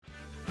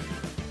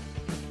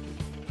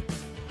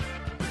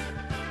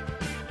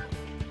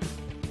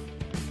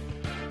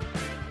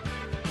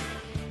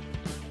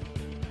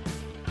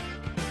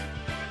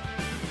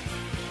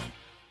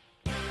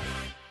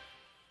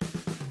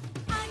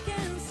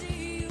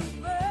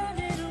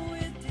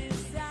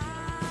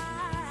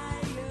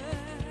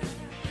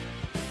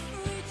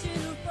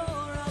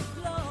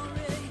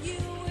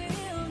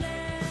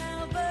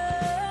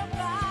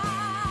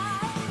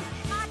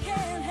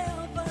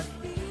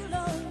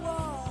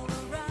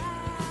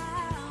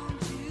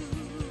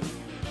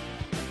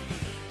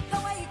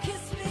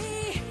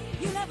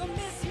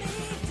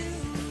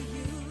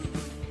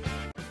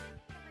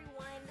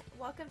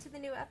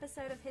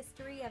episode of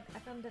History of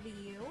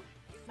FMWU.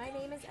 My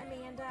name is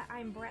Amanda.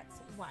 I'm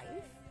Brett's wife.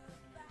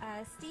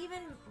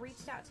 Steven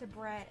reached out to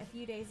Brett a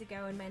few days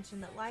ago and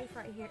mentioned that life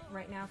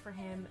right now for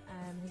him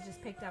has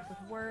just picked up with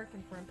work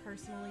and for him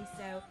personally,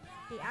 so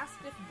he asked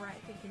if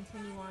Brett could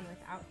continue on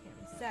without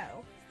him.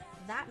 So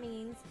that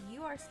means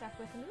you are stuck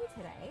with me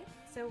today,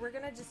 so we're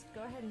going to just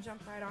go ahead and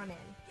jump right on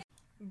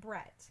in.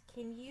 Brett,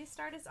 can you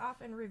start us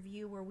off and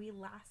review where we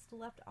last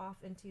left off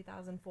in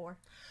 2004?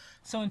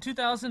 So in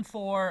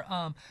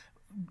 2004,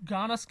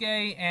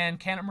 Ganosuke and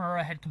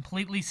Kanemura had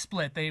completely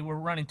split. They were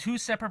running two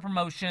separate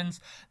promotions.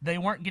 They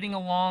weren't getting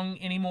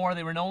along anymore.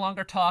 They were no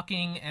longer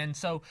talking, and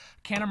so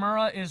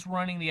Kanemura is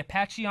running the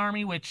Apache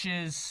Army, which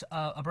is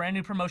a brand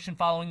new promotion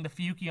following the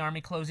Fuyuki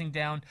Army closing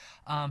down.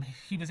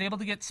 He was able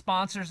to get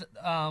sponsors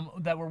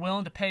that were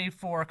willing to pay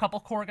for a couple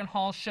Korakuen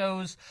Hall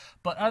shows,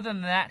 but other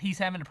than that, he's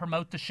having to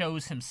promote the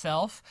shows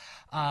himself.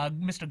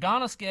 Mr.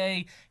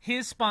 Ganosuke,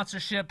 his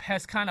sponsorship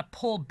has kind of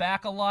pulled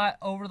back a lot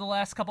over the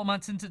last couple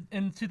months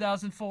in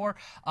 2004.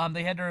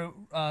 They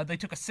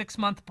took a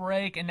 6-month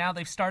break, and now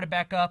they've started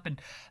back up,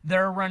 and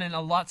they're running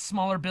a lot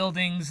smaller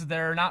buildings.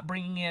 They're not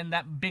bringing in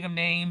that big of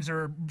names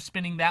or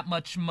spending that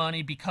much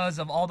money because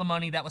of all the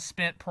money that was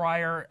spent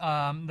prior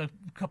the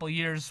couple of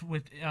years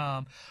with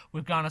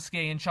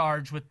Ganosuke in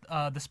charge with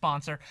the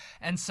sponsor.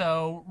 And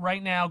so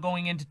right now,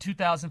 going into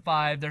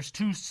 2005, there's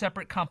two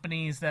separate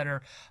companies that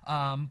are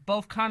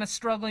both kind of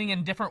struggling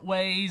in different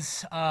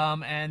ways,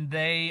 and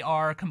they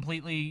are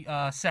completely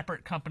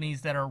separate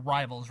companies that are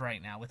rivals right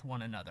now with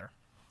one another.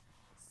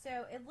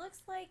 So it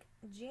looks like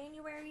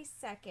January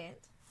 2nd,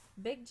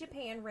 Big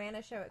Japan ran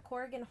a show at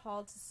Korakuen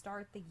Hall to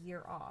start the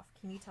year off.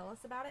 Can you tell us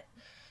about it?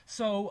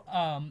 So,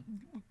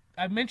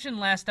 I mentioned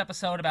last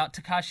episode about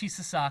Takashi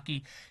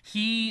Sasaki.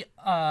 He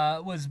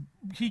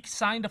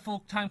signed a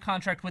full-time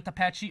contract with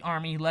Apache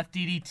Army. He left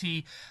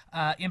DDT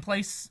in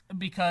place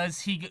because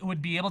he would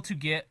be able to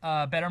get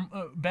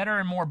better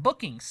and more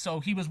bookings. So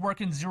he was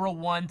working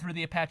 0-1 through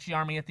the Apache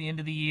Army at the end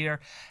of the year,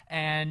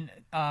 and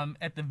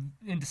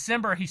in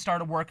December he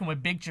started working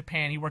with Big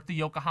Japan. He worked the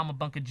Yokohama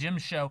Bunka Gym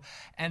show,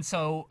 and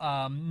so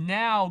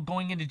now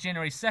going into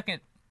January 2nd,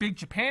 Big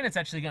Japan is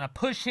actually going to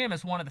push him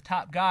as one of the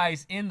top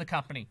guys in the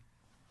company.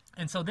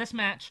 And so this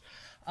match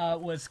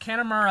was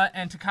Kanemura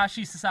and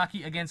Takashi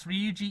Sasaki against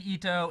Ryuji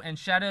Ito and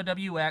Shadow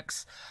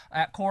WX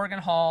at Korakuen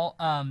Hall.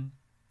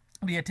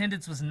 The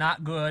attendance was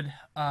not good.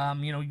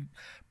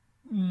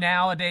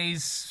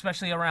 Nowadays,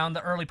 especially around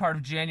the early part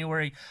of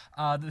January,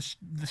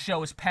 the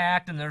show is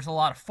packed, and there's a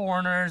lot of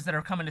foreigners that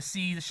are coming to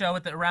see the show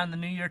around the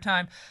New Year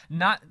time.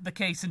 Not the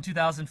case in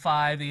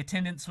 2005. The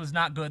attendance was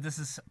not good. This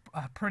is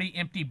a pretty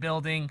empty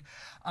building.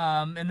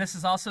 And this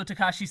is also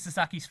Takashi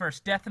Sasaki's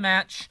first death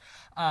match.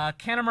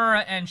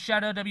 Kanemura and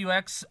Shadow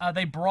WX,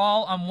 they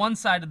brawl on one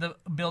side of the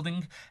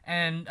building,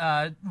 and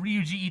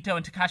Ryuji Ito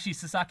and Takashi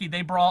Sasaki,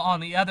 they brawl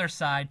on the other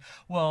side.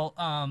 Well,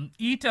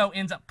 Ito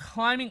ends up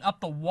climbing up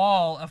the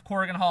wall of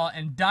Korakuen Hall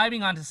and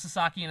diving onto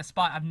Sasaki in a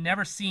spot I've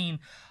never seen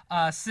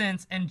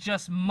since, and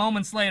just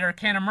moments later,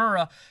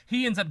 Kanemura,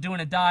 he ends up doing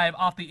a dive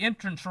off the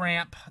entrance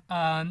ramp,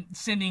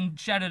 sending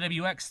Shadow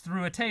WX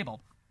through a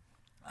table.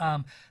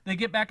 They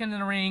get back into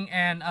the ring,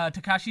 and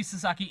Takashi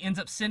Sasaki ends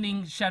up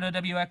sending Shadow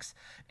WX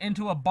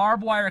into a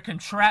barbed wire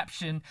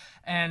contraption,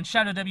 and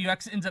Shadow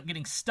WX ends up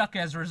getting stuck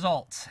as a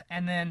result.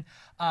 And then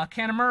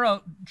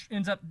Kanemura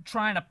ends up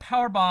trying to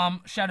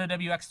powerbomb Shadow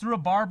WX through a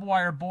barbed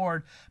wire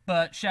board,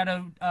 but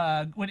Shadow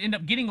would end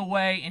up getting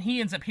away, and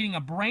he ends up hitting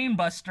a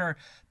brainbuster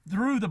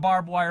through the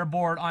barbed wire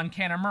board on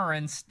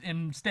Kanemura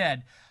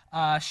instead.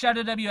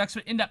 Shadow WX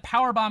would end up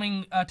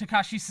powerbombing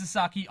Takashi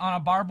Sasaki on a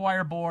barbed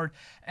wire board,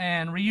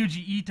 and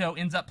Ryuji Ito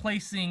ends up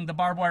placing the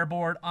barbed wire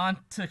board on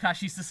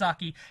Takashi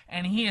Sasaki,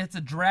 and he hits a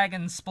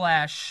dragon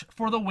splash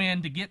for the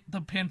win to get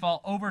the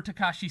pinfall over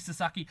Takashi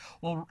Sasaki.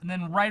 Well,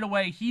 then right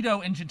away, Hito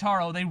and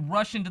Jintaro, they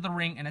rush into the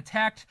ring and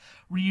attacked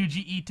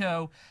Ryuji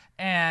Ito,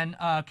 and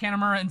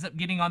Kanemura ends up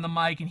getting on the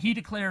mic, and he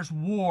declares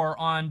war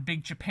on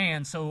Big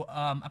Japan. So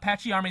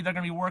Apache Army, they're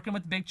going to be working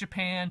with Big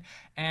Japan,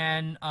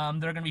 and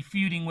they're going to be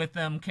feuding with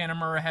them.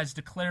 Kanemura has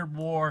declared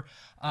war,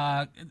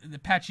 the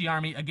Apache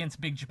Army,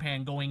 against Big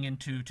Japan going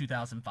into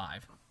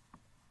 2005.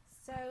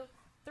 So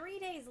 3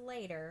 days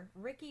later,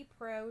 Ricky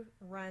Pro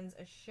runs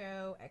a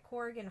show at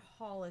Korakuen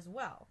Hall as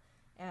well,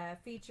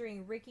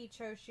 featuring Riki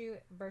Choshu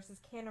versus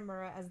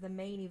Kanemura as the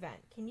main event.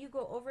 Can you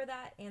go over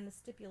that and the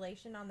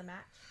stipulation on the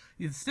match?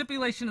 The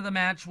stipulation of the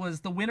match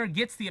was the winner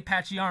gets the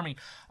Apache Army.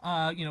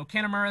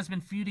 Kanemura has been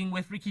feuding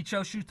with Riki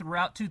Choshu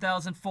throughout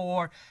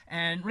 2004,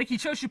 and Riki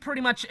Choshu pretty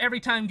much every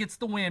time gets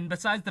the win,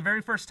 besides the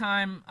very first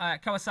time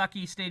at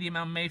Kawasaki Stadium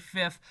on May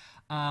 5th,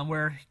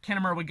 where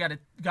Kanemura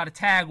got a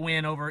tag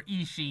win over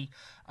Ishii.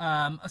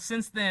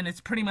 Since then, it's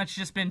pretty much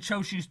just been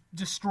Choshu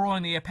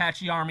destroying the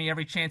Apache Army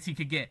every chance he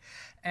could get.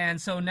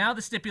 And so now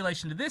the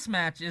stipulation to this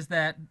match is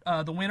that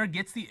the winner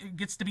gets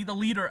to be the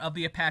leader of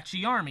the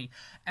Apache Army.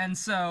 And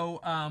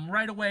so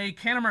right away,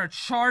 Kanemura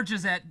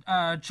charges at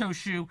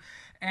Choshu,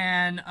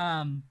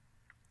 and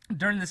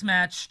During this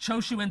match,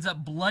 Choshu ends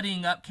up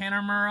bloodying up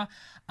Kanemaru.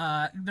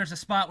 There's a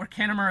spot where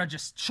Kanemaru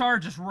just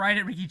charges right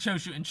at Riki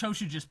Choshu, and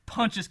Choshu just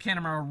punches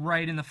Kanemaru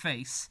right in the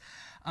face.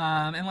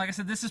 And like I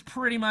said, this is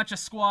pretty much a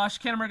squash.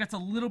 Kanemaru gets a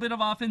little bit of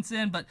offense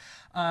in, but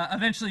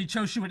eventually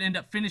Choshu would end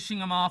up finishing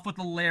him off with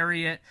a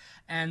lariat.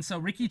 And so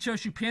Riki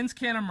Choshu pins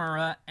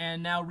Kanemaru,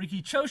 and now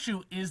Riki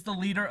Choshu is the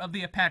leader of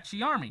the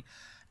Apache army.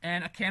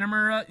 And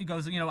Kanemaru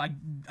goes,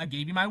 I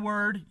gave you my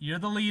word. You're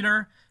the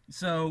leader.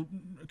 So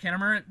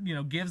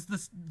Kanemaru,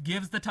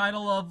 gives the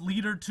title of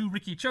leader to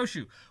Riki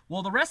Choshu.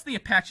 Well, the rest of the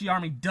Apache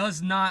army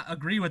does not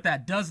agree with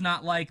that, does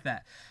not like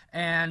that.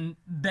 And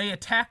they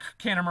attack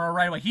Kanemaru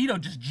right away. Hito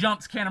just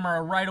jumps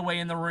Kanemaru right away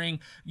in the ring,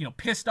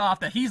 pissed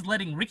off that he's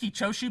letting Riki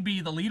Choshu be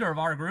the leader of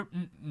our group.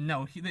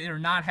 No, they're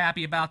not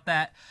happy about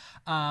that.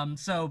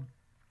 So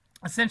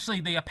essentially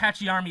the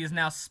Apache army is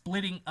now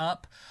splitting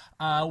up,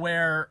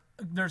 where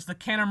there's the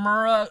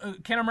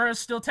Kanemaru. Kanemaru is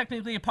still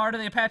technically a part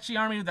of the Apache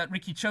army that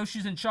Riki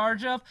Choshu's in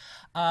charge of,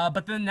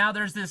 but then now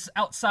there's this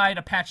outside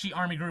Apache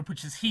army group,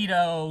 which is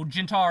Hito,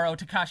 Jintaro,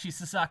 Takashi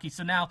Sasaki.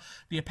 So now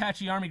the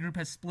Apache army group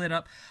has split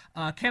up.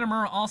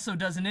 Kanemaru also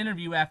does an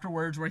interview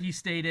afterwards where he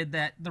stated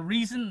that the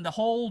reason the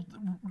whole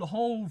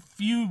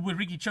feud with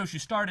Riki Choshu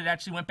started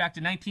actually went back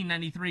to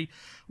 1993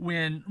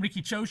 when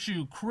Riki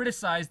Choshu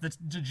criticized the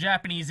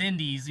Japanese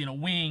indies,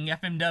 Wing,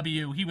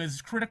 FMW. He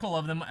was critical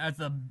of them as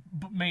the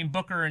main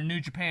booker in New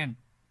Japan.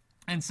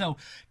 And so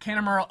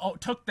Kanemaru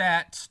took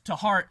that to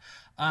heart,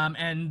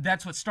 and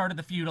that's what started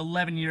the feud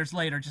 11 years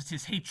later, just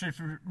his hatred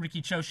for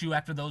Riki Choshu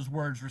after those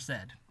words were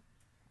said.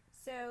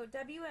 So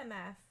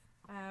WMF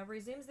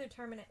resumes their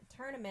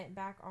tournament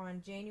back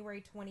on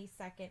January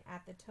 22nd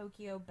at the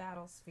Tokyo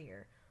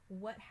Battlesphere.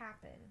 What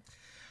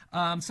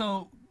happened?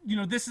 So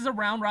this is a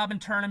round-robin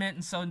tournament,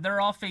 and so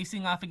they're all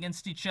facing off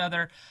against each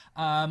other,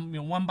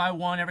 one by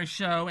one every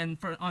show. And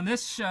on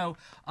this show,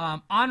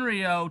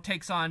 Onryo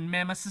takes on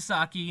Mama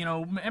Sasaki.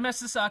 Mama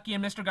Sasaki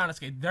and Mr.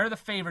 Ganosuke, they're the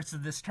favorites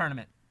of this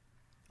tournament.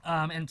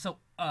 And so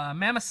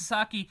Mama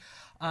Sasaki,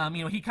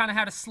 he kind of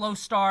had a slow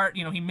start.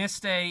 He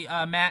missed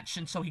a match,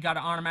 and so he got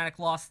an automatic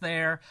loss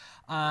there.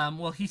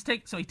 He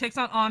takes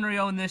on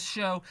Onryo in this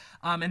show,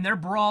 and they're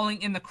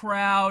brawling in the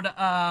crowd.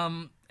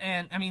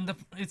 And I mean,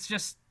 it's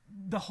just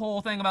the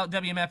whole thing about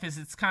WMF is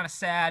it's kind of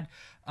sad.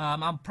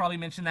 I'll probably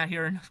mention that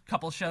here in a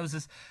couple of shows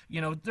is,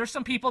 there's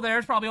some people there.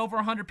 There's probably over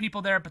 100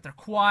 people there, but they're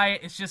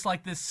quiet. It's just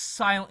like this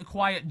silent,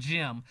 quiet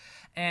gym.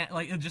 And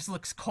like, it just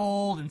looks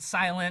cold and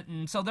silent.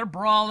 And so they're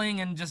brawling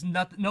and just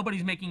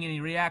nobody's making any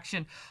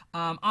reaction.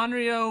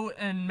 Onryo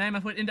and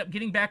Mammoth would end up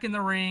getting back in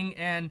the ring,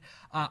 and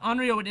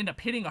Onryo would end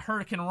up hitting a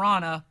Hurricane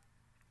Rana.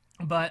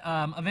 But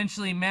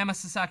eventually, Mama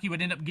Sasaki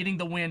would end up getting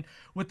the win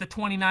with the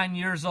 29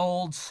 years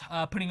old,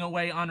 putting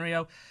away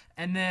Onryo.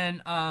 And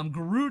then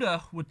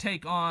Garuda would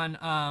take on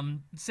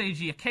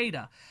Seiji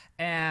Ikeda.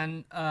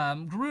 And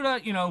Garuda,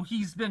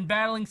 he's been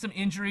battling some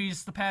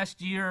injuries the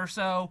past year or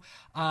so.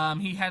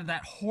 He had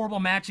that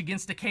horrible match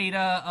against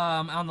Ikeda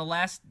on the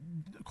last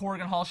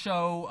Corrigan Hall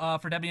show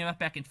for WMF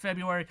back in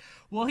February.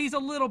 Well, he's a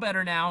little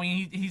better now. I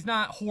mean, he's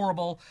not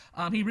horrible.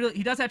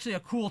 He does actually a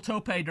cool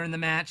tope during the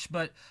match,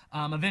 but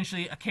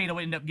eventually Ikeda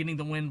would end up getting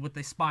the win with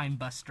a spine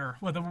buster,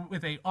 with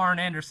a Arn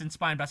Anderson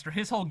spine buster.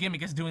 His whole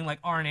gimmick is doing like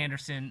Arn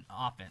Anderson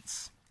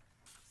offense.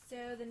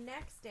 So the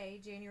next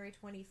day, January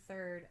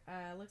 23rd,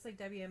 looks like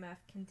WMF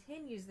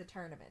continues the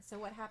tournament. So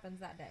what happens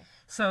that day?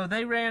 So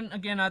they ran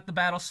again at the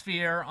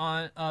Battlesphere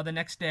on the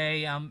next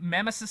day.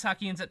 Mama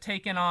Sasaki ends up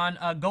taking on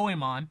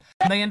Goemon.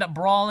 They end up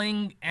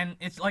brawling, and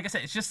it's like I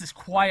said, it's just this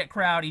quiet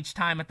crowd each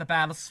time at the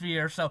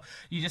Battlesphere. So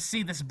you just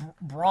see this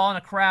brawl in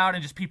a crowd,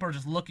 and just people are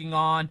just looking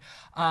on.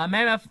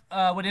 Mammoth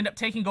would end up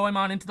taking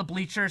Goemon into the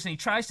bleachers, and he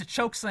tries to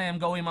chokeslam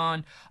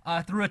Goemon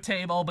through a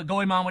table, but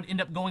Goemon would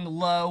end up going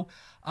low.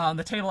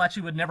 The table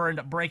actually would never end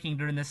up breaking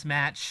during this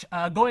match.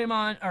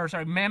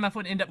 Mammoth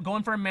would end up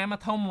going for a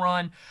Mammoth home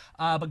run,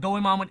 but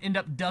Goemon would end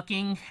up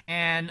ducking,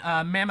 and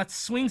Mammoth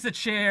swings the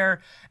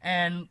chair,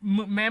 and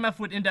Goemon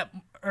would end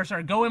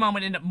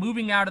up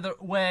moving out of the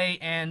way,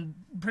 and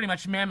pretty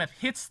much Mammoth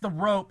hits the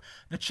rope.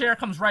 The chair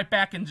comes right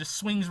back and just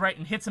swings right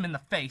and hits him in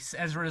the face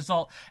as a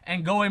result,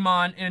 and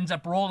Goemon ends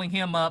up rolling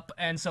him up,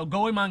 and so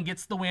Goemon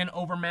gets the win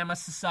over Mama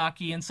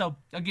Sasaki. And so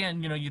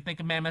again, you think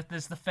of Mammoth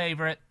as the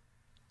favorite.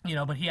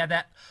 But he had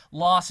that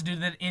loss due to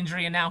that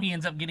injury, and now he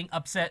ends up getting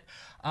upset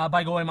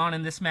by Goemon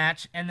in this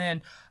match. And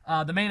then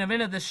the main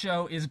event of this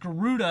show is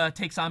Garuda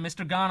takes on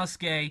Mr.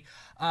 Ganosuke.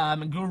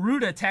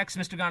 Garuda attacks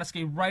Mr.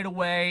 Ganosuke right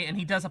away, and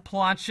he does a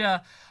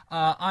plancha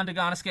onto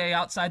Ganosuke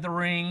outside the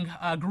ring.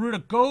 Garuda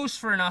goes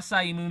for an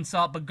Asai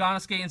moonsault, but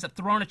Ganosuke ends up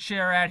throwing a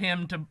chair at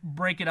him to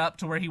break it up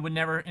to where he would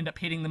never end up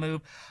hitting the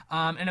move.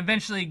 And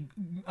eventually,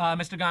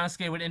 Mr.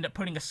 Ganosuke would end up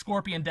putting a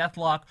Scorpion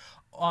Deathlock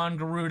on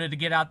Garuda to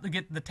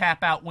get the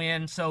tap out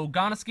win. So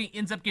Ganosuke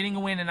ends up getting a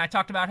win, and I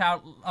talked about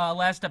how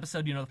last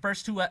episode, the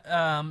first two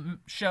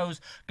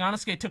shows,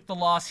 Ganosuke took the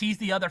loss. He's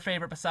the other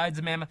favorite besides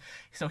the Mammoth,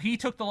 so he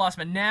took the loss,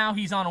 but now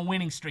he's on a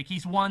winning streak.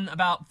 He's won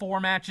about 4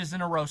 matches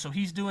in a row, so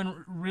he's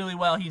doing really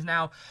well. He's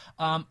now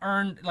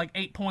earned like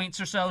 8 points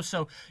or so.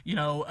 So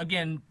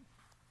again,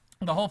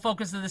 The whole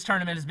focus of this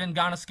tournament has been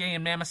Ganosuke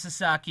and Mama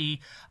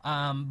Sasaki,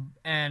 and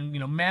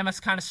Mama's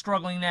kind of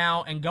struggling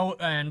now, and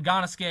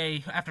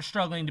Ganosuke, after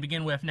struggling to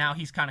begin with, now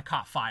he's kind of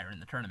caught fire in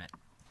the tournament.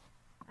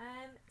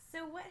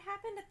 So what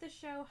happened at the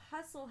show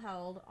Hustle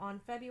held on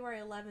February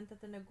 11th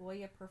at the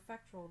Nagoya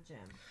Prefectural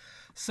Gym?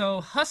 So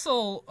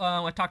Hustle,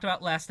 I talked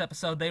about last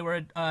episode. They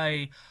were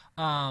a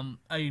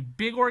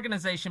big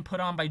organization put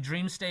on by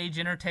Dream Stage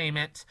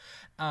Entertainment,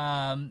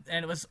 and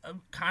it was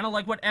kind of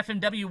like what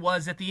FMW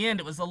was at the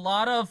end. It was a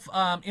lot of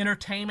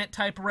entertainment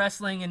type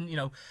wrestling,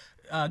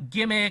 and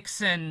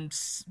gimmicks, and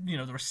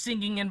there was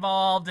singing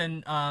involved,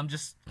 and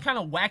just kind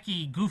of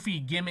wacky, goofy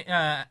gimmick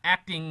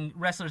acting,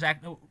 wrestlers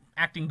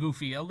acting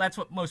goofy. That's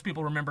what most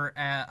people remember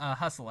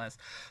Hustle as.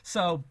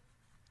 So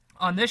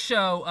on this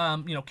show,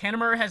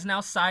 Kanemaru has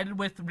now sided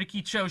with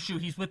Riki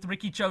Choshu. He's with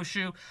Riki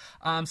Choshu.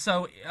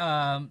 So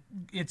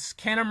it's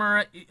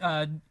Kanemaru,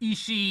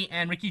 Ishii,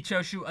 and Riki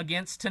Choshu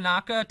against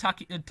Tanaka,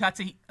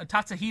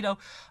 Tatsuhito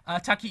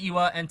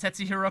Takiiwa, and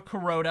Tetsuhiro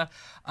Kuroda.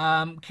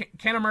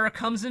 Kanemaru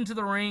comes into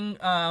the ring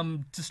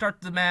to start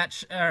the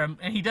match, and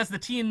he does the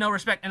T and no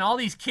respect, and all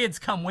these kids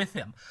come with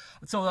him.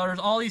 So there's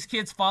all these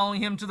kids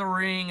following him to the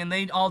ring, and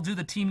they all do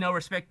the Team No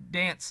Respect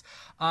dance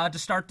to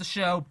start the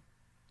show.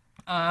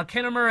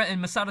 Kanemaru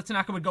and Masato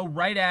Tanaka would go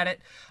right at it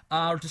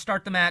to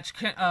start the match.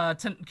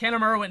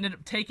 Kanemaru ended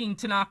up taking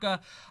Tanaka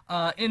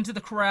into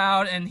the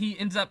crowd, and he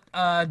ends up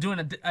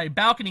doing a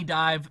balcony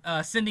dive,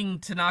 sending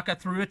Tanaka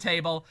through a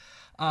table.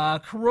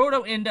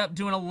 Kuroda ended up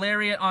doing a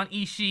lariat on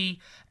Ishii,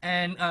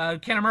 and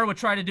Kanemaru would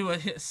try to do a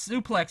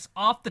suplex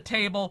off the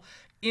table,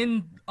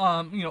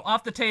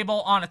 off the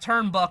table on a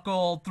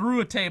turnbuckle through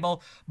a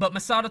table, but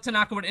Masato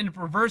Tanaka would end up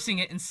reversing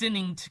it and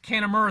sending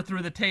Kanemaru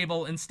through the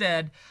table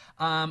instead.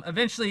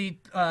 Eventually,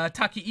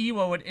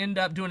 Takiiwa would end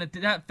up doing a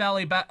Death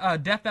Valley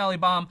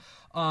Bomb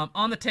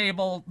on the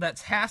table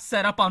that's half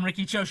set up on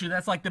Riki Choshu.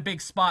 That's like the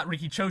big spot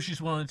Riki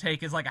Choshu's willing to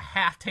take, is like a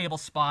half table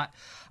spot.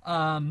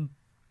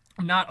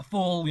 Not a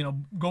full,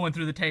 going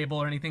through the table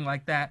or anything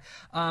like that.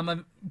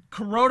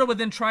 Kuroda would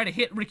then try to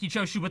hit Riki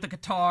Choshu with a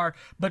guitar,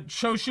 but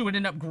Choshu would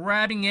end up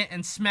grabbing it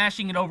and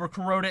smashing it over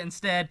Kuroda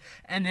instead,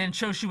 and then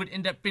Choshu would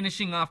end up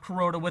finishing off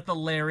Kuroda with a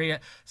lariat.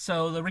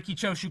 So the Riki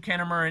Choshu,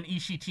 Kanemaru, and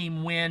Ishii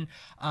team win.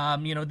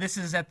 This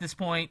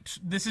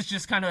is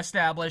just kind of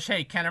established,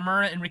 hey,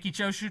 Kanemaru and Riki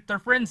Choshu, they're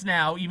friends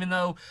now, even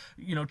though,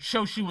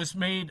 Choshu was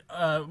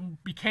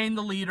became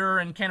the leader,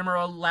 and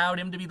Kanemaru allowed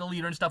him to be the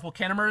leader and stuff. Well,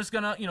 Kanemaru is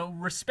gonna,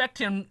 respect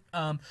him.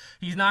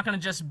 He's not gonna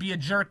just be a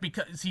jerk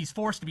because he's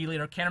forced to be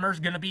leader. Kanemaru's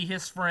gonna be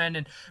his friend,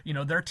 and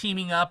they're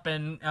teaming up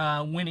and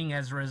winning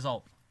as a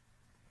result.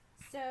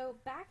 So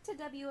back to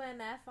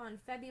WMF on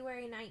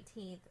February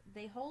 19th,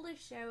 they hold a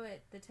show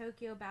at the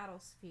Tokyo Battle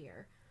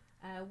Sphere.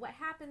 What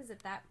happens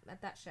at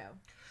that show?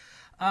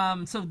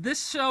 So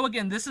this show,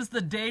 again, this is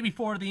the day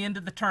before the end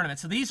of the tournament.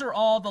 So these are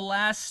all the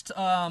last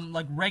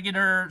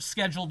regular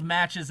scheduled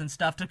matches and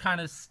stuff to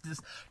kind of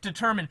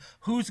determine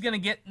who's going to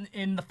get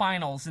in the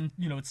finals. And,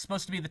 it's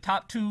supposed to be the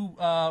top two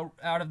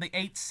out of the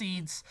 8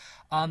 seeds.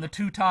 The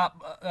 2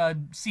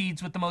 top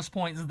seeds with the most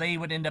points, they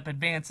would end up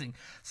advancing.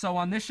 So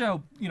on this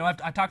show,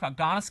 I talked about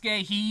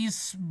Ganosuke.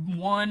 He's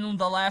won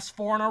the last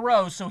 4 in a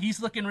row, so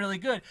he's looking really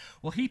good.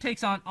 Well, he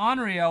takes on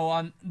Onryo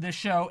on this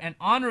show, and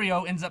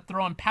Onryo ends up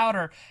throwing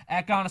powder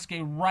at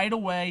Ganosuke right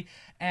away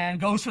and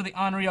goes for the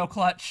Onryo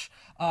clutch,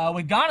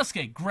 with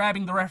Ganosuke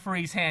grabbing the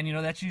referee's hand.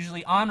 That's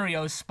usually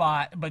Onryo's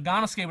spot, but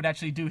Ganosuke would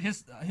actually do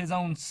his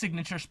own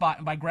signature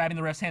spot by grabbing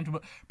the ref's hand to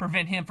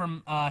prevent him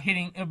from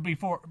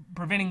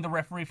preventing the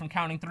referee from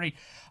counting 3.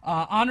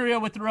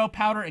 Onryo would throw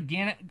powder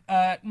again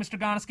at Mr.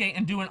 Ganosuke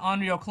and do an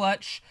Onryo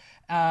clutch.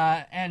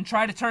 And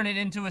try to turn it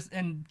into the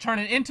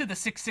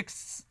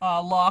 6-6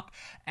 lock,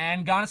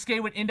 and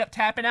Ganosuke would end up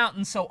tapping out,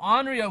 and so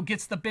Onryo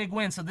gets the big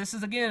win. So this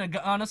is, again,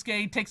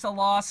 Ganosuke takes a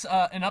loss,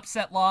 an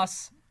upset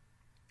loss,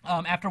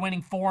 after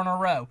winning 4 in a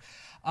row.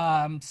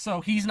 So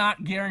he's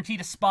not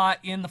guaranteed a spot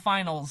in the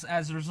finals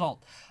as a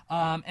result.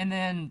 And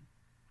then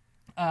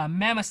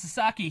Mama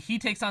Sasaki, he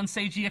takes on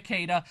Seiji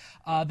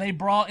Ikeda. They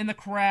brawl in the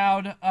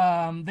crowd.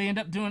 They end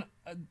up doing...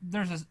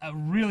 there's a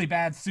really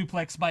bad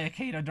suplex by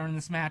Ikeda during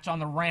this match on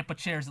the ramp of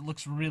chairs. It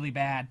looks really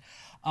bad.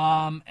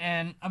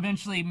 And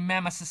eventually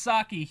Mama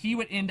Sasaki, he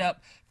would end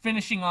up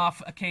finishing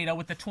off Ikeda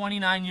with the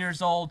 29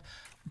 years old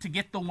to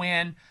get the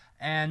win.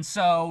 And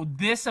so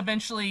this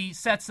eventually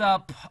sets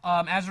up,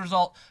 as a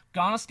result,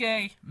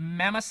 Ganosuke,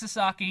 Mama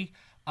Sasaki,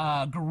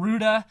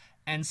 Garuda,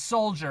 and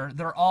Soldier.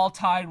 They're all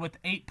tied with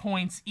 8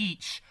 points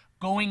each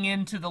going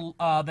into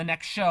the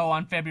next show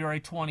on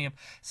February 20th.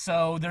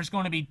 So there's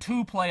going to be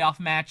 2 playoff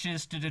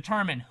matches to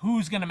determine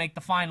who's going to make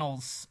the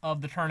finals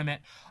of the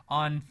tournament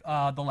on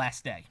the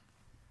last day.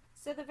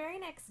 So the very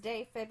next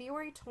day,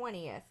 February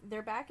 20th,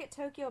 they're back at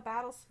Tokyo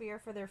Battle Sphere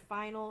for their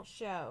final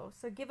show.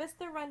 So give us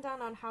the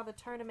rundown on how the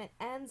tournament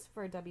ends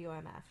for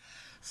WMF.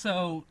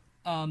 So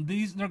there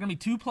are going to be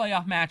 2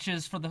 playoff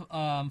matches for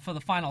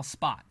the final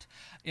spot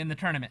in the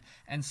tournament,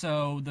 and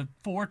so the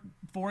four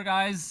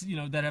guys,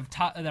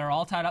 that are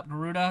all tied up,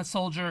 Garuda,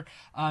 Soldier,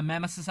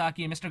 Mammoth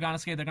Sasaki, and Mr.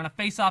 Ganosuke, they're going to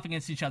face off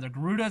against each other.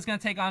 Garuda is going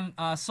to take on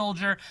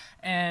Soldier,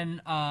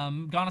 and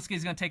Ganosuke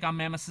is going to take on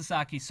Mammoth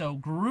Sasaki. So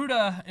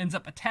Garuda ends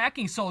up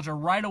attacking Soldier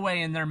right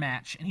away in their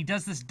match, and he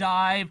does this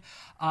dive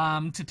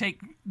to take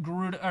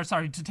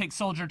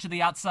Soldier to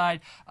the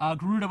outside.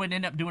 Garuda would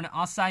end up doing an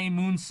Asai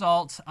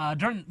moonsault.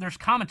 There's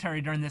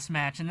commentary during this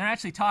match, and they're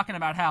actually talking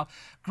about how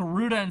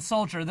Garuda and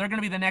Soldier, they're going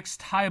to be the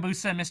next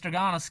Hayabusa and Mr.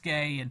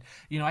 Ganosuke, and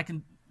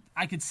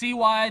I could see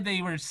why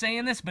they were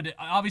saying this, but it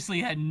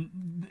obviously had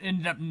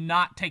ended up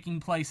not taking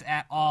place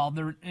at all.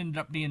 There ended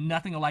up being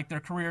nothing like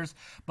their careers.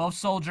 Both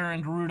Soldier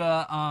and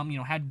Garuda,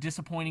 had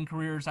disappointing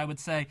careers, I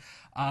would say,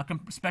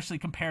 especially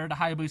compared to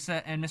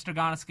Hayabusa and Mr.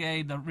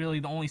 Ganosuke.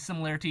 The only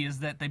similarity is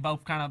that they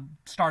both kind of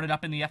started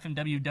up in the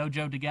FMW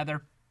dojo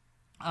together.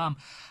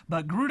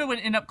 But Garuda would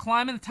end up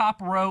climbing the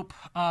top rope,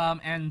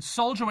 and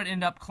Soldier would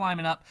end up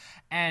climbing up,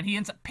 and he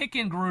ends up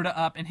picking Garuda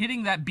up and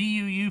hitting that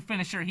BUU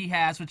finisher he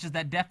has, which is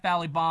that Death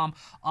Valley Bomb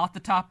off the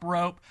top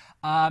rope,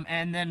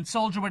 and then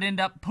Soldier would end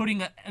up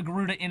putting a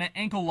Garuda in an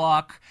ankle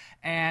lock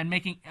and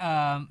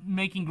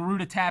making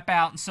Garuda tap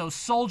out, and so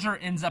Soldier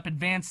ends up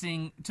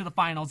advancing to the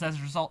finals as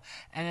a result.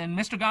 And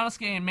then Mr.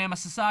 Ganosuke and Mammoth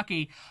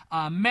Sasaki,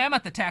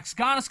 Mammoth attacks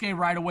Ganosuke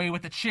right away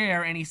with a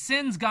chair, and he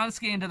sends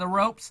Ganosuke into the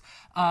ropes.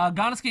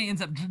 Ganosuke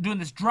ends up doing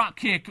this drop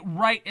kick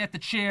right at the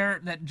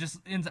chair that just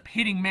ends up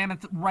hitting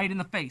Mammoth right in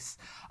the face.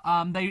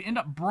 They end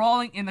up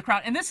brawling in the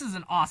crowd, and this is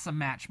an awesome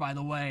match, by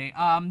the way.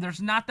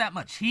 There's not that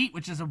much heat,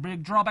 which is a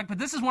big drawback, but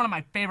this is one of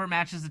my favorite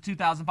matches of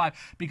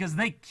 2005 because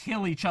they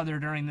kill each other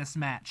during this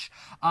match.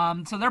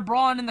 So they're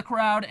brawling in the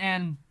crowd,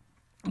 and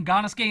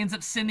Ganosuke ends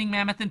up sending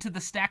Mammoth into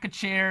the stack of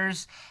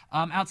chairs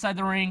outside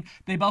the ring.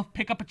 They both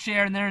pick up a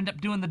chair, and they end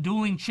up doing the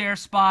dueling chair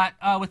spot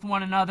with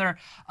one another,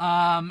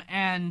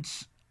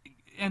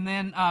 and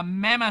then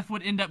Mammoth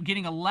would end up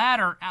getting a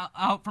ladder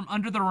out from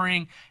under the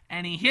ring,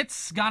 and he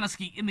hits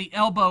Ganosuke in the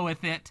elbow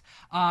with it.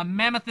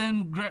 Mammoth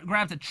then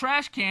grabs a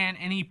trash can,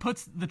 and he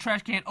puts the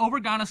trash can over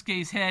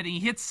Ganosuke's head.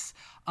 He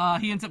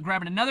ends up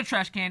grabbing another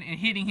trash can and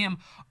hitting him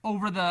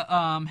over the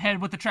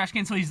head with the trash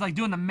can. So he's like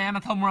doing the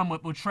Mammoth home run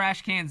with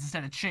trash cans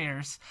instead of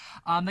chairs.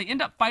 They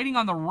end up fighting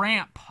on the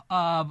ramp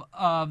of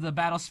the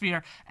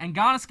Battlesphere, and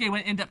Ganosuke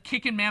would end up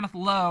kicking Mammoth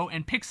low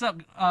and picks up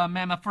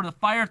Mammoth for the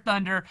Fire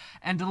Thunder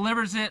and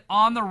delivers it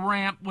on the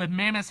ramp with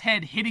Mammoth's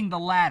head hitting the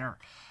ladder.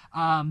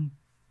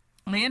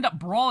 They end up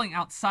brawling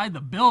outside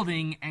the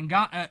building, and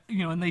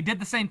and they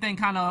did the same thing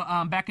kind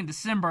of back in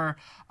December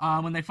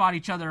when they fought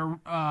each other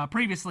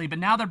previously. But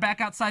now they're back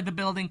outside the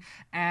building,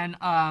 and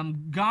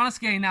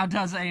Ganosuke now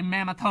does a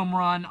Mammoth home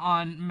run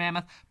on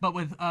Mammoth, but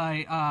with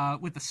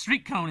the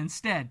street cone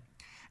instead.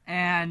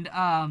 And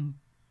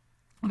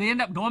they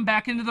end up going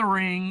back into the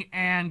ring,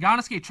 and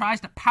Ganosuke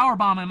tries to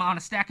powerbomb him on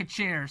a stack of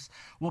chairs.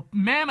 Well,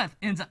 Mammoth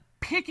ends up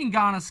picking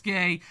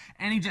Ganosuke,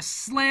 and he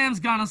just slams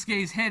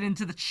Ganosuke's head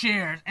into the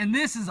chair. And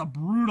this is a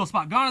brutal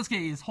spot.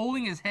 Ganosuke is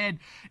holding his head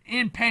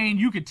in pain.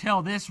 You could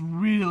tell this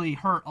really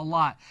hurt a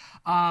lot.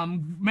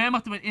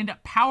 Mammoth would end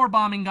up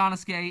powerbombing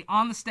Ganosuke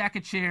on the stack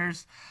of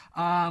chairs.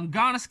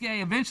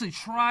 Ganosuke eventually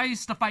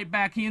tries to fight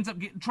back. He ends up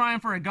trying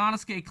for a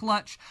Ganosuke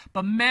clutch,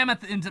 but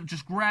Mammoth ends up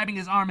just grabbing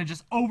his arm and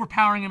just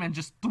overpowering him and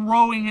just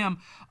throwing him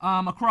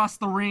across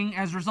the ring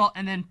as a result.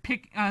 And then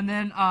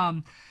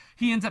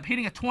he ends up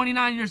hitting at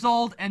 29 years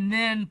old, and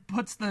then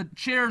puts the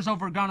chairs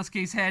over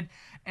Ganosuke's head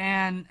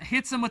and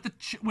hits him with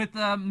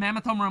the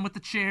Mammoth home run with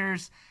the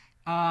chairs.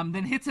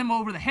 Then hits him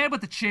over the head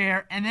with the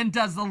chair, and then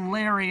does the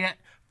lariat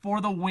for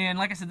the win.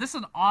 Like I said, this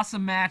is an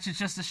awesome match. It's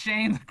just a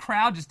shame the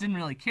crowd just didn't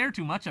really care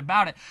too much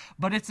about it,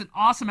 but it's an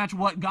awesome match.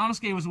 What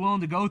Ganosuke was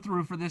willing to go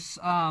through for this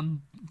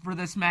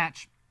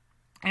match.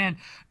 And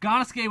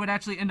Ganosuke would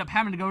actually end up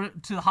having to go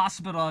to the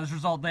hospital as a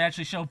result. They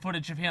actually show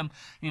footage of him,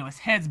 his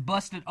head's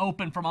busted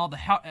open from all the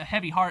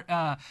heavy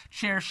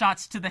chair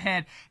shots to the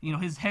head.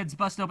 His head's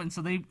busted open,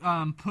 so they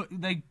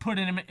put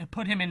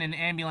him in an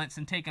ambulance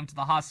and take him to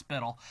the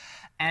hospital.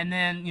 And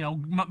then,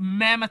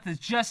 Mammoth has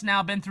just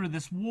now been through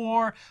this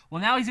war.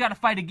 Well, now he's got to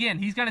fight again.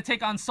 He's going to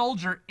take on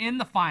Soldier in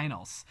the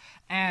finals.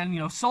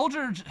 And,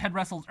 Soldier had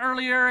wrestled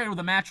earlier.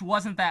 The match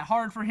wasn't that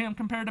hard for him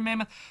compared to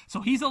Mammoth,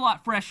 so he's a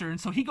lot fresher.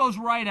 And so he goes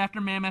right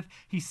after Mammoth.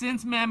 He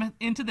sends Mammoth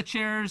into the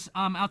chairs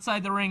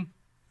outside the ring.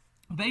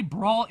 They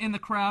brawl in the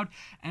crowd,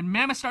 and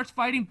Mammoth starts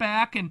fighting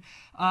back, and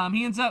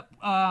he ends up...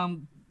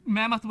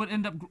 Mammoth would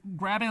end up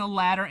grabbing a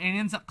ladder and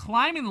ends up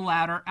climbing the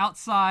ladder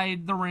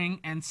outside the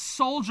ring, and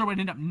Soldier would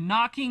end up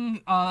knocking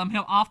him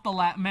off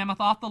Mammoth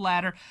off the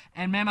ladder,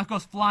 and Mammoth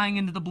goes flying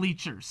into the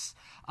bleachers.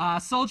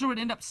 Soldier would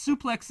end up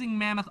suplexing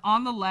Mammoth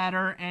on the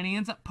ladder, and he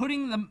ends up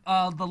putting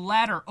the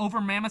ladder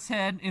over Mammoth's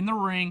head in the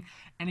ring,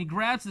 and he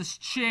grabs this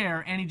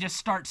chair and he just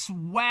starts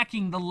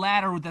whacking the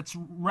ladder that's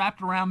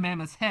wrapped around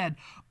Mammoth's head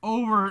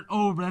over and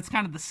over. That's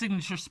kind of the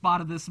signature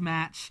spot of this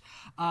match.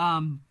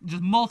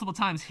 Just multiple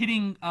times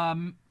hitting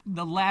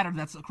the ladder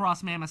that's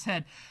across Mammoth's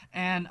head,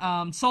 and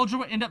Soldier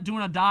would end up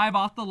doing a dive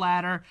off the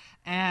ladder,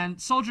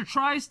 and Soldier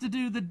tries to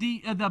do the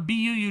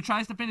BUU,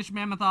 tries to finish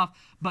Mammoth off,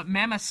 but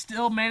Mammoth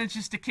still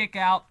manages to kick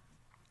out.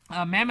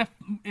 Mammoth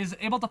is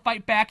able to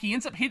fight back. He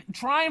ends up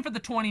trying for the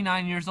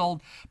 29 years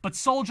old, but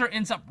Soldier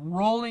ends up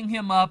rolling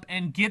him up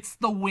and gets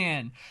the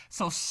win.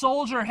 So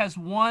Soldier has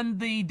won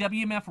the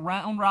WMF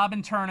round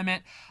robin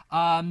tournament.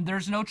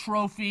 There's no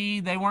trophy.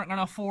 They weren't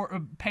going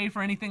to pay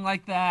for anything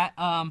like that.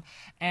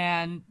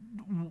 And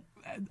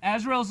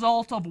as a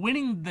result of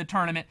winning the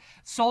tournament,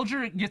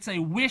 Soldier gets a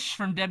wish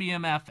from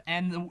WMF,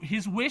 and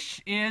his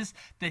wish is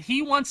that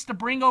he wants to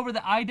bring over the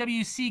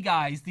IWC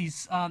guys,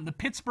 the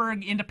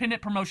Pittsburgh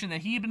independent promotion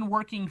that he had been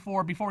working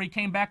for before he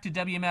came back to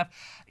WMF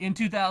in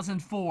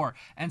 2004.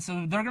 And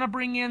so they're going to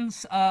bring in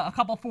a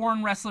couple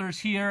foreign wrestlers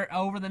here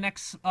over the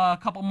next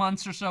couple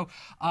months or so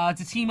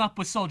to team up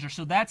with Soldier.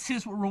 So that's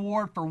his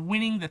reward for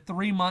winning the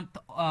 3-month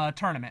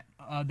tournament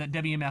that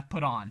WMF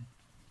put on.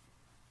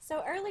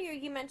 So earlier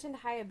you mentioned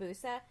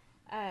Hayabusa.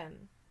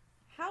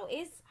 How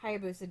is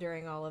Hayabusa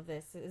during all of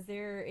this? Is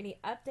there any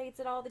updates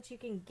at all that you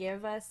can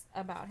give us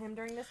about him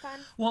during this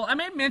time? Well, I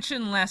may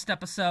mention last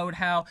episode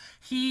how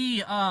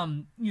he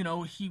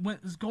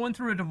was going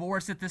through a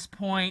divorce at this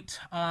point.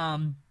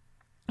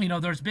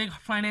 There's big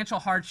financial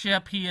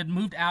hardship. He had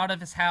moved out of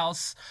his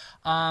house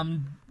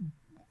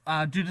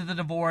due to the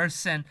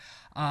divorce, and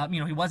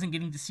he wasn't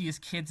getting to see his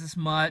kids as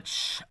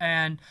much,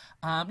 and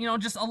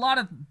just a lot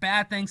of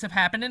bad things have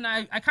happened. And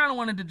I kind of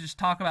wanted to just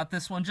talk about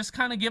this one, just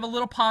kind of give a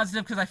little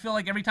positive, because I feel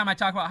like every time I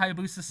talk about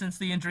Hayabusa since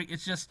the injury,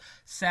 it's just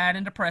sad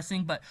and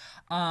depressing. But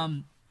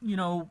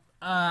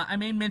I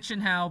may mention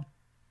how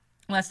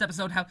last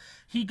episode how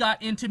he got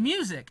into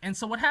music. And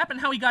so what happened,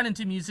 how he got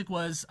into music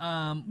was,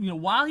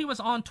 while he was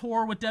on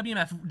tour with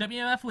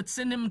WMF would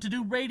send him to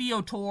do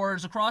radio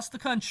tours across the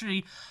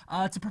country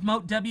to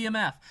promote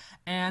WMF.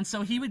 And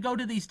so he would go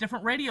to these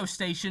different radio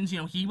stations.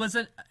 He was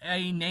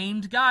a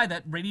named guy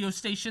that radio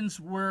stations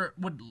would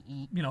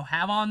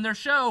have on their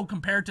show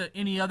compared to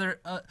any other.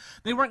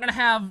 They weren't going to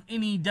have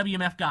any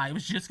WMF guy. It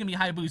was just going to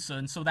be Hayabusa.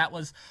 And so that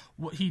was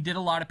what he did,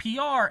 a lot of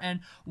PR. And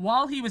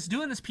while he was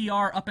doing this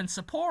PR up in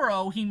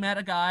Sapporo, he met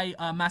a guy,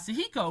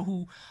 Masahiko,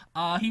 who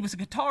he was a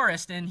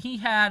guitarist, and he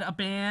had a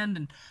band,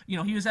 and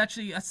he was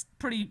actually a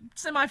pretty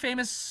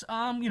semi-famous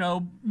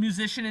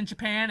musician in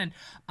Japan,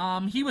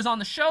 and he was on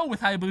the show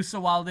with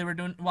Hayabusa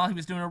while he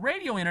was doing a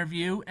radio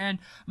interview, and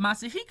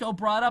Masahiko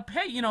brought up,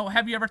 hey,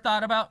 have you ever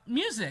thought about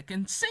music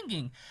and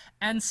singing?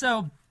 And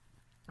so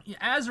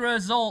as a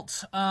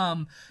result,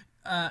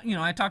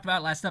 I talked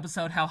about last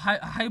episode how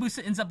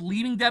Hayabusa ends up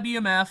leaving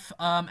WMF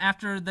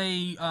after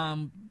they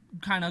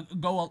kind of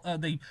go.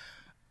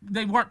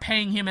 They weren't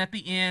paying him at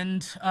the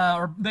end,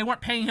 or they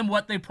weren't paying him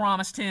what they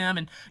promised him,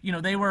 and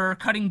they were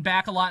cutting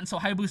back a lot, and so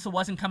Hayabusa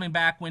wasn't coming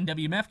back when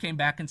WMF came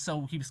back, and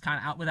so he was kind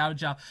of out without a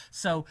job.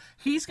 So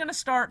he's going to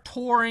start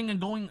touring and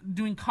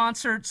doing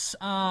concerts.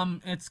 I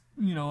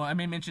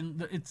may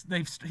mention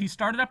he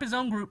started up his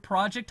own group,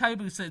 Project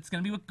Hayabusa. It's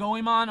going to be with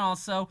Goemon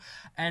also,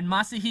 and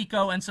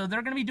Masahiko, and so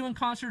they're going to be doing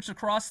concerts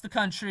across the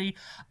country.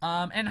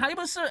 And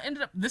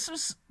Hayabusa this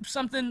was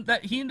something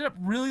that he ended up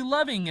really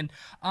loving,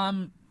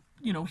 and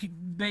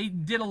they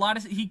did a lot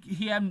of,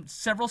 he had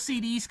several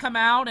CDs come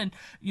out, and,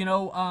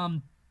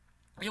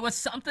 it was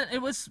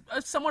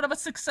somewhat of a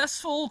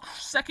successful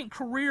second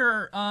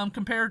career,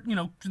 compared,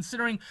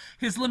 considering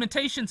his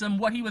limitations and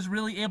what he was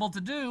really able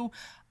to do.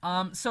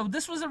 So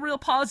this was a real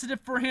positive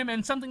for him,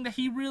 and something that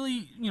he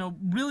really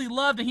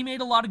loved, and he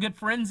made a lot of good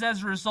friends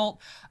as a result,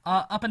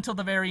 up until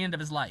the very end of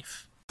his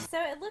life. So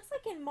it looks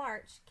like in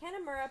March,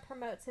 Kanemaru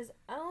promotes his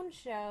own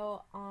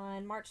show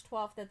on March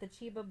 12th at the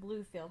Chiba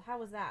Bluefield. How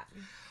was that?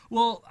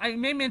 Well, I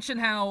may mention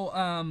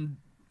how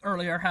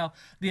earlier how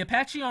the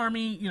Apache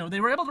Army, they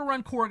were able to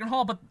run Corrigan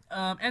Hall, but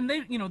and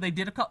they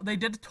did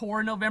a tour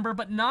in November,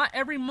 but not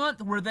every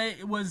month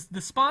was the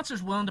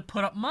sponsors willing to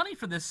put up money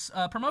for this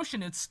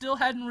promotion. It still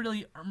hadn't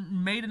really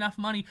made enough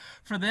money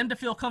for them to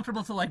feel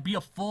comfortable to be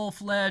a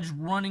full-fledged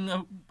running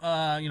a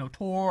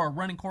tour or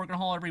running Corrigan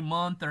Hall every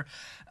month, or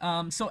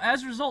so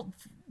as a result,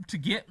 to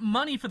get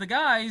money for the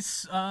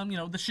guys,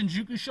 the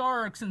Shinjuku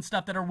Sharks and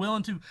stuff that are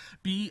willing to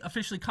be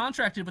officially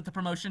contracted with the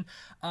promotion,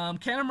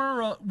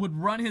 Kanemaru would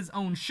run his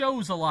own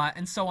shows a lot.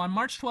 And so on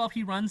March 12th,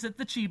 he runs at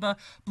the Chiba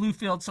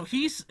Bluefield. So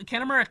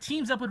Kanemaru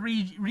teams up with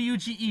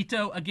Ryuji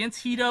Ito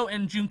against Hito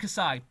and Jun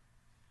Kasai.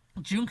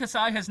 Jun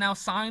Kasai has now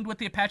signed with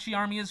the Apache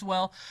Army as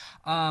well,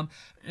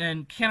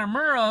 and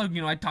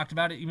Kanemaru, I talked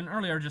about it even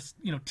earlier, just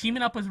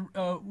teaming up with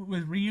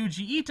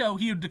Ryuji Ito,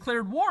 he had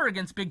declared war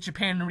against Big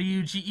Japan and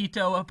Ryuji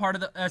Ito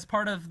as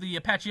part of the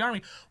Apache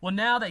Army. Well,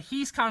 now that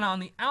he's kind of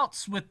on the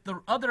outs with the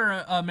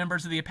other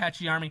members of the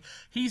Apache Army,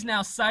 he's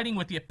now siding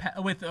with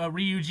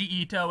Ryuji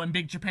Ito and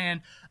Big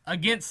Japan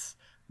against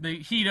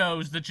the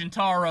Hitos, the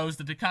Jintaros,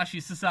 the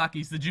Takashi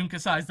Sasakis, the Jun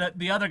Kasais,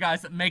 the other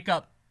guys that make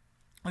up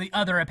the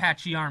other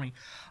Apache army.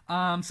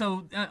 On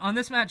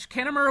this match,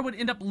 Kanemaru would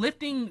end up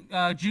lifting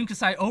Jun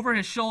Kasai over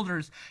his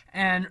shoulders,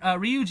 and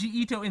Ryuji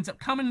Ito ends up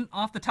coming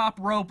off the top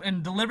rope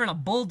and delivering a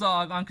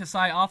bulldog on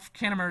Kasai off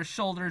Kanemaru's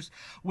shoulders,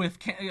 with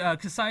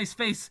Kasai's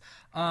face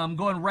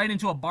going right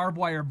into a barbed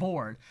wire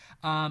board.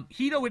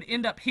 Hito would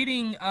end up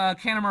hitting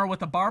Kanemaru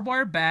with a barbed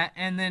wire bat,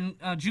 and then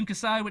Jun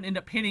Kasai would end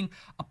up hitting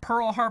a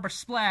Pearl Harbor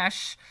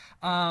splash.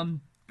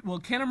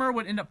 Kanemaru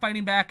would end up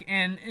fighting back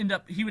and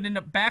he would end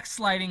up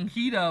backsliding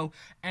Hito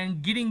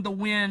and getting the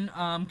win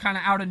kind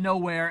of out of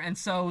nowhere. And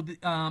so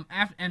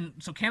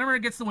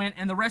Kanemaru gets the win,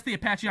 and the rest of the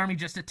Apache army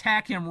just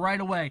attack him right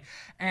away.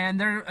 And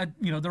they're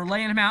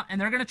laying him out, and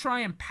they're going to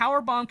try and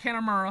powerbomb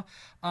Kanemaru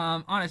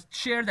on a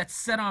chair that's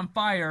set on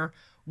fire,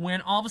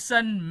 when all of a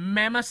sudden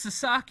Mama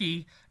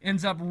Sasaki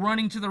ends up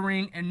running to the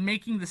ring and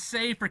making the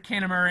save for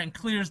Kanemaru and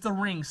clears the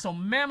ring. So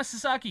Mama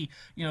Sasaki,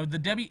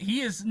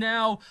 he is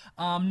now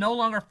no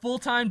longer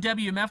full-time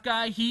WMF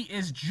guy. He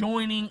is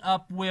joining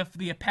up with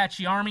the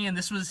Apache army, and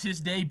this was his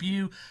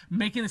debut,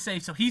 making the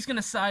save. So he's going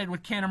to side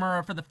with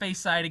Kanemaru for the face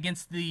side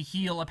against the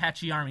heel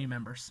Apache army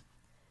members.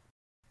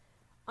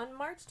 On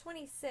March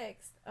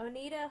 26th,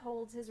 Onita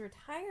holds his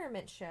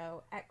retirement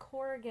show at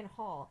Corrigan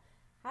Hall.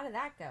 How did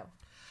that go?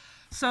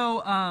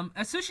 So,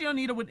 Atsushi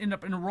Onita would end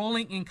up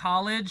enrolling in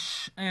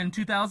college in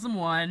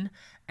 2001,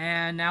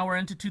 and now we're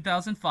into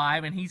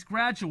 2005, and he's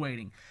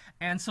graduating.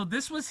 And so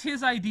this was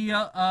his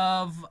idea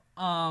of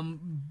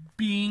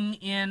being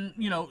in,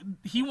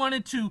 he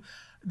wanted to,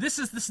 this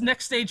is this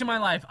next stage of my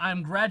life.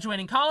 I'm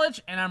graduating college,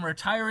 and I'm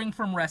retiring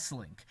from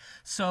wrestling.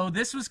 So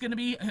this was going to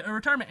be a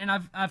retirement, and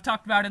I've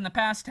talked about in the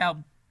past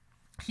how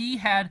he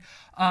had,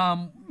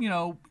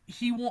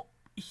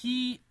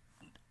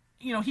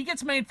 he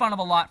gets made fun of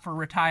a lot for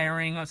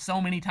retiring so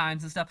many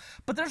times and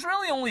stuff, but there's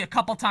really only a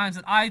couple times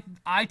that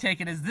I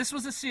take it as this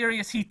was a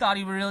serious, he thought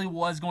he really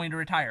was going to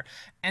retire.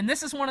 And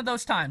this is one of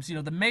those times, the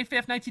May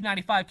 5th,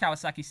 1995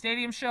 Kawasaki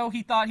Stadium show,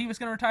 he thought he was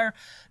going to retire.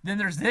 Then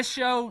there's this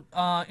show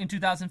in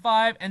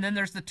 2005, and then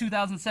there's the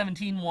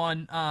 2017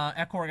 one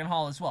at Corrigan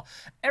Hall as well.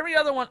 Every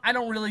other one I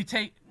don't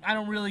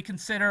really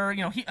consider,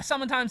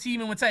 sometimes he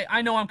even would say,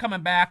 I know I'm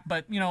coming back,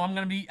 but, I'm going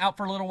to be out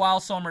for a little while,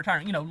 so I'm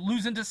retiring.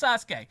 Losing to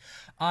Sasuke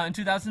in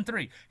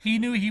 2003. He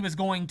knew he was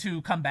going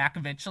to come back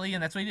eventually,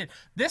 and that's what he did.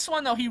 This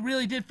one, though, he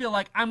really did feel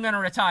like, I'm going to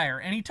retire.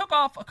 And he took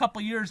off a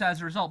couple years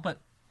as a result,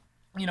 but,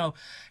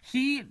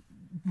 he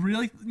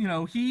really,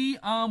 he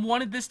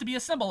wanted this to be a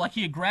symbol. Like,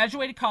 he had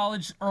graduated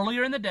college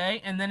earlier in the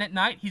day, and then at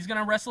night, he's going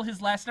to wrestle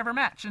his last ever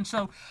match. And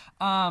so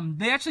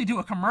they actually do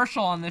a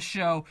commercial on this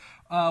show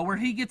where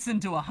he gets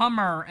into a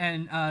Hummer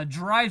and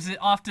drives it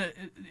off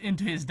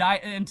into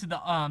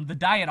the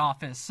diet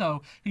office.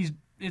 So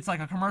it's like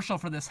a commercial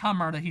for this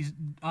Hummer that he's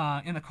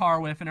in the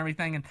car with and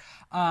everything.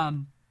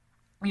 And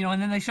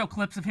and then they show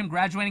clips of him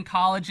graduating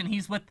college, and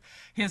he's with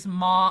his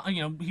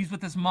mom. He's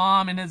with his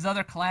mom and his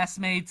other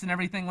classmates and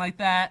everything like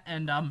that.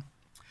 And I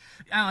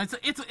don't know,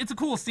 it's a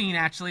cool scene,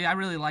 actually. I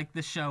really like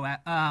this show.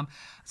 And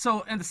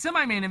the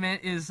semi-main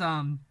event is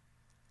Gasako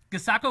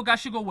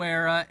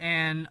Gashigawara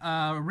and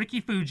Ricky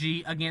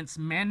Fuji against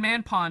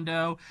Man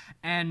Pondo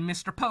and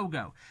Mr.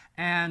 Pogo.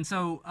 And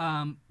so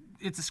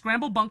it's a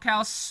scrambled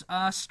bunkhouse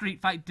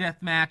street fight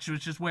death match,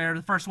 which is where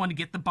the first one to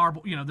get the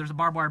there's a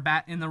barbed wire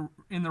bat in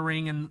the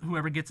ring, and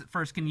whoever gets it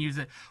first can use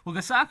it. Well,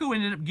 Gasako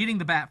ended up getting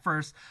the bat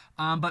first,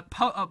 but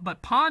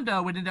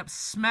Pondo would end up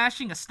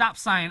smashing a stop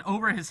sign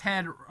over his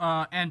head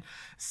and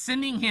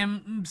sending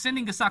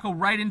Gasako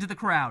right into the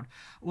crowd.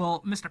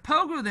 Well, Mr.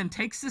 Pogo then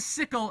takes his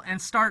sickle and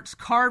starts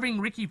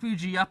carving Ricky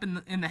Fuji up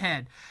in the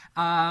head.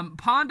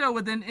 Pondo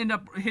would then end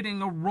up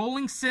hitting a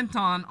rolling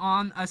senton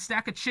on a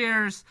stack of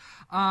chairs,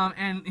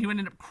 and he would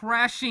end up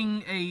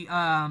crashing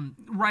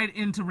right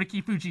into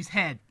Ricky Fuji's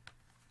head.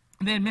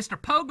 Then Mr.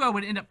 Pogo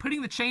would end up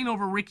putting the chain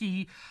over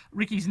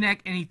Ricky's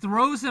neck, and he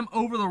throws him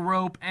over the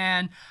rope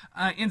and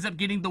ends up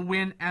getting the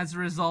win as a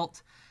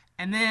result.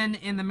 And then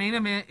in the main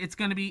event, it's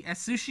going to be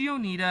Atsushi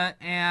Onita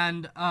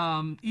and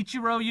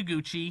Ichiro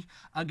Yaguchi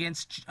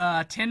against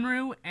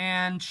Tenryu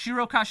and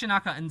Shiro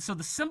Kashinaka. And so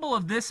the symbol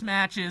of this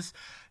match is,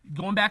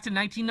 going back to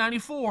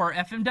 1994,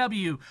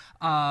 FMW,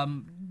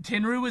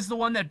 Tenryu is the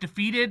one that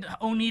defeated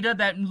Onita,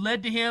 that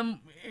led to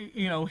him,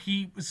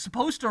 he was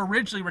supposed to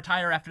originally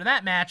retire after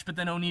that match, but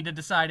then Onita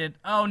decided,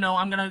 oh no,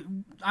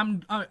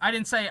 I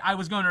didn't say I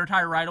was going to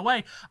retire right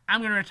away,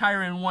 I'm going to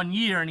retire in 1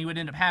 year, and he would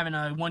end up having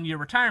a 1-year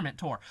retirement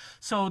tour.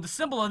 So the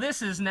symbol of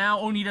this is now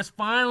Onita's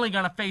finally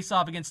going to face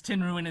off against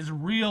Tenryu in his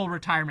real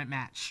retirement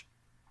match.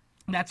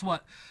 That's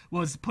what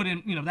was put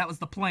in, that was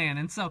the plan.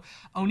 And so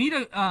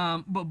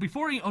Onita, but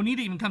before Onita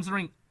even comes to the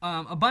ring,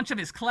 a bunch of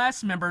his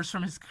class members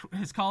from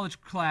his college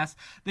class,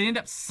 they end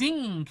up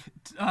singing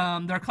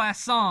their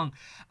class song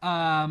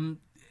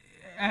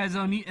as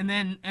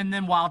Onita, and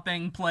then Wild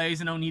Thing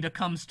plays and Onita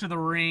comes to the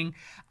ring.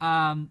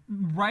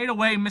 Right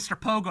away, Mr.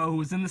 Pogo, who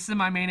was in the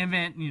semi-main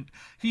event,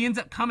 he ends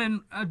up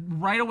coming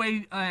right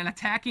away and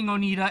attacking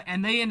Onita,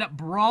 and they end up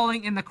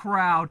brawling in the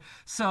crowd.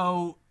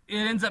 So it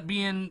ends up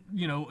being,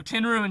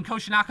 Tenryu and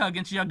Koshinaka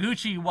against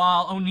Yaguchi,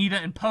 while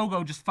Onita and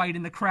Pogo just fight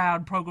in the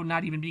crowd, Pogo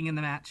not even being in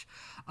the match.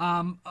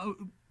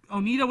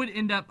 Onita would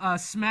end up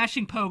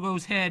smashing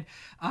Pogo's head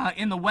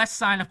in the west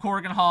side of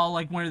Corrigan Hall,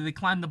 like where they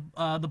climbed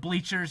the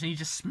bleachers, and he's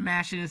just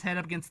smashing his head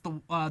up against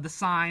the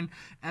sign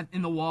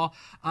in the wall.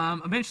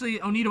 Eventually,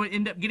 Onita would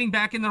end up getting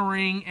back in the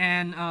ring,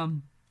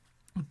 and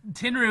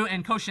Tenryu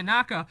and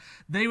Koshinaka,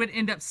 they would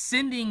end up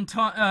sending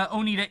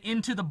Onita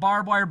into the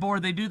barbed wire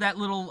board. They do that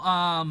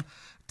little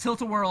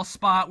tilt-a-whirl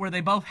spot where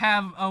they both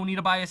have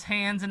Onita by his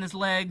hands and his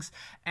legs,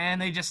 and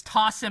they just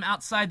toss him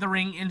outside the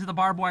ring into the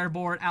barbed wire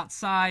board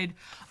outside.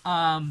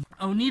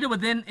 Onita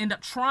would then end up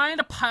trying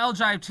to pile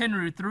drive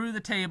Tenryu through the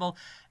table,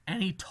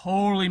 and he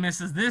totally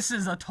misses. This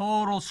is a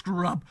total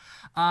screw-up.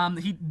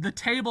 The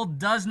table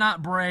does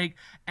not break,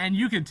 and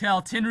you can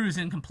tell Tenryu's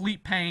in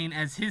complete pain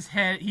as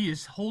he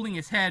is holding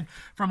his head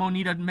from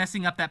Onita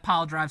messing up that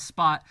pile drive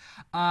spot.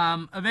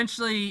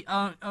 Eventually,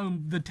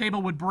 the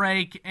table would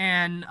break,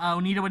 and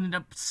Onita would end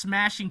up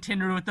smashing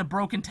Tenryu with the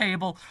broken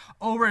table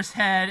over his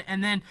head,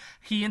 and then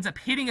he ends up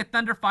hitting a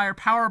Thunderfire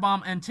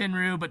powerbomb on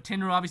Tenryu, but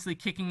Tenryu obviously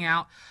kicking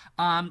out.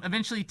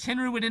 Eventually,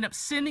 Tenryu would end up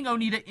sending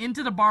Onita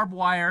into the barbed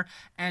wire,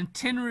 and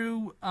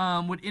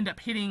Tenryu would end up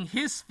hitting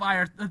his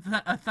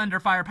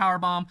Thunderfire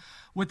powerbomb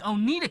with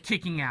Onita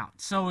kicking out.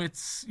 So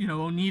it's,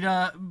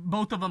 Onita,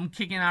 both of them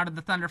kicking out of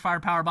the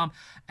Thunderfire powerbomb.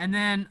 And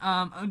then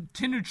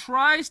Tenryu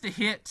tries to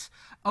hit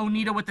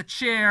Onita with the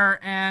chair,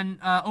 and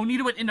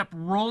Onita would end up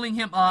rolling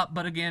him up,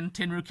 but again,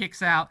 Tenryu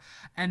kicks out.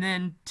 And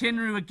then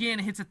Tenryu again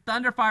hits a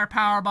Thunderfire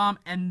powerbomb,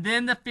 and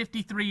then the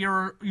 53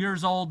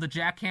 years old, the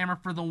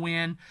jackhammer for the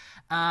win.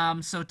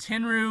 So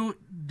Tenryu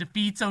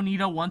defeats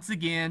Onita once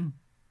again.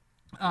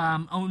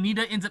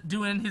 Onita ends up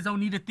doing his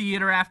Onita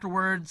theater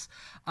afterwards.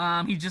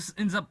 He just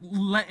ends up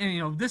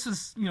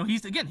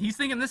he's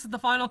thinking this is the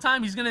final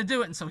time he's gonna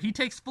do it, and so he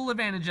takes full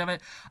advantage of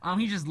it.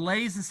 He just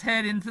lays his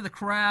head into the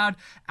crowd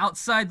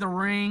outside the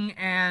ring,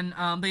 and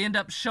they end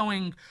up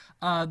showing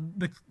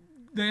college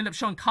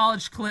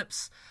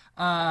clips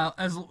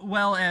as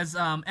well as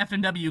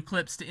FNW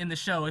clips to end the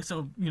show.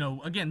 So,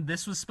 again,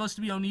 this was supposed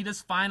to be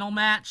Onita's final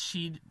match.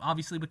 He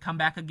obviously would come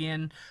back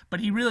again, but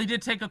he really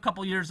did take a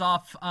couple years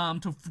off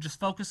to just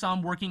focus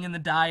on working in the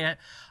diet.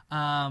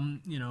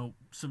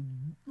 So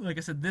like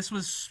I said, this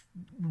was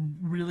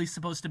really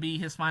supposed to be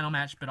his final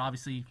match, but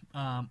obviously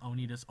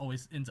Onita's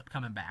always ends up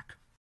coming back.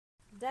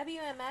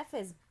 WMF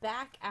is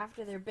back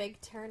after their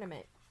big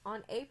tournament.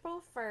 On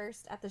April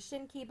 1st at the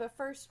Shinkiba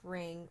First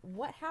Ring,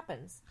 what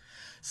happens?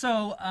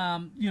 So,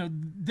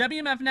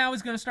 WMF now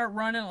is going to start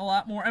running a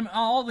lot more.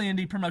 All the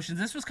indie promotions.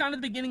 This was kind of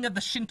the beginning of the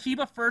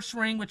Shinkiba First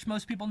Ring, which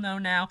most people know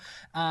now.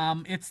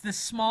 It's this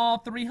small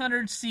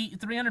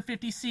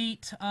 350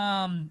 seat.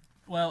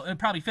 Well, it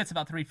probably fits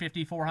about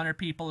 350, 400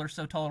 people or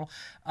so total.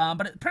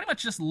 But it pretty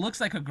much just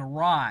looks like a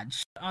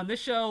garage. On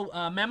this show,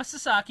 Mama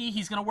Sasaki,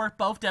 he's going to work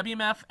both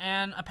WMF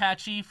and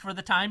Apache for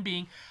the time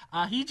being.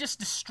 He just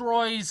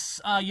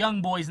destroys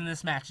Young Boys in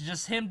this match.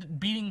 Just him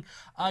beating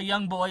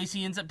Young Boys.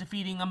 He ends up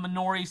defeating a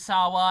Minoru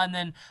Sawa, and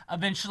then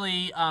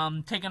eventually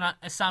taking on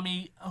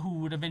Asami, who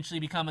would eventually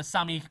become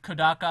Asami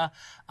Kodaka.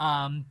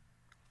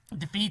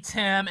 Defeats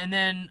him, and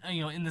then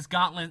in this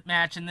gauntlet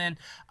match, and then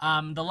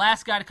the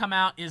last guy to come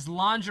out is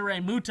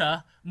Lingerie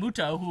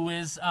Muto, who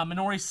is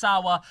Minoru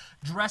Sawa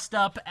dressed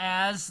up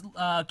as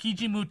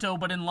Kiji Muto,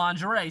 but in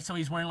lingerie. So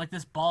he's wearing like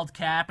this bald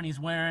cap, and he's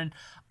wearing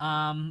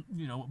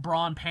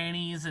bra and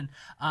panties, and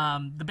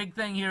the big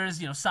thing here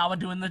is Sawa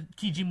doing the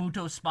Kiji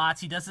Muto spots.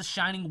 He does the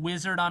Shining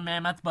Wizard on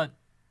Mammoth, but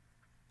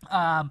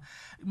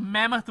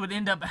Mammoth would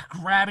end up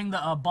grabbing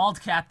the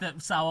bald cap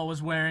that Sawa was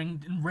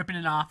wearing and ripping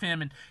it off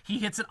him, and he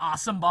hits an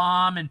awesome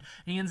bomb, and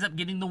he ends up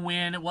getting the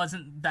win. It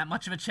wasn't that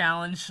much of a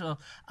challenge. So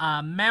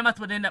Mammoth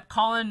would end up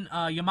calling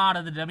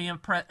Yamada, the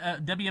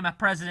WMF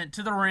president,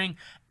 to the ring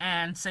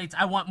and states,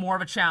 "I want more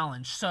of a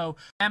challenge." So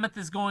Mammoth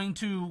is going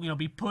to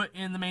be put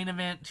in the main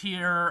event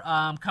here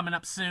coming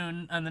up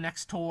soon on the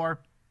next tour.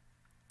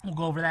 We'll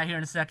go over that here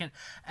in a second.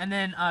 And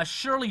then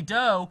Shirley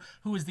Doe,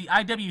 who is the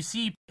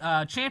IWC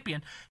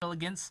champion,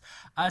 against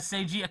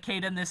Seiji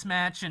Ikeda in this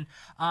match. And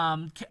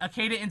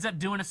Ikeda ends up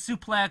doing a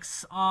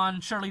suplex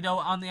on Shirley Doe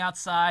on the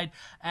outside,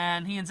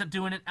 and he ends up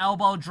doing an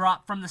elbow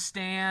drop from the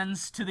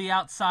stands to the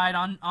outside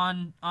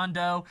on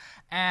Doe.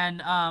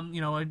 And,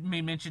 I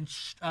may mention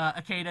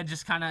Ikeda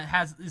just kind of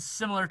is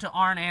similar to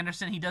Arn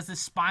Anderson. He does this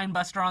spine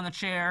buster on the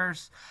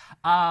chairs.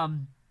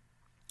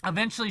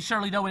 Eventually,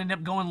 Shirley Doe would end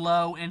up going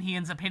low, and he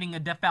ends up hitting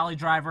a Death Valley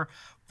driver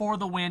for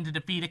the win to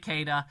defeat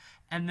Ikeda.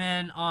 And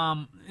then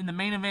in the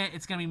main event,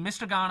 it's going to be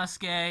Mr.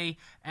 Ganosuke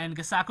and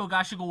Gasako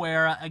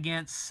Gashiguera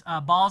against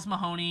Balls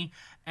Mahoney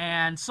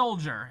and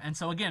Soldier. And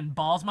so, again,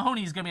 Balls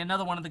Mahoney is going to be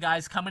another one of the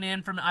guys coming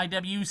in from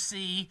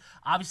IWC.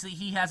 Obviously,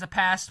 he has a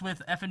past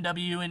with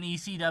FNW and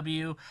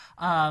ECW.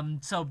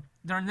 So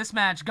during this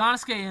match,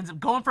 Ganosuke ends up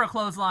going for a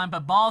clothesline,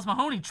 but Balls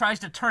Mahoney tries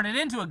to turn it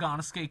into a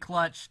Ganosuke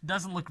clutch.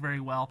 Doesn't look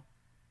very well.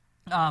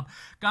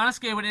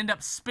 Ganosuke would end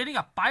up spitting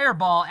a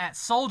fireball at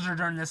Soldier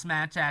during this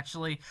match,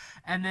 actually,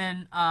 and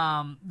then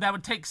that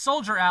would take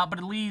Soldier out, but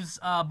it leaves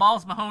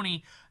Balls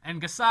Mahoney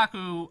and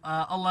Gasaku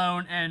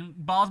alone, and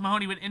Balls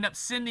Mahoney would end up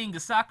sending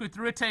Gasaku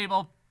through a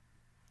table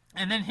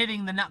and then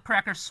hitting the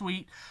Nutcracker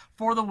Suite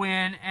for the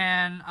win,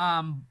 and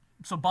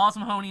so Balls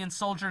Mahoney and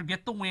Soldier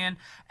get the win,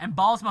 and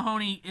Balls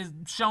Mahoney is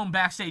shown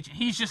backstage.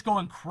 He's just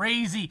going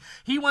crazy.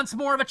 He wants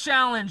more of a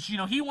challenge.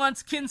 He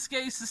wants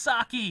Kinsuke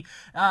Sasaki.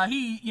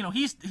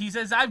 He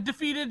says, I've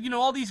defeated,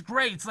 all these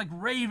greats like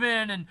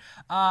Raven, and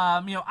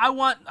I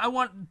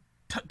want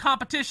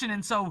competition,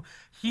 and so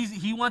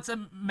he wants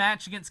a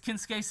match against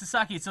Kinsuke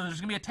Sasaki. So there's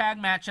gonna be a tag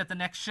match at the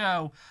next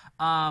show.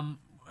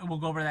 We'll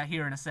go over that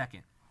here in a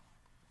second.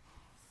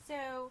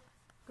 So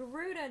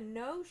Garuda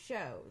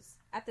no-shows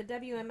at the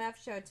WMF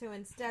show to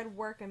instead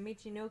work a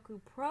Michinoku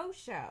Pro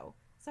show.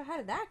 So how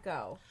did that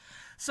go?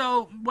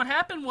 So what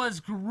happened was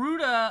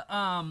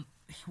Garuda,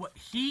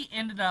 he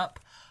ended up,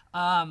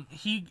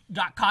 he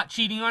got caught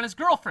cheating on his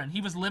girlfriend.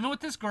 He was living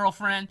with his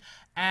girlfriend,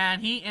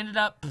 and he ended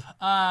up,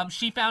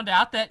 she found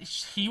out that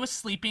he was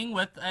sleeping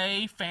with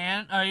a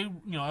fan,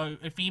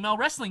 a female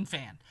wrestling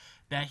fan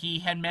that he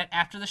had met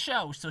after the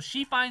show. So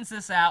she finds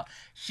this out.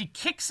 She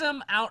kicks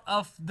him out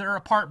of their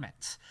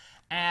apartment.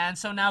 And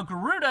so now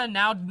Garuda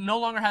no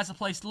longer has a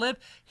place to live.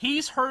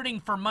 He's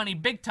hurting for money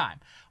big time.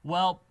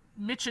 Well,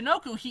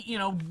 Michinoku,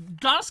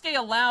 Ganosuke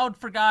allowed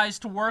for guys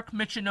to work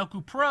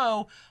Michinoku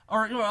Pro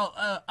or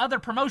other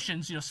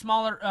promotions,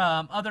 smaller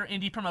other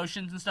indie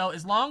promotions and stuff,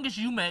 as long as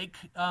you make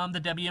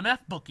the WMF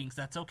bookings.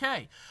 That's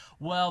okay.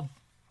 Well,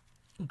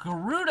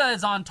 Garuda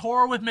is on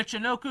tour with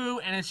Michinoku,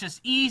 and it's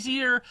just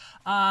easier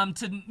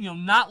to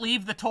not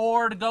leave the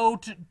tour to go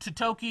to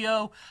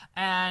Tokyo.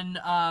 And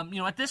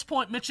at this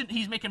point,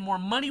 he's making more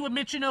money with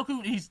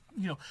Michinoku.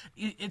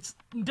 It's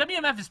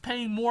WMF is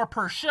paying more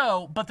per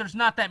show, but there's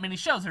not that many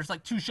shows. There's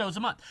like 2 shows a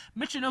month.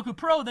 Michinoku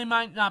Pro, they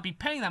might not be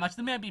paying that much.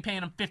 They might be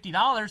paying him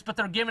 $50, but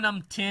they're giving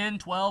him 10,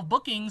 12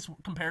 bookings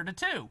compared to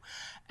 2.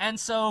 And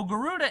so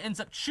Garuda ends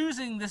up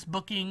choosing this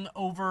booking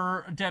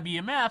over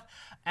WMF,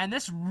 and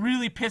this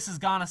really pisses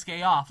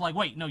Ganosuke off. Like,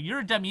 wait, no, you're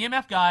a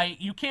WMF guy.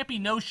 You can't be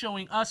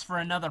no-showing us for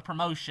another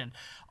promotion.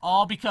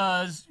 All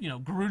because,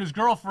 Garuda's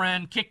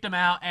girlfriend kicked him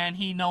out, and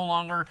he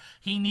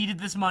needed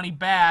this money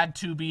bad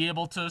to be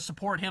able to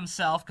support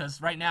himself,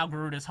 because right now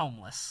Garuda's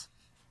homeless.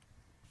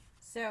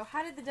 So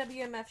how did the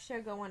WMF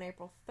show go on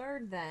April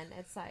 3rd then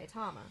at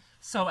Saitama?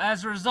 So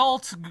as a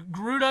result,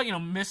 Garuda,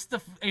 missed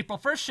the April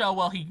 1st show.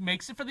 Well, he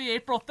makes it for the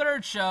April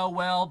 3rd show.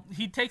 Well,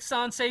 he takes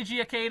on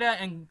Seiji Ikeda,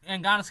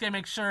 and Ganosuke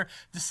makes sure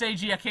the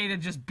Seiji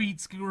Ikeda just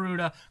beats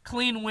Garuda.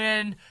 Clean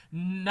win,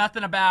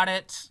 nothing about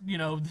it.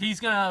 He's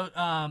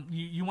gonna,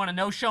 you want to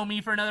no-show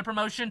me for another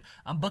promotion?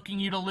 I'm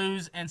booking you to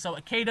lose. And so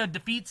Ikeda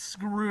defeats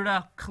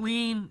Garuda,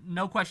 clean,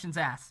 no questions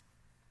asked.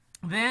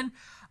 Then,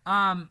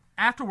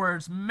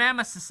 afterwards,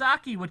 Mama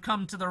Sasaki would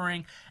come to the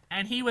ring,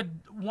 and he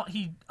would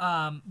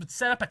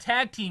set up a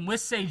tag team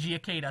with Seiji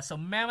Ikeda. So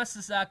Mama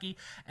Sasaki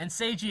and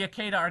Seiji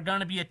Ikeda are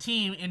going to be a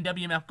team in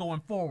WMF going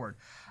forward.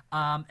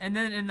 And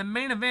then in the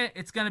main event,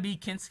 it's going to be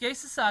Kinsuke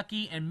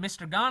Sasaki and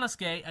Mr.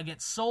 Ganosuke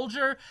against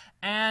Soldier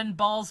and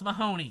Balls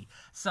Mahoney.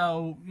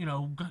 So,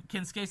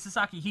 Kinsuke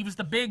Sasaki, he was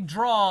the big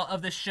draw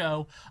of this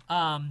show.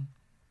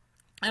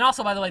 And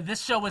also, by the way,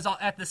 this show was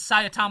at the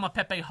Saitama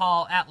Pepe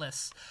Hall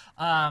Atlas,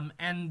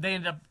 and they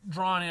ended up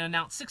drawing and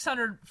announced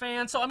 600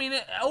 fans. So,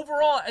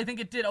 overall, I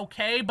think it did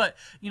okay, but,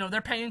 they're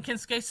paying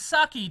Kinsuke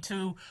Sasaki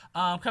to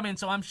come in,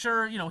 so I'm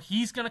sure,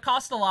 he's going to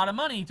cost a lot of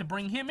money to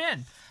bring him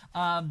in.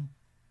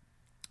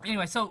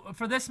 Anyway, so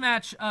for this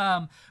match,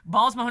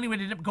 Balls Mahoney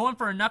would end up going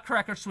for a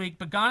Nutcracker Sweep,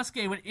 but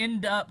Ganosuke would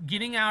end up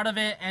getting out of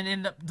it and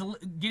end up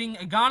getting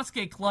a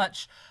Ganosuke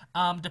clutch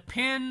to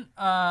pin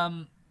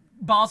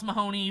Balls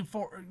Mahoney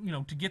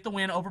to get the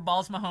win over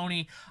Balls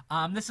Mahoney.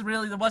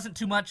 There wasn't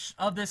too much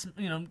of this,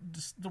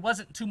 there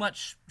wasn't too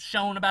much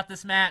shown about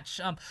this match.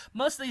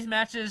 Most of these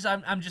matches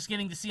I'm just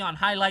getting to see on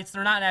highlights.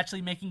 They're not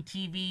actually making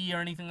TV or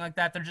anything like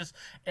that. They're just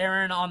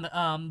airing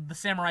on the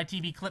Samurai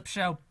TV clip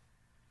show.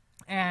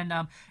 And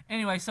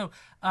anyway, so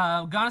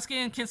Ganosuke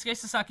and Kinsuke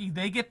Sasaki,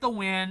 they get the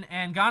win,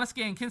 and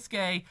Ganosuke and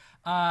Kinsuke,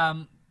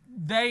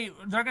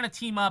 they're going to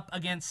team up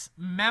against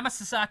Mama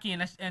Sasaki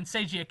and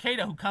Seiji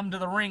Ikeda, who come to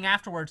the ring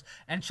afterwards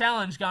and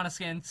challenge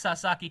Ganosuke and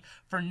Sasaki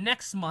for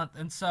next month.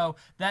 And so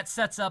that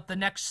sets up the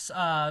next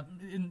the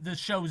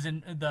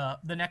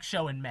next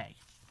show in May.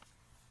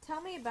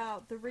 Tell me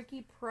about the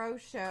Ricky Pro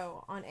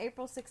show on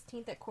April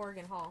 16th at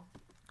Corrigan Hall.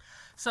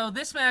 So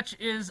this match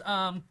is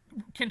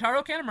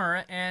Kentaro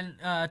Kanemura and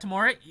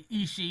Tomohiro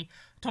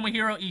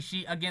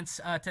Ishii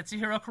against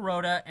Tetsuhiro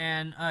Kuroda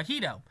and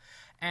Hito.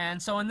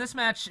 And so in this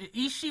match,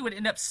 Ishii would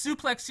end up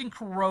suplexing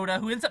Kuroda,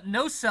 who ends up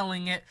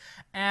no-selling it,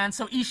 and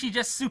so Ishii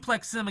just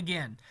suplexes him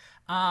again.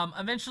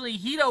 Eventually,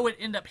 Hito would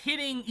end up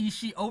hitting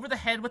Ishii over the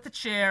head with the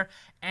chair,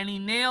 and he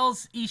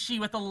nails Ishii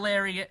with a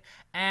lariat,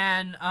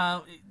 and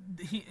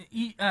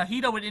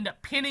Hito would end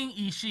up pinning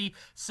Ishii,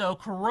 so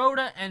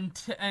Kuroda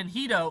and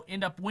Hito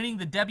end up winning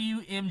the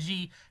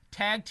WMG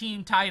tag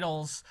team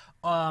titles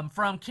from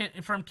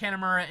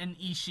Kanemaru and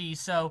Ishii.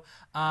 So,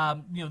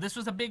 this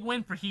was a big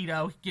win for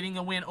Hito, getting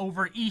a win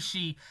over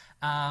Ishii.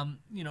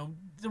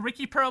 The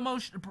Ricky Pro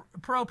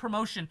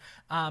promotion,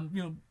 a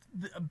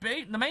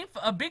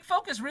big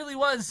focus really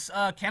was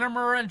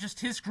Kanemaru and just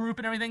his group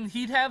and everything.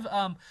 He'd have,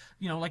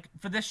 like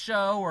for this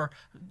show or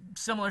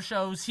similar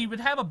shows, he would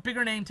have a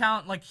bigger name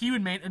talent. Like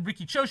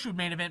Riki Choshu would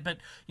main event, but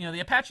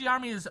the Apache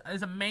Army is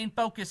a main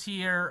focus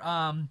here.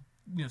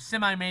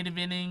 Semi-main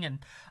eventing and.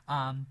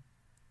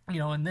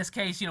 In this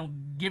case,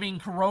 giving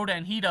Kuroda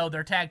and Hito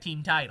their tag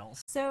team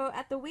titles. So,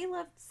 at the We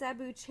Love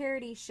Sabu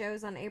charity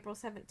shows on April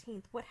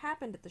 17th, what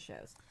happened at the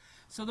shows?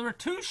 So, there were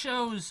two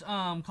shows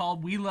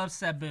called We Love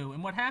Sabu.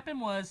 And what happened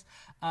was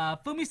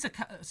Sumi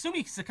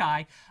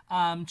Sakai,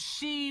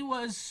 she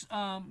was,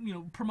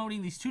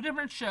 promoting these two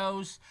different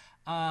shows.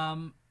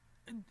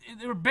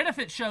 There were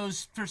benefit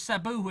shows for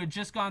Sabu, who had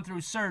just gone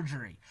through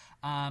surgery.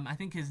 I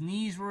think his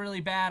knees were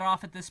really bad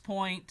off at this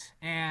point,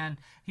 and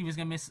he was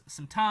going to miss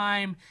some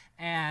time.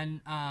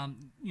 And,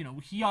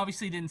 he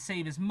obviously didn't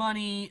save his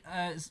money.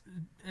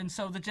 And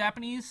so the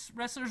Japanese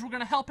wrestlers were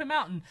going to help him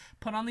out and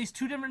put on these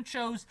two different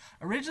shows.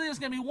 Originally, it was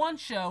going to be one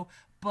show,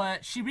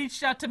 but she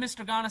reached out to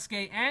Mr.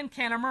 Ganosuke and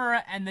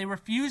Kanemaru, and they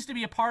refused to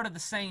be a part of the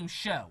same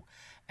show.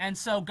 And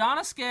so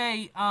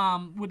Ganosuke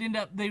would end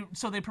up, they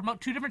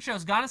promote two different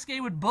shows. Ganosuke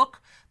would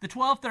book the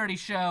 12:30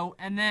 show,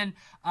 and then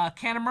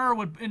Kanemaru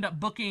would end up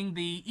booking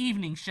the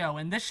evening show.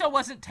 And this show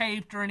wasn't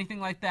taped or anything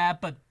like that,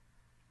 but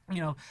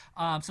so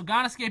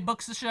Ganosuke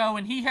books the show,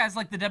 and he has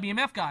like the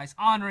WMF guys,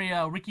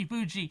 Onryo, Ricky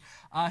Fuji,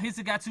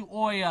 Hisagatsu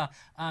Oya,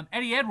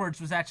 Eddie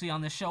Edwards was actually on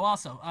this show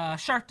also.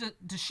 Shark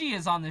Tashi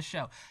is on this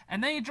show,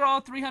 and they draw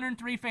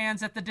 303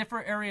 fans at the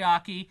different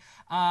Ariake.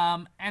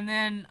 And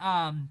then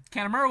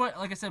Kanemaru,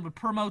 like I said, would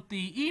promote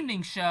the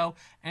evening show,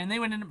 and they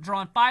would end up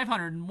drawing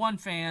 501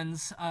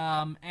 fans.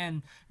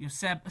 And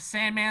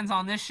Sandman's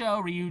on this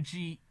show,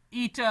 Ryuji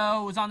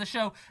Ito was on the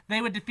show. They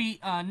would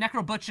defeat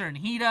Necro Butcher and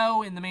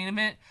Hito in the main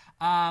event.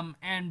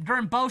 And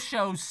during both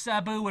shows,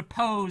 Sabu would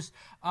pose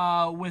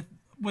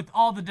with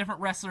all the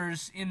different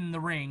wrestlers in the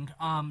ring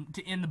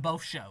to end the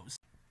both shows.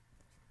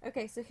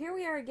 Okay, so here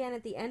we are again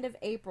at the end of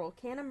April.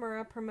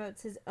 Kanemaru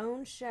promotes his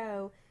own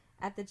show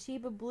at the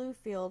Chiba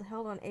Bluefield,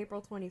 held on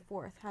April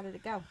 24th. How did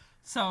it go?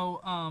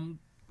 So,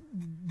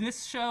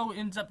 this show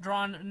ends up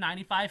drawing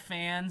 95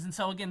 fans, and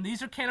so again,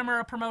 these are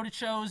Kanemaru promoted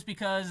shows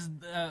because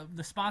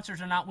the sponsors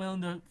are not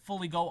willing to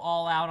fully go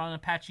all out on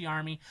Apache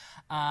Army.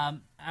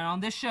 And on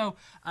this show,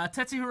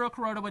 Tetsuhiro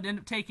Kuroda would end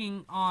up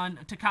taking on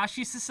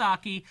Takashi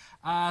Sasaki.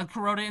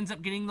 Kuroda ends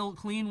up getting the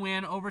clean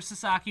win over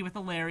Sasaki with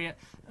a lariat.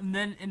 And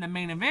then in the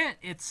main event,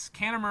 it's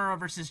Kanemaru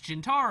versus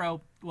Jintaro.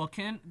 Well,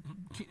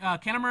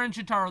 Kanemaru and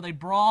Jintaro, they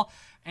brawl,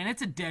 and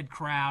it's a dead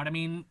crowd. I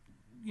mean,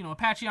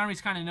 Apache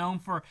Army's kind of known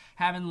for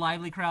having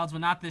lively crowds,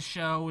 but not this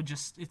show.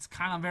 It's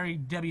kind of very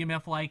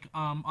WMF-like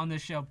on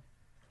this show.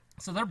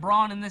 So they're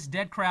brawling in this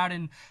dead crowd,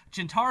 and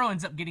Jintaro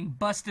ends up getting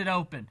busted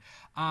open.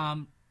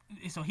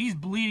 So he's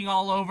bleeding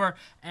all over,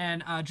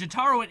 and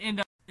Jintaro would end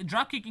up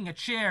drop-kicking a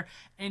chair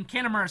in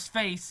Kanemaru's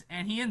face,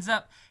 and he ends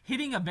up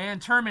hitting a Van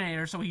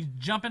Terminator, so he's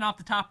jumping off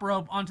the top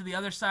rope onto the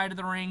other side of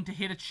the ring to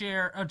hit a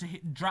chair, or to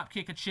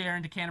drop-kick a chair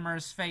into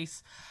Kanemaru's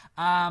face.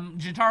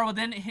 Jintaro would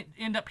then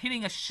end up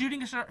hitting a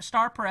shooting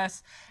star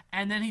press,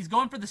 and then he's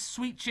going for the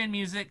sweet chin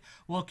music.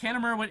 Well,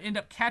 Kanemaru would end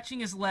up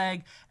catching his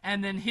leg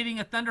and then hitting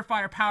a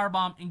Thunderfire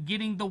powerbomb and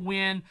getting the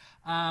win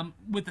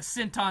with a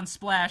senton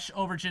splash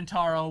over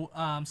Jintaro.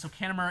 So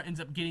Kanemaru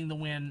ends up getting the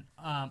win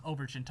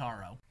over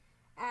Jintaro.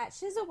 At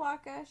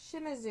Shizuoka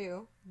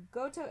Shimizu,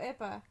 Goto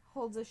Ippa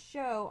holds a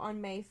show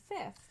on May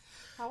 5th.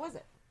 How was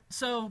it?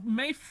 So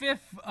May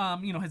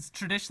 5th, has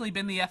traditionally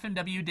been the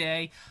FMW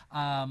day,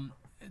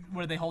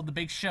 where they hold the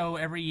big show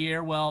every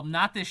year. Well,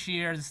 not this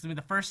year. This is going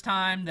to be the first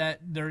time that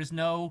there is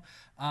no,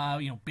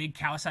 big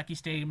Kawasaki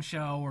Stadium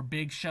show or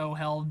big show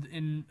held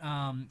in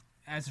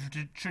as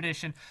a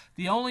tradition.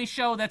 The only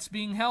show that's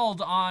being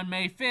held on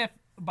May 5th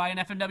by an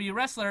FMW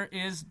wrestler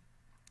is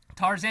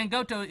Tarzan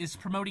Goto is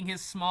promoting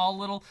his small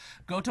little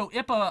Goto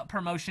Ippa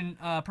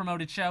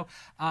promoted show,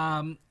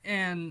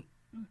 and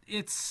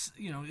it's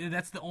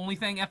that's the only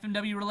thing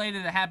FMW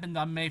related that happened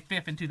on May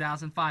 5th in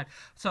 2005.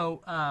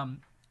 So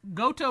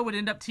Goto would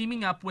end up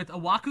teaming up with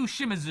Iwaku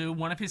Shimizu,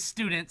 one of his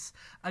students,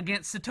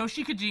 against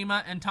Satoshi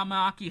Kojima and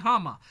Tamaki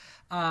Hama.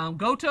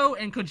 Goto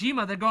and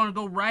Kojima, they're going to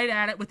go right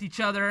at it with each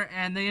other,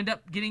 and they end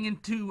up getting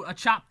into a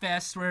chop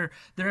fest where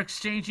they're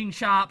exchanging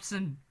chops,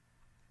 and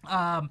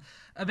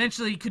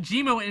eventually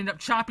Kojima would end up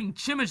chopping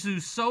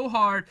Shimizu so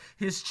hard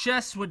his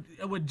chest would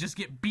just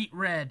get beat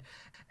red.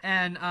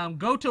 and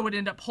Goto would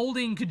end up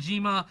holding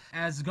Kojima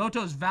as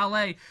Goto's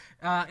valet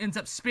ends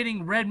up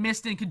spitting red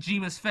mist in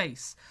Kojima's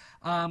face.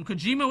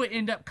 Kojima would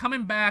end up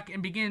coming back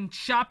and begin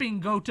chopping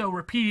Goto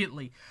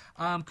repeatedly.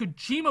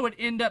 Kojima would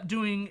end up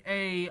doing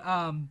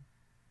an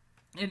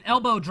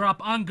elbow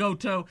drop on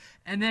Goto,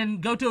 and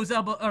then Goto's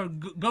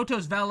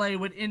valet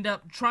would end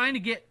up trying to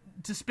get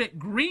to spit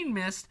green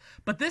mist,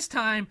 but this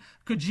time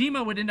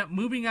Kojima would end up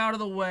moving out of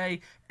the way,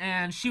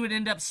 and she would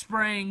end up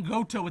spraying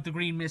Goto with the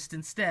green mist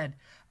instead.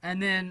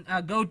 And then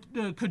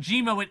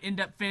Kojima would end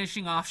up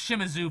finishing off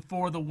Shimizu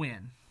for the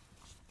win.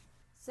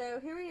 So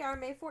here we are,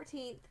 May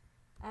 14th.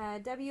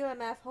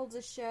 WMF holds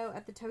a show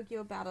at the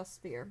Tokyo Battle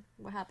Sphere.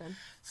 What happened?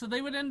 So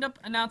they would end up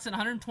announcing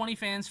 120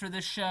 fans for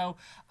this show.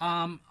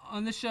 On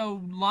the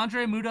show,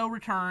 Landry Muto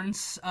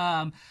returns.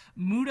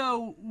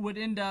 Muto would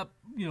end up,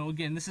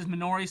 again, this is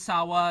Minoru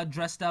Sawa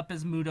dressed up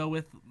as Muto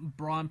with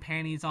bra and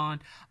panties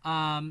on.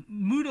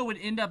 Muto would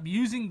end up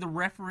using the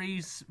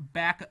referee's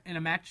back in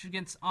a match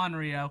against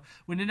Onryo.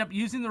 Would end up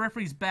using the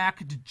referee's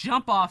back to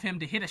jump off him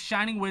to hit a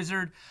Shining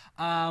Wizard,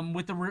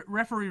 with the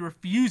referee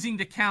refusing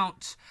to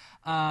count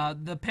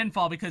the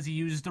pinfall because he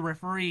used the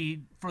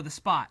referee for the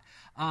spot.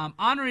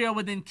 Onryo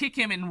would then kick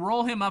him and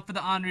roll him up for the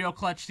Onryo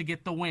clutch to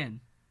get the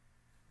win.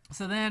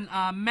 So then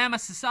Mama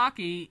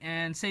Sasaki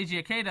and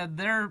Seiji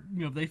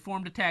Ikeda, they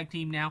formed a tag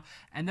team now,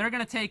 and they're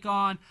going to take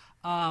on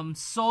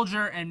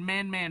Soldier and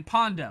Man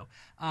Pondo.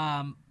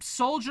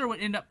 Soldier would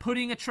end up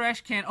putting a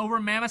trash can over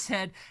Mammoth's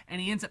head,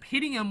 and he ends up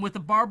hitting him with a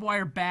barbed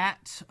wire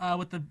bat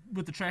with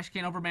the trash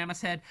can over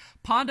Mammoth's head.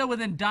 Pondo would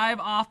then dive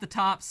off the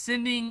top,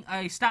 sending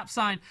a stop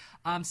sign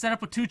set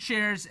up with two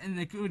chairs, and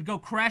it would go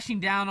crashing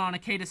down on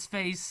Ikeda's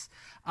face.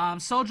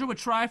 Soldier would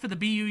try for the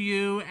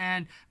BUU,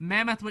 and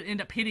Mammoth would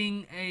end up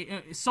hitting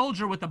a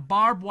Soldier with a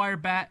barbed wire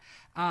bat,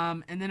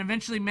 and then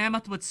eventually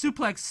Mammoth would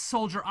suplex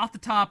Soldier off the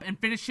top and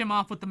finish him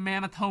off with the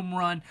Mammoth home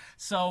run.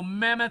 So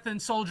Mammoth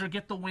and Soldier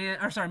get the win,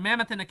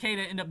 Mammoth and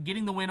Ikeda end up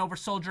getting the win over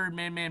Soldier and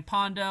Man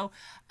Pondo.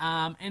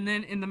 And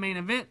then in the main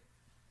event,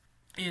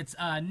 it's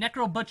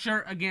Necro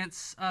Butcher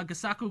against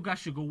Gasaku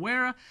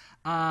Gashigawara.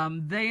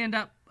 They end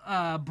up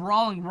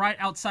brawling right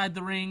outside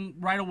the ring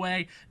right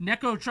away.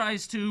 Neko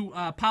tries to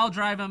pile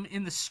drive him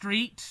in the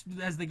street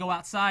as they go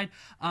outside,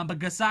 but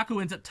Gasaku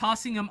ends up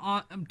tossing him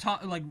on,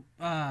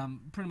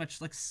 pretty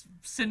much like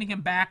sending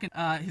him back,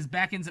 and his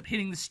back ends up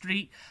hitting the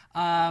street,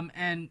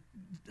 and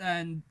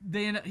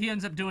he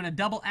ends up doing a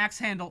double axe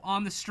handle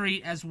on the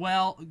street as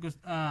well.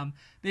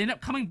 They end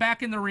up coming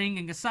back in the ring,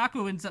 and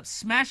Gasaku ends up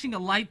smashing a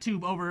light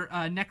tube over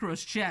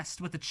Necro's chest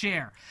with a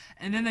chair.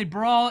 And then they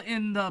brawl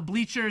in the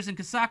bleachers, and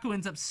Gasaku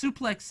ends up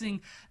suplexing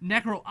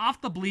Necro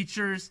off the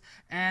bleachers,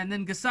 and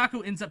then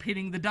Gasaku ends up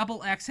hitting the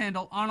double axe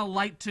handle on a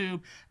light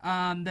tube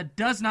that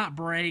does not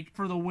break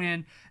for the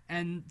win.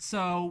 And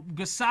so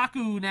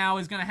Gasaku now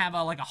is going to have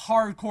a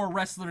hardcore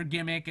wrestler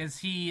gimmick, as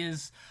he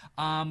is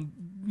going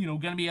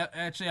to be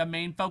actually a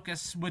main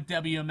focus with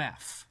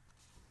WMF.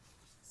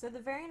 So the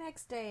very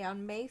next day,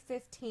 on May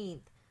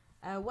 15th,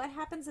 what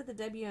happens at the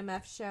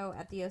WMF show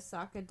at the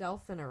Osaka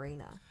Dolphin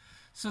Arena?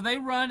 So they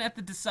run at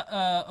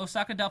the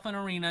Osaka Dolphin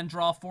Arena and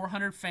draw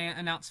 400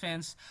 announced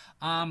fans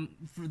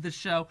for this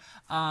show.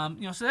 So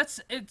that's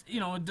it.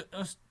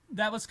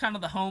 That was kind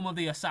of the home of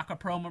the Osaka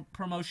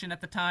promotion at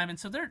the time, and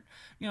so they're,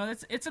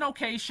 it's an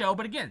okay show.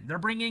 But again, they're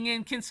bringing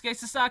in Kinsuke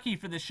Sasaki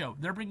for this show.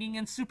 They're bringing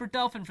in Super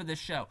Dolphin for this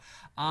show.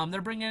 They're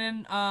bringing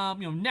in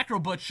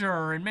Necro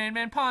Butcher and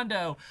Man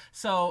Pondo.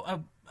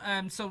 So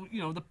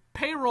the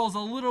payroll's a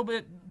little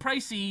bit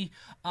pricey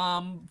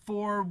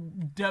for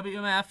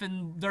WMF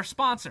and their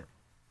sponsor.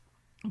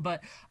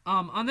 But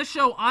on this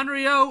show,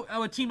 Onryo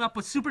would team up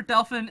with Super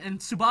Dolphin and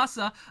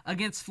Tsubasa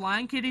against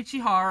Flying Kid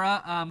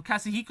Ichihara,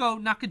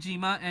 Kazuhiko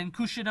Nakajima, and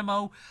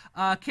Kushidamo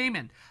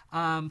Kamen.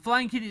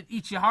 Flying Kid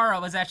Ichihara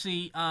was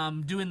actually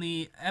doing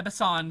the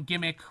Ebasan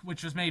gimmick,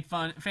 which was made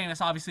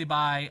famous, obviously,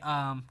 by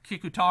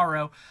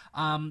Kikutaro,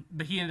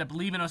 but he ended up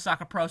leaving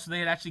Osaka Pro, so they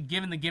had actually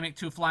given the gimmick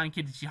to Flying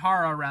Kid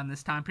Ichihara around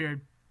this time period.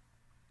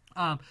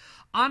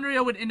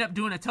 Onryo would end up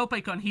doing a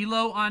tope con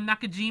hilo on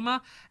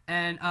Nakajima,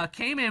 and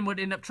K-Man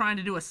would end up trying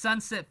to do a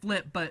sunset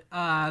flip, but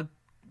on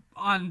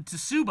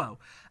Tsubo.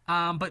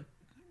 But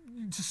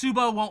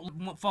Tsubo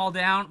won't fall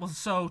down,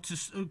 so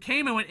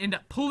K-Man would end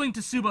up pulling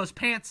Tsubo's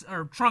pants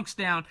or trunks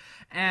down,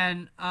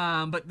 and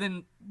but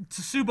then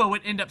Tsubo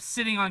would end up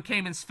sitting on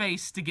K-Man's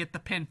face to get the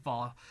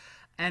pinfall.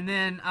 And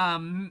then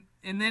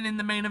in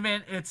the main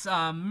event, it's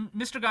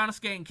Mr.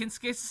 Ganosuke and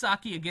Kinsuke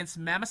Sasaki against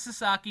Mama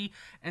Sasaki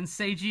and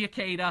Seiji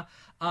Ikeda.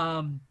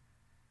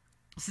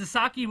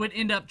 Sasaki would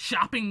end up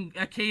chopping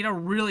Ikeda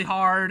really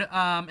hard,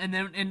 and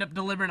then end up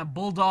delivering a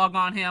bulldog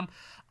on him.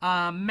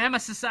 Mama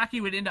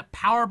Sasaki would end up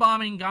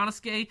powerbombing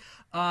Ganosuke,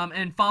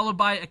 and followed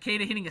by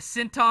Ikeda hitting a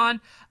senton,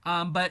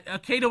 but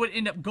Ikeda would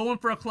end up going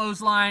for a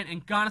clothesline,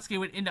 and Ganosuke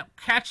would end up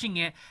catching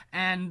it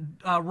and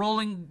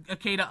rolling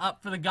Ikeda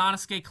up for the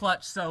Ganosuke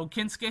clutch. So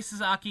Kinsuke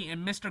Sasaki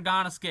and Mr.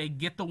 Ganosuke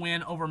get the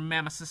win over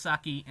Mama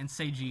Sasaki and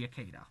Seiji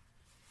Ikeda.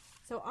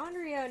 So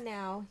Onryo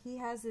now, he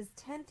has his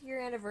 10th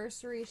year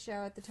anniversary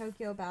show at the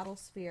Tokyo Battle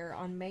Sphere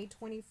on May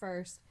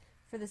 21st,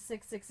 for the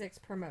 666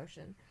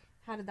 promotion.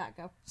 How did that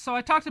go? So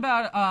I talked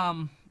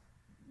about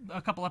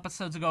a couple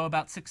episodes ago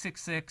about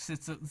 666.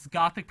 It's a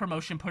Gothic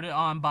promotion put it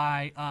on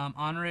by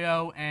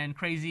Onryo and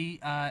Crazy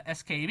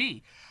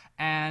SKB.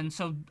 And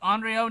so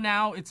Onryo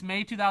now, it's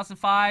May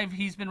 2005.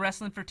 He's been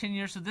wrestling for 10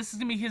 years, so this is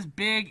going to be his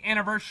big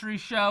anniversary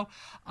show.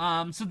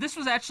 So this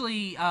was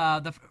actually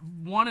the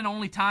one and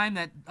only time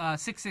that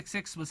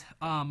 666 was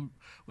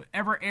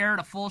ever aired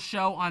a full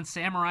show on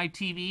Samurai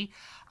TV.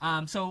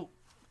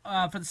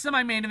 For the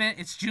semi-main event,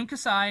 it's Jun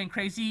Kasai and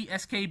Crazy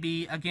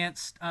SKB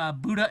against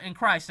Buddha and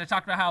Christ. I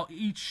talked about how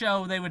each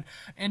show they would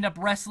end up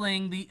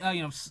wrestling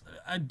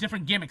a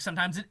different gimmick.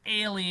 Sometimes an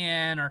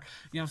alien, or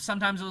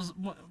sometimes it was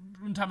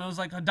one time it was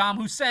like Saddam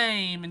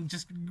Hussein and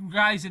just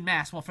guys in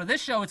masks. Well, for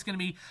this show, it's going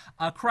to be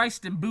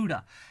Christ and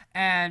Buddha.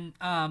 And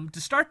to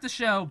start the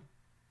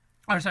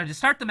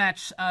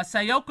match,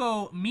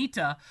 Sayoko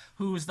Mita,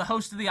 who is the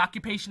host of the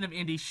Occupation of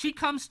Indie, she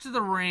comes to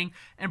the ring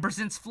and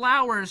presents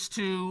flowers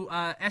to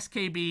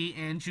SKB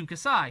and Jun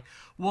Kasai.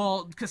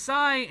 Well,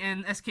 Kasai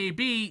and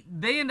SKB,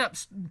 they end up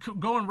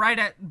going right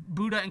at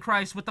Buddha and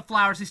Christ with the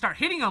flowers. They start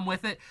hitting them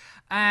with it,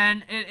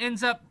 and it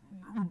ends up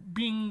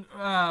being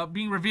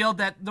revealed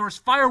that there was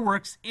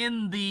fireworks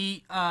in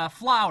the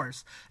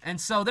flowers, and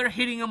so they're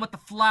hitting them with the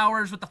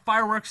flowers, with the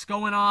fireworks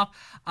going off.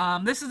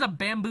 This is a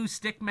bamboo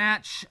stick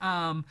match.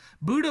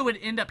 Buddha would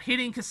end up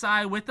hitting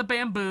Kasai with the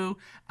bamboo,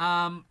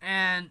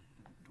 and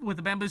with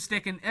the bamboo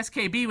stick, and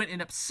SKB would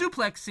end up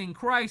suplexing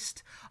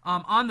Christ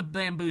on the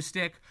bamboo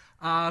stick.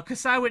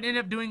 Kasai would end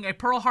up doing a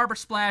Pearl Harbor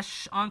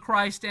splash on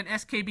Christ, and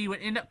SKB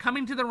would end up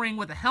coming to the ring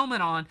with a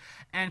helmet on,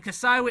 and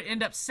Kasai would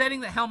end up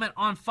setting the helmet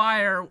on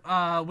fire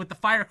with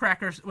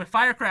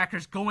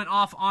firecrackers going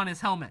off on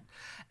his helmet.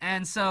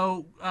 And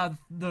so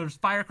there's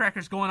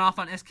firecrackers going off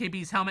on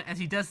SKB's helmet as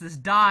he does this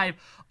dive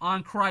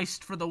on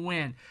Christ for the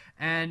win.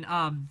 And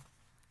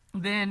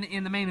then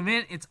in the main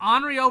event, it's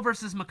Onryo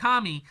versus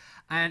Mikami,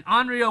 and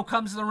Onryo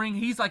comes to the ring.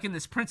 He's like in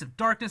this Prince of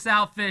Darkness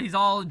outfit. He's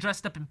all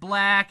dressed up in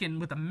black and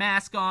with a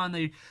mask on.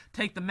 They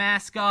take the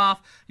mask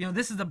off.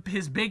 This is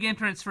his big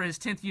entrance for his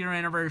 10th year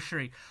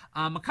anniversary.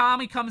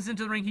 Mikami comes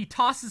into the ring. He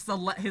tosses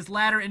his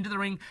ladder into the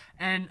ring,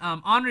 and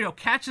Onryo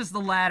catches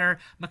the ladder.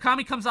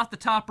 Mikami comes off the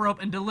top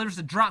rope and delivers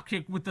a drop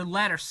kick with the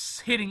ladder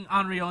hitting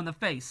Onryo in the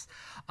face.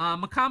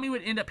 Mikami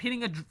would end up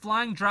hitting a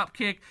flying drop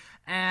kick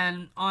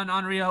and on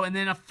Onryo, and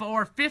then a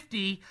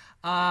 450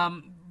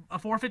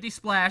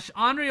 splash.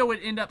 Onryo would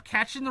end up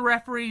catching the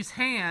referee's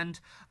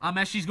hand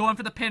as she's going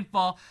for the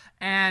pinfall,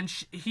 and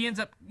he ends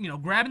up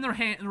grabbing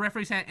the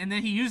referee's hand, and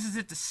then he uses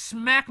it to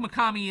smack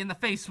Mikami in the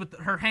face with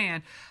her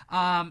hand,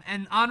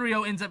 and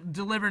Onryo ends up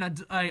delivering a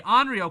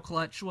Onryo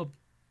clutch. With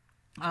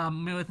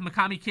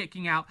Mikami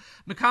kicking out.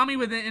 Mikami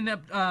would then end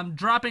up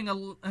dropping a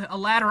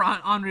ladder on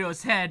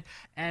Onryo's head,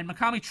 and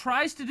Mikami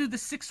tries to do the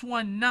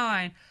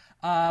 619,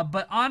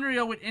 but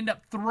Onryo would end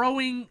up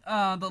throwing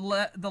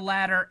the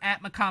ladder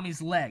at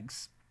Mikami's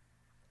legs.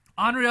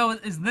 Onryo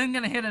is then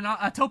going to hit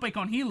a tope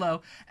con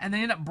hilo, and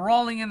they end up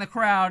brawling in the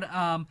crowd,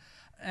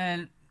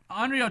 and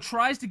Onryo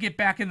tries to get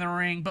back in the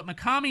ring, but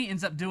Mikami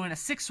ends up doing a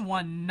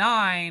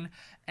 619,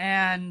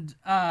 and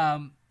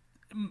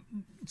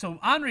so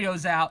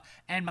Onryo's out,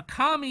 and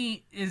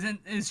Mikami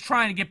is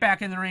trying to get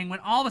back in the ring when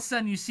all of a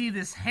sudden you see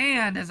this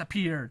hand has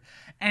appeared,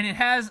 and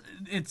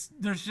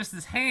there's just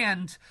this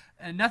hand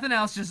and nothing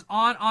else, just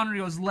on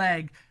Onryo's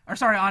leg, on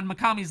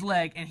Mikami's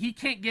leg, and he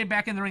can't get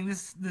back in the ring.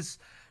 This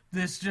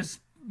just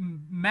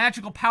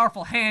magical,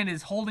 powerful hand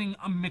is holding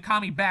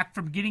Mikami back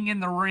from getting in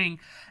the ring,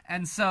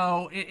 and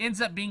so it ends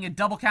up being a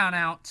double count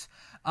out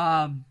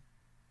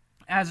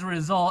as a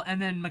result.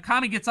 And then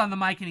Mikami gets on the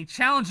mic and he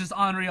challenges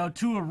Onryo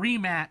to a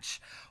rematch.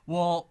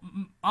 Well,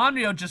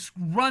 Onryo just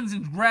runs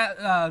and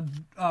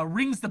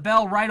rings the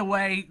bell right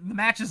away. The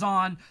match is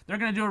on. They're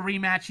going to do a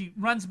rematch. He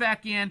runs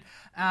back in.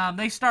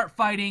 They start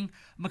fighting.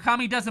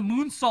 Mikami does a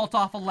moonsault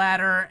off a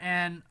ladder,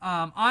 and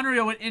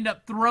Onryo would end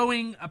up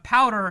throwing a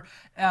powder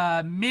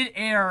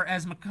mid-air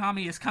as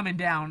Mikami is coming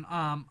down.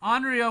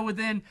 Onryo would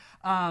then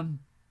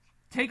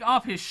take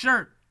off his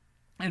shirt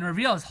and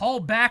reveal his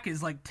whole back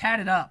is like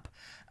tatted up.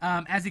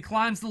 As he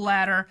climbs the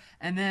ladder,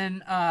 and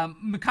then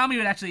Mikami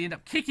would actually end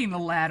up kicking the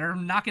ladder,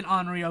 knocking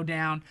Onryo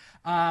down.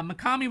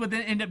 Mikami would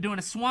then end up doing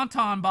a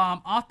swanton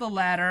bomb off the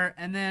ladder,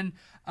 and then,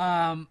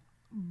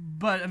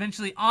 but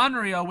eventually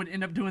Onryo would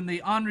end up doing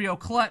the Onryo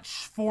clutch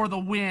for the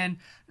win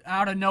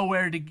out of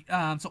nowhere.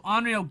 So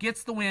Onryo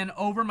gets the win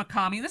over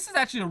Mikami. This is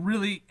actually a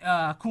really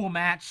cool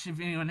match.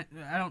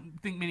 I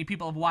don't think many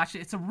people have watched it.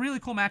 It's a really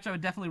cool match. I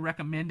would definitely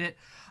recommend it.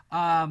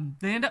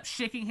 They end up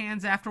shaking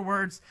hands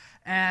afterwards,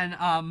 and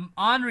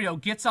Onryo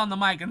gets on the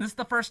mic, and this is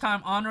the first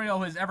time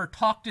Onryo has ever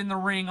talked in the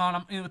ring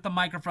with the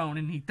microphone,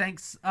 and he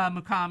thanks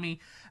Mikami,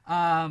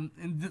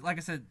 and like I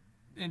said,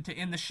 to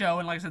end the show,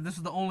 and like I said, this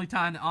is the only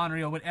time that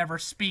Onryo would ever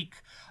speak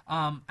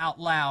out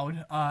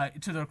loud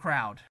to the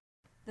crowd.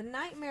 The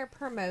Nightmare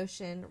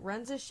Promotion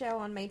runs a show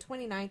on May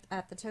 29th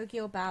at the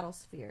Tokyo Battle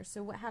Sphere.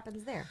 So what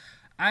happens there?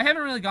 I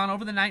haven't really gone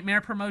over the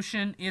Nightmare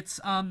promotion. It's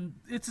a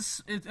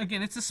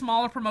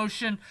smaller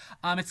promotion.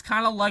 It's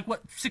kind of like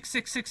what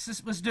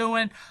 666 was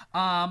doing.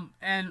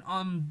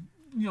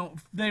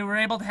 They were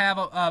able to have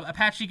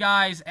Apache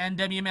guys and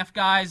WMF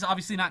guys.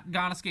 Obviously not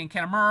Ganosuke and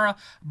Kanemaru,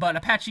 but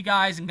Apache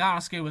guys and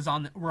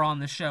Ganosuke were on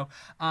the show.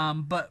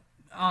 But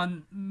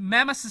on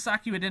Mama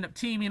Sasaki would end up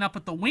teaming up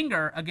with the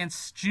Winger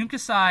against Jun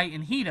Kasai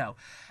and Hito.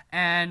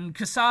 And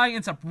Kasai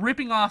ends up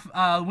ripping off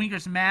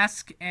Winger's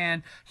mask,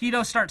 and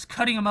Hito starts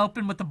cutting him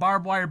open with the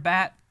barbed wire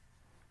bat.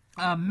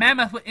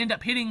 Mammoth would end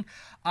up hitting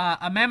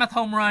a Mammoth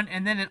home run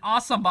and then an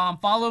awesome bomb,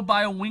 followed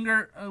by a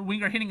Winger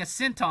hitting a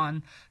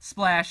senton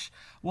splash.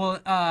 Well,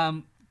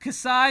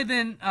 Kasai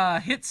then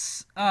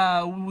hits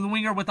the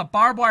Winger with a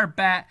barbed wire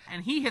bat,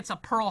 and he hits a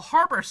Pearl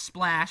Harbor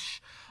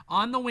splash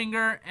on the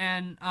Winger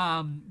and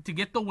to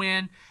get the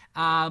win.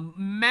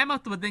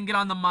 Mammoth would then get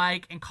on the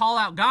mic and call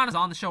out Ganosuke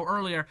on the show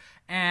earlier,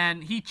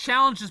 and he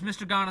challenges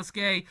Mr.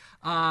 Ganosuke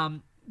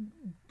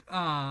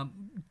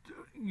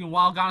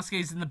while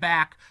Ganosuke's in the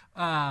back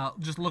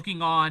just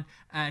looking on.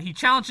 He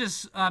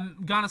challenges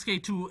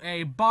Ganosuke to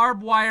a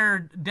barbed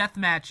wire death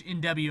match in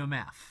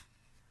WMF.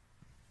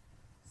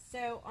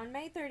 So on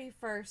May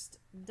 31st,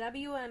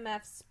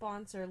 WMF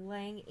sponsor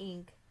Lang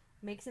Inc.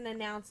 makes an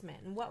announcement.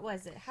 And what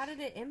was it? How did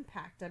it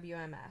impact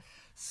WMF?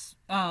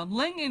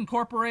 Lang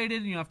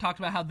Incorporated, I've talked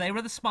about how they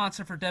were the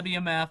sponsor for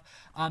WMF.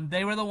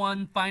 They were the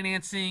one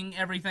financing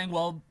everything.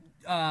 Well,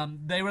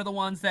 they were the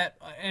ones that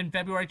in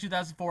February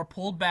 2004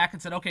 pulled back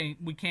and said, okay,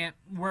 we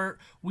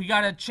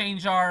got to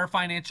change our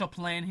financial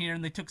plan here.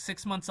 And they took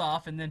 6 months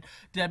off, and then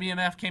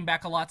WMF came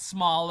back a lot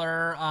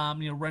smaller,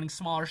 running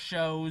smaller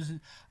shows,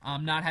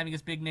 not having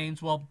as big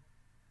names. Well,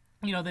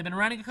 they've been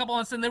running a couple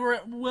months, and they were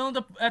willing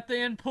to, at the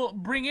end,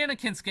 bring in a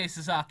Kensuke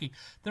Sasaki.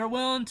 They're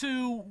willing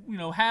to,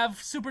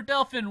 have Super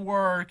Delphin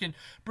work and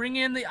bring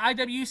in the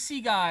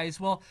IWC guys.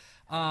 Well,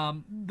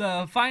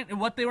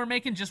 what they were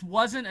making just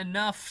wasn't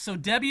enough, so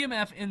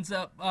WMF ends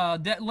up,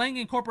 Lang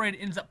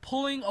Incorporated ends up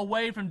pulling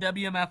away from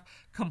WMF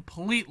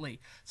completely.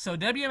 So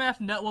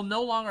WMF will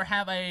no longer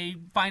have a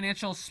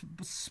financial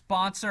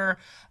sponsor.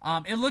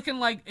 It's looking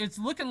like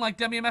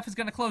WMF is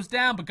going to close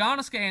down, but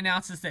Ganosuke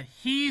announces that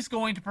he's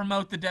going to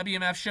promote the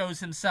WMF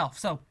shows himself.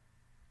 So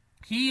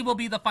he will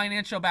be the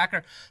financial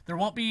backer. There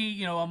won't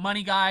be, a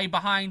money guy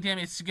behind him.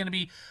 It's going to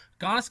be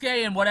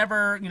Ganosuke and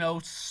whatever,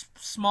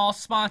 small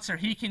sponsor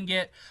he can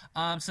get.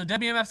 So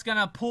WMF's going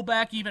to pull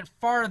back even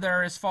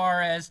farther as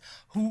far as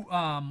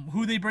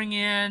who they bring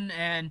in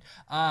and,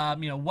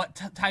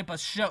 what type of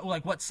show,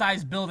 like what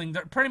size building.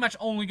 They're pretty much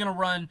only going to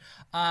run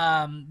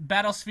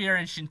Battlesphere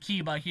and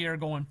Shinkiba here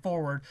going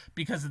forward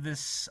because of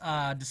this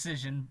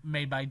decision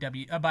made by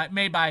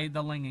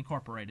the Lang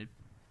Incorporated.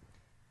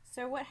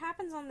 So what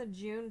happens on the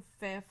June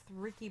 5th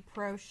Ricky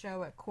Pro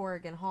show at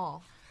Corrigan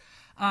Hall?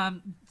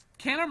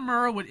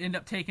 Kanemaru would end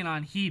up taking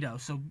on Hito.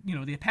 So,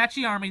 the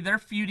Apache Army, they're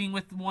feuding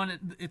with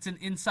one. It's an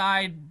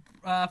inside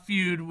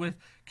feud with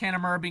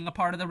Kanemaru being a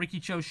part of the Riki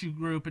Choshu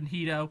group and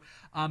Hito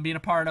being a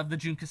part of the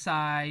Jun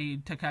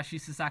Kasai, Takashi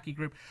Sasaki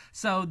group.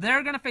 So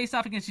they're going to face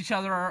off against each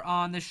other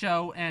on the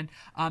show, and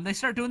they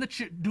start doing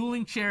the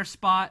dueling chair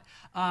spot.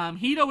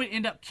 Hito would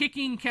end up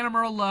kicking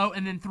Kanemaru low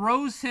and then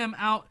throws him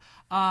out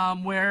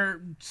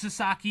where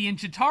Sasaki and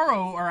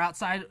Jotaro are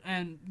outside,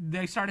 and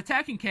they start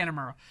attacking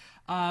Kanemaru.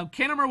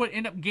 Kanemaru would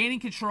end up gaining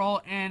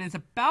control and is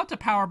about to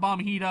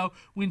powerbomb Hito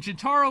when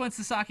Jotaro and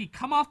Sasaki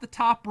come off the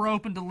top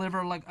rope and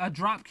deliver like a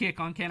drop kick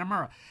on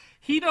Kanemaru.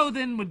 Hito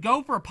then would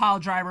go for a pile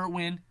driver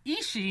when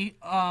Ishii,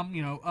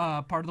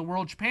 part of the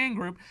World Japan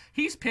group,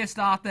 he's pissed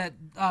off that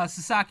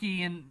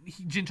Sasaki and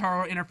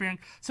Jotaro are interfering.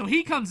 So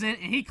he comes in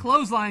and he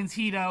clotheslines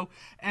Hito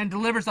and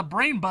delivers a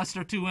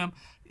brainbuster to him.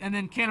 And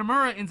then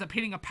Kanemaru ends up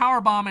hitting a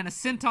powerbomb and a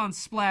senton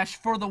splash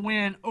for the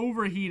win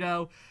over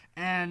Hito.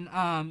 And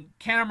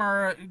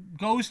Kanemaru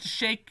goes to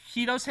shake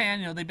Hito's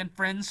hand. They've been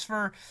friends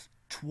for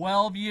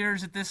 12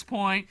 years at this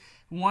point,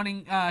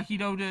 wanting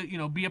Hito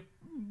to,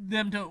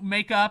 them to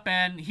make up,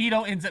 and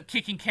Hito ends up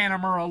kicking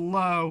Kanemaru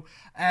low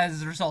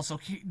as a result. So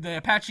the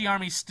Apache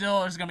Army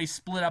still is going to be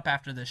split up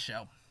after this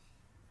show.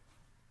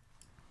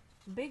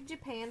 Big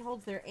Japan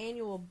holds their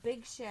annual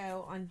Big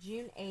Show on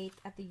June 8th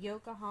at the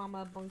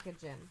Yokohama Bunka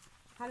Gym.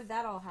 How did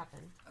that all happen?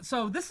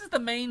 So this is the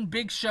main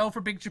big show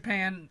for Big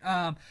Japan,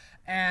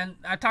 and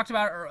I talked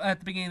about at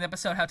the beginning of the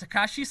episode how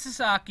Takashi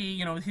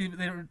Sasaki,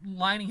 they were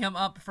lining him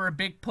up for a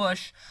big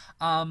push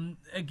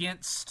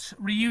against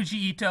Ryuji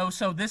Ito.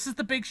 So this is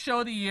the big show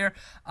of the year.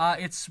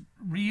 It's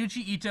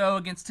Ryuji Ito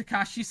against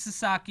Takashi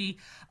Sasaki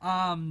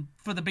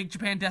for the Big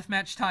Japan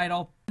Deathmatch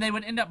title. They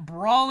would end up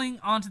brawling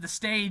onto the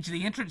stage,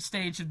 the entrance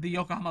stage of the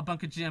Yokohama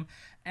Bunka Gym,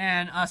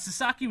 and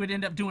Sasaki would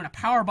end up doing a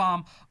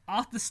powerbomb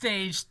off the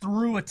stage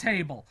through a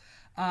table.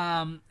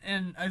 And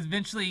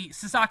eventually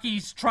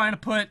Sasaki's trying to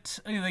put,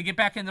 they get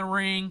back in the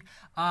ring.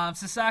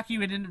 Sasaki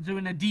would end up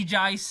doing a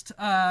D-Geist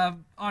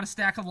on a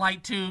stack of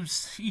light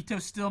tubes. Ito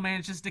still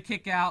manages to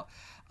kick out.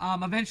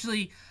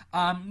 Eventually,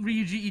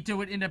 Ryuji Ito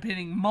would end up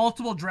hitting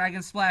multiple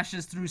dragon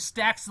splashes through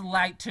stacks of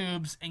light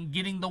tubes and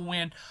getting the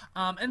win.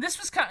 And this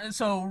was kind of,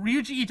 so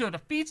Ryuji Ito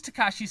defeats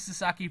Takashi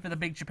Sasaki for the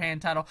Big Japan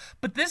title.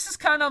 But this is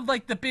kind of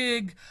like the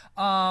big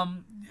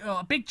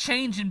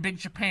change in Big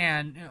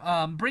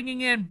Japan,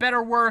 bringing in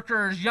better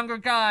workers, younger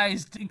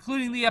guys,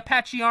 including the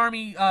Apache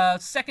Army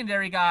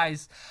secondary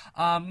guys.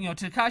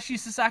 Takashi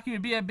Sasaki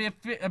would be a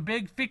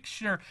big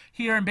fixture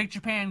here in Big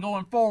Japan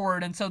going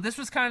forward, and so this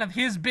was kind of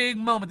his big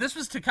moment. This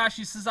was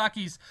Takashi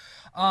Sasaki's,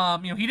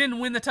 he didn't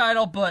win the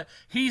title, but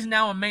he's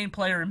now a main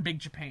player in Big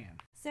Japan.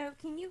 So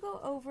can you go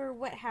over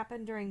what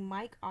happened during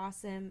Mike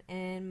Awesome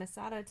and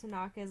Masato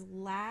Tanaka's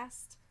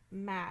last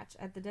match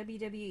at the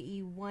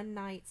WWE One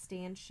Night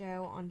Stand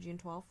show on June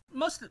 12th?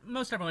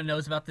 Most everyone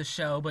knows about this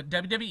show, but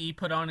WWE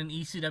put on an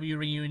ECW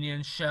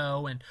reunion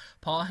show, and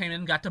Paul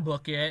Heyman got to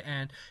book it,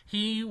 and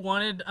he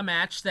wanted a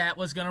match that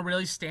was going to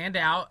really stand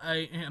out,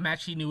 a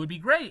match he knew would be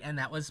great, and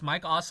that was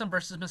Mike Awesome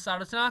versus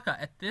Masato Tanaka.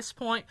 At this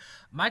point,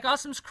 Mike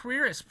Awesome's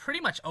career is pretty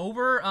much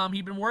over.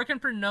 He'd been working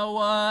for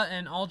Noah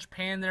and All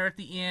Japan there at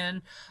the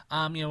end.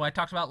 I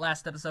talked about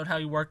last episode how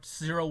he worked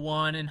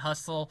 0-1 and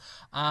Hustle,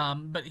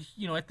 but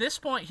at this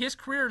point, his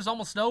career is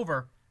almost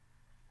over.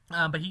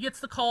 But he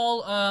gets the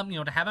call,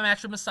 to have a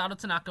match with Masato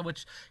Tanaka,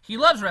 which he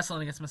loves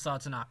wrestling against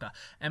Masato Tanaka.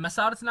 And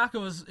Masato Tanaka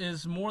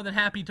is more than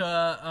happy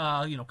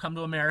to, come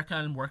to America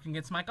and work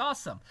against Mike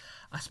Awesome,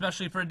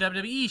 especially for a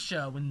WWE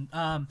show.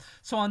 And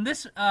so on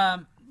this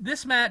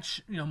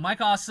match,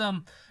 Mike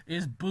Awesome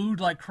is booed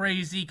like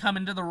crazy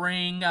coming to the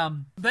ring.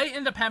 They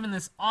end up having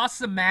this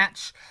awesome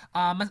match.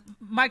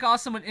 Mike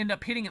Awesome would end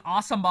up hitting an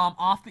awesome bomb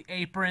off the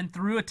apron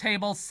through a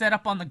table set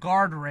up on the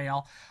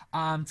guardrail.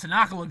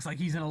 Tanaka looks like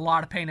he's in a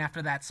lot of pain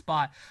after that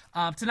spot.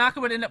 Tanaka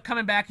would end up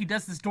coming back. He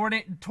does this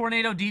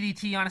tornado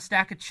DDT on a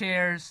stack of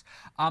chairs.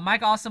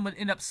 Mike Awesome would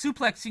end up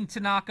suplexing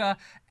Tanaka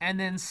and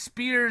then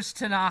spears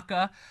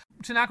Tanaka.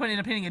 Tanaka would end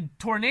up hitting a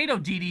tornado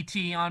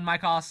DDT on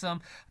Mike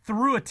Awesome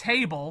through a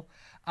table.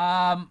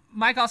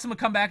 Mike Awesome would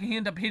come back and he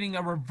ended up hitting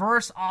a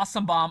reverse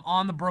Awesome Bomb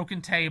on the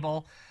broken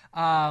table.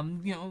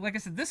 Like I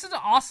said, this is an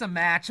awesome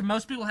match, and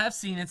most people have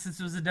seen it since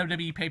it was a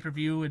WWE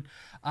pay-per-view.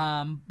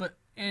 But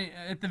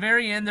at the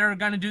very end, they're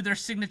going to do their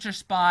signature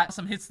spot.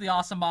 Awesome hits the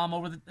Awesome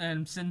Bomb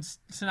and sends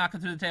Tanaka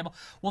through the table.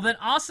 Well, then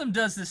Awesome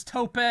does this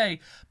tope,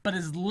 but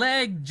his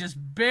leg just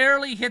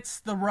barely hits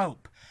the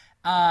rope.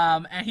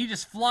 And he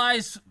just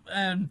flies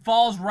and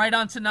falls right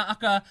on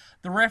Tanaka.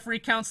 The referee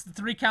counts the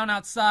 3 count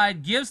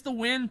outside, gives the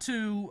win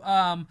to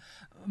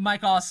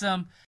Mike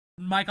Awesome.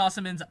 Mike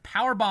Awesome ends up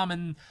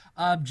powerbombing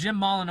Jim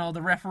Molyneux,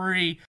 the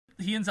referee.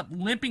 He ends up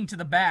limping to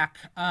the back,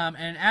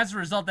 and as a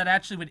result, that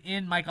actually would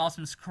end Mike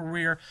Awesome's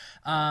career.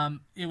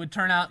 It would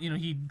turn out,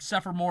 he'd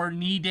suffer more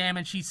knee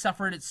damage. He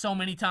suffered it so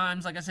many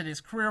times. Like I said,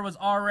 his career was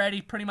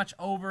already pretty much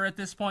over at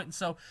this point, and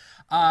so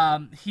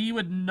he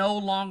would no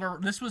longer.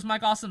 This was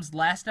Mike Awesome's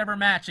last ever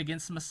match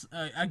against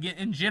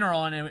in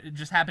general, and it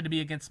just happened to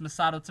be against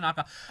Masato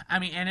Tanaka.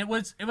 And it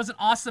was an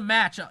awesome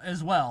match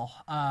as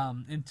well.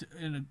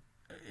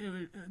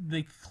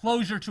 The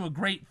closure to a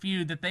great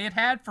feud that they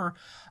had for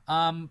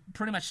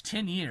pretty much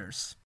 10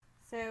 years.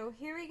 So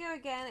here we go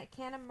again at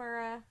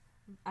Kanemaru,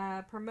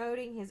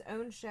 promoting his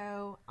own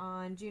show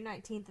on June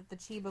 19th at the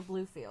Chiba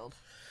Bluefield.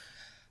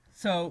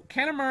 So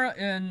Kanemaru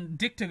and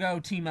Dick Togo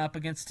team up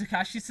against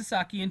Takashi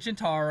Sasaki and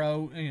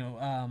Jintaro.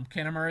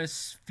 Kanemaru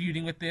is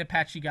feuding with the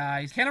Apache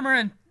guys. Kanemaru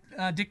and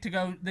Dick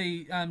Togo,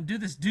 they do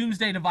this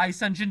Doomsday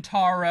Device on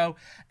Jintaro,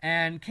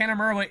 and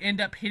Kanemaru would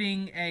end up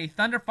hitting a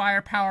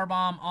Thunderfire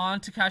powerbomb on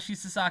Takashi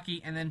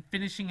Sasaki and then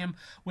finishing him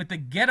with the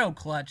Ghetto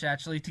Clutch,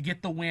 actually, to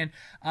get the win.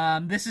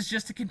 This is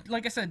just,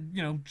 like I said,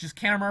 just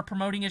Kanemaru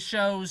promoting his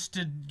shows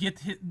to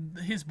get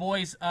his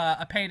boys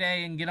a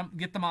payday and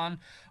get them on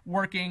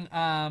working,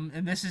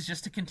 and this is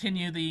just to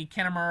continue the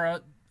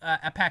Kanemaru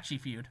Apache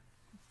feud.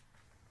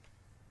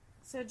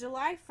 So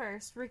July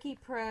 1st, Ricky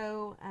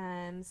Pro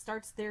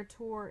starts their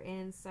tour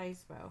in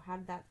Saisbo.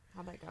 How'd that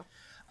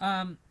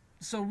go?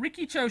 So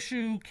Riki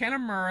Choshu,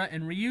 Kanemaru,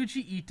 and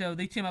Ryuji Ito,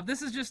 they team up.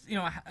 This is just,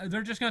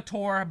 they're just going to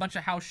tour a bunch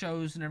of house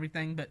shows and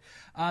everything, but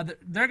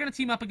they're going to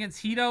team up against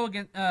Hito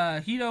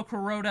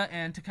Kuroda,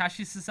 and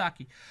Takashi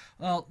Sasaki.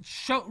 Well,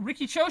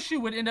 Riki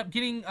Choshu would end up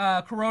getting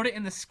Kuroda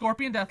in the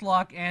Scorpion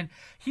Deathlock, and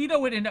Hito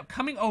would end up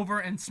coming over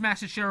and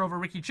smash a chair over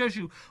Riki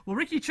Choshu. Well,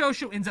 Riki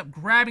Choshu ends up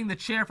grabbing the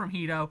chair from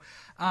Hito,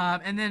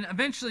 and then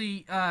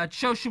eventually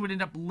Choshu would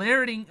end up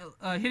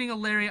hitting a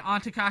lariat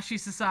on Takashi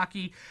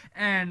Sasaki,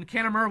 and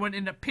Kanemaru would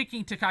end up picking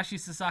Takashi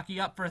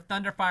Sasaki up for a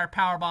Thunderfire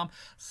powerbomb,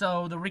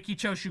 so the Riki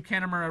Choshu,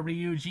 Kanemaru,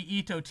 Ryuji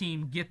Ito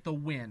team get the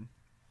win.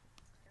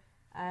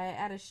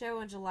 At a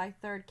show on July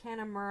 3rd,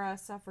 Kanemaru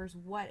suffers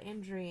what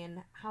injury, and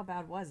how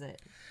bad was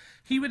it?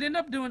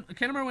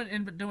 Kanemaru would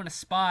end up doing a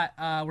spot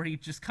where he's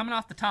just coming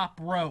off the top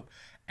rope,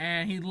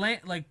 and he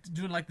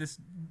doing this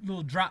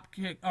little drop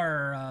kick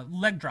or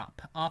leg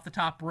drop off the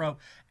top rope,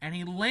 and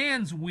he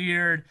lands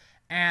weird,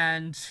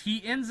 and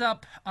he ends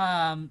up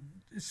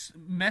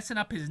messing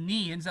up his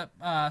knee, ends up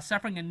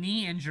suffering a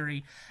knee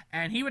injury,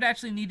 and he would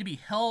actually need to be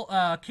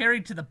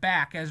carried to the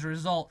back as a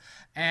result.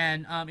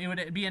 And it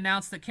would be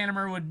announced that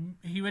Kanemaru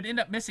would end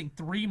up missing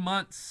 3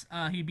 months.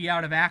 He'd be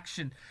out of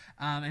action,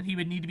 and he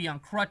would need to be on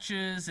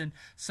crutches, and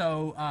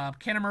so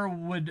Kanemaru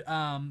would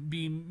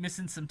be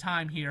missing some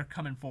time here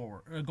going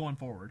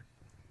forward.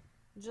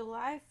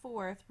 July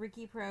 4th,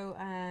 Ricky Pro,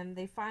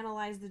 they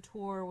finalized the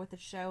tour with a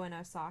show in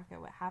Osaka.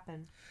 What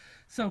happened?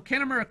 So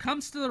Kanemaru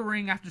comes to the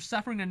ring after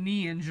suffering a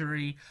knee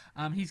injury.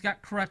 He's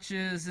got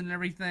crutches and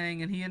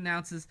everything, and he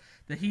announces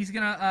that he's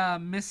gonna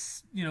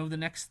miss, the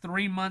next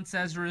 3 months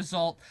as a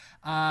result.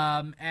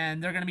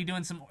 And they're gonna be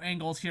doing some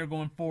angles here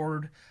going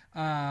forward.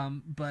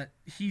 But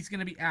he's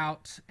gonna be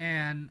out,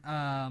 and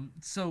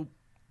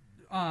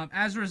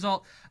as a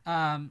result,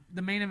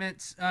 the main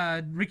event,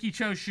 Riki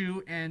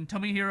Choshu and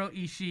Tomohiro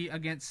Ishii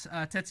against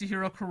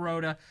Tetsuhiro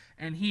Kuroda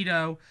and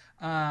Hito.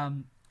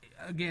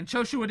 Again,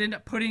 Choshu would end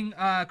up putting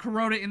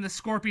Kuroda in the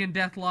Scorpion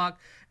Deathlock,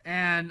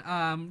 and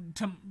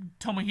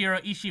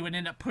Tomohiro Ishii would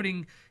end up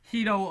putting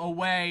Hito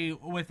away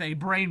with a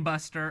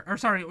brainbuster.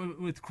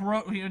 With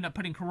Kuroda, he ended up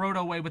putting Kuroda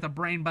away with a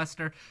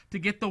brainbuster to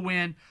get the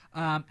win.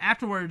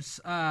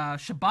 Afterwards,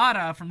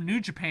 Shibata from New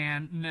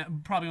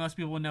Japan, probably most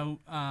people will know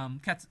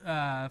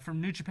from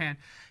New Japan,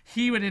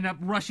 he would end up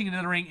rushing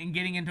into the ring and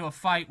getting into a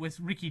fight with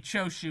Riki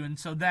Choshu, and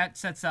so that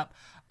sets up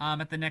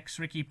at the next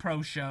Ricky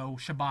Pro show,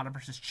 Shibata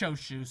versus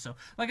Choshu. So,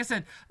 like I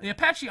said, the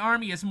Apache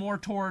Army is more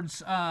towards,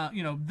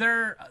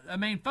 their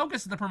main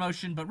focus of the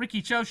promotion, but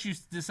Riki Choshu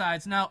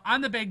decides, no,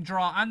 I'm the big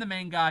draw, I'm the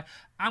main guy,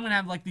 I'm going to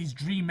have, these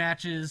dream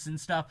matches and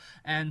stuff,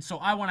 and so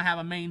I want to have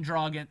a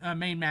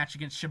main match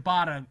against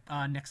Shibata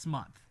next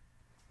month.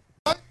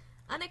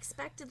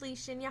 Unexpectedly,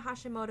 Shinya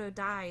Hashimoto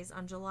dies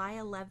on July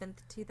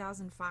 11th,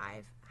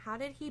 2005. How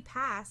did he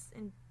pass,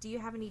 and do you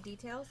have any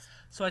details?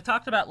 So I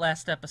talked about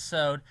last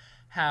episode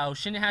how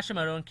Shinya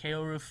Hashimoto and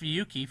Kaoru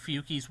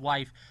Fuyuki's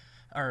wife,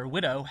 or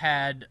widow,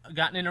 had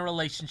gotten in a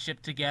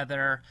relationship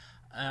together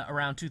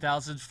around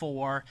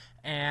 2004,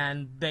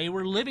 and they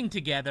were living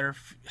together.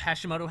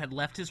 Hashimoto had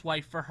left his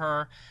wife for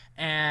her,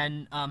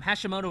 and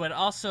Hashimoto had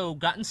also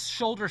gotten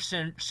shoulder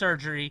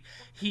surgery.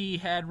 He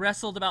had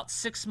wrestled about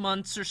 6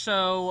 months or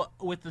so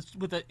with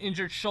an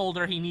injured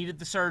shoulder. He needed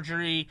the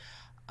surgery.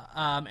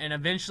 And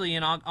eventually,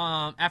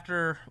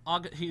 after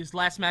August, his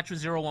last match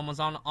with 0-1 was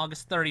on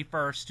August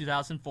 31st,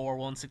 2004.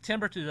 Well, in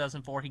September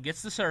 2004, he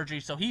gets the surgery,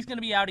 so he's going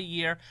to be out a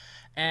year,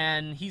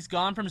 and he's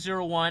gone from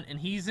 0-1, and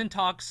he's in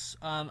talks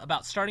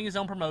about starting his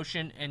own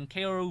promotion, and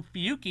Kaoru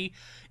Fuyuki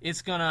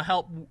is going to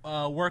help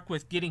work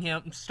with getting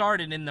him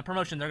started in the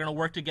promotion. They're going to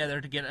work together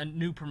to get a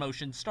new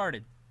promotion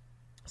started.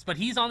 But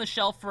he's on the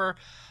shelf for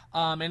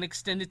an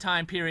extended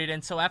time period,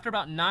 and so after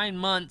about 9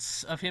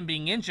 months of him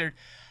being injured,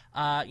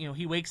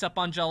 he wakes up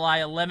on July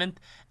 11th,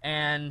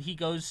 and he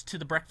goes to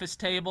the breakfast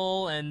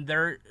table, and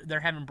they're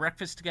having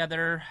breakfast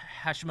together,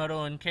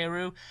 Hashimoto and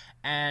Kaoru,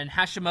 and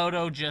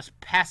Hashimoto just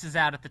passes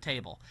out at the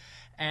table.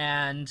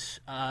 And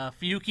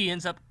Fuyuki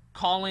ends up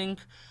calling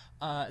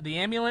the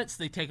ambulance.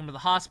 They take him to the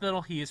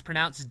hospital. He is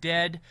pronounced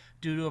dead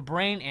due to a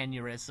brain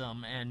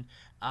aneurysm, and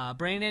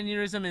brain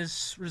aneurysm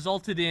is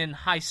resulted in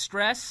high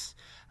stress,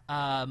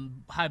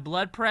 high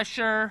blood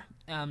pressure,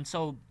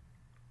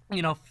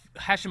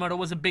 Hashimoto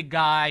was a big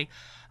guy.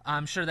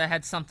 I'm sure that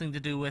had something to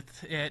do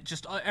with it.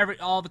 Just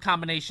all the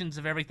combinations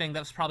of everything that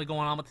was probably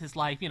going on with his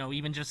life.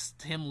 Even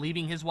just him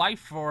leaving his wife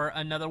for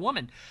another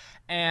woman,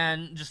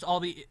 and just all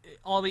the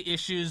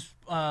issues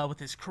with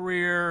his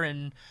career.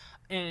 And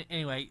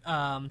anyway,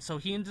 so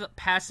he ended up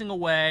passing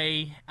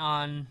away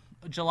on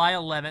July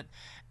 11th.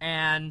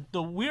 And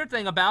the weird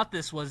thing about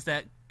this was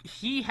that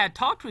he had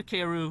talked with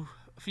Kaoru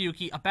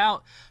Fuyuki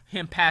about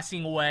him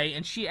passing away,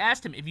 and she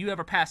asked him, if you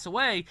ever pass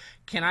away,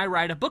 can I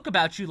write a book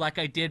about you like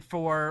I did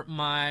for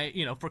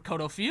for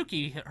Koto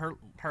Fuyuki,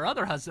 her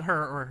other husband,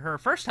 her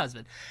first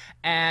husband?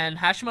 And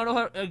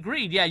Hashimoto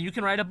agreed, yeah, you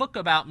can write a book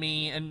about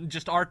me and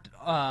just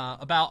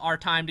about our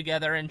time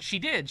together, and she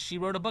did. She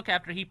wrote a book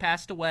after he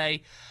passed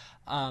away.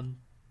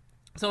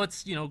 So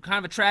it's, kind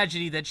of a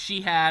tragedy that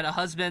she had a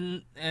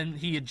husband and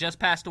he had just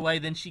passed away.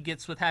 Then she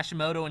gets with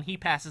Hashimoto and he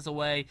passes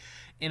away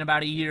in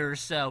about a year or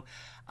so.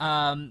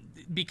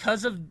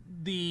 Because of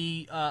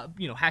the,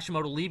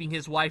 Hashimoto leaving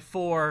his wife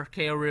for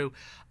Kaoru,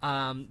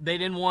 they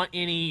didn't want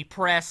any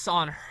press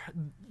on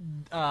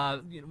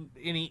her,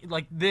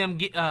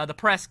 the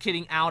press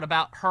getting out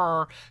about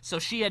her. So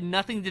she had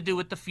nothing to do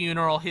with the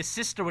funeral. His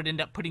sister would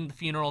end up putting the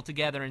funeral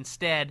together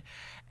instead.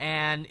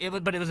 And it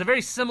was a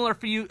very similar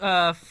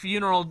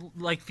funeral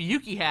like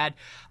Fuyuki had.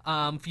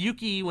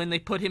 Fuyuki, when they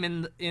put him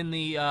in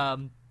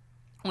the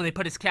when they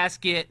put his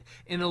casket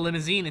in the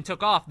limousine and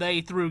took off,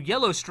 they threw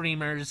yellow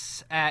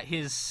streamers at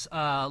his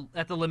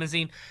at the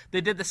limousine.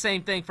 They did the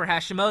same thing for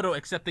Hashimoto,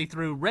 except they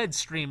threw red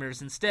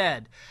streamers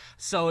instead.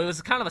 So it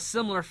was kind of a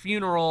similar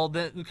funeral,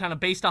 that kind of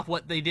based off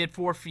what they did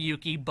for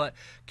Fuyuki, but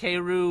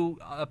Keiru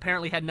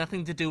apparently had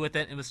nothing to do with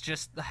it. It was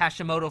just the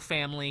Hashimoto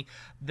family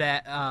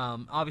that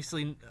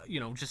obviously,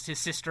 just his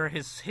sister,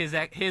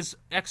 his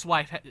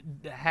ex-wife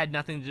had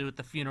nothing to do with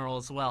the funeral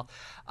as well.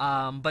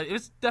 But it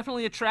was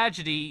definitely a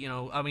tragedy.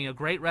 A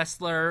great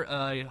wrestler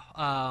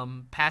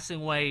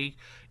passing away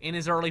in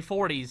his early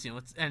 40s.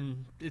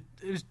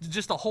 It was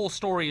just, the whole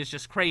story is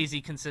just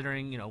crazy,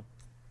 considering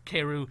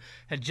Keiru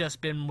had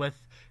just been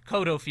with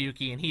Kodo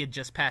Fuyuki and he had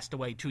just passed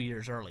away 2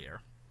 years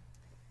earlier.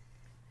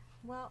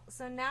 Well,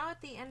 so now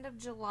at the end of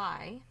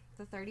July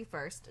the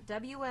 31st,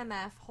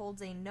 WMF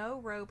holds a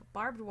no-rope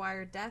barbed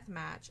wire death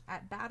match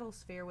at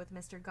Battlesphere with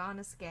Mr.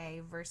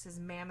 Ganosuke versus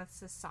Mammoth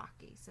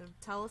Sasaki. So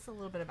tell us a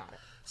little bit about it.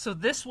 So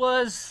this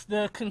was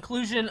the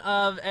conclusion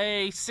of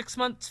a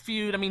 6-month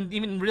feud. I mean,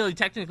 even really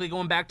technically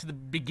going back to the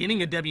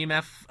beginning of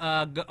WMF,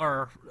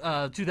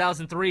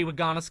 2003 with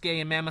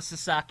Ganosuke and Mammoth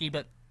Sasaki,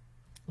 but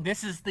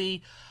this is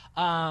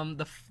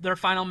their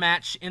final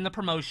match in the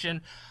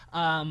promotion,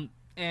 and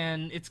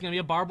it's going to be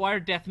a barbed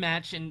wire death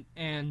match,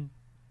 and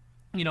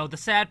the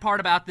sad part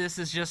about this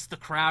is just the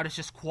crowd is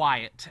just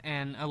quiet,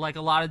 and like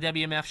a lot of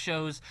WMF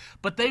shows,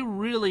 but they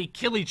really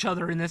kill each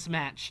other in this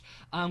match.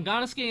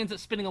 Ganosuke ends up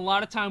spending a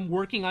lot of time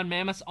working on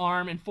Mammoth's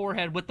arm and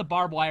forehead with the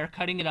barbed wire,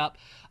 cutting it up.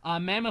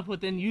 Mammoth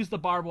would then use the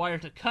barbed wire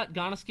to cut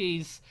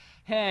Ganosuke's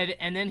head,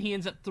 and then he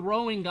ends up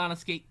throwing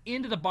Ganosuke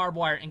into the barbed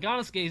wire, and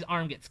Ganosuke's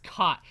arm gets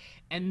caught.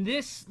 And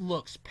this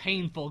looks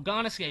painful.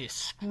 Ganosuke is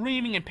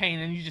screaming in pain,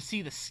 and you just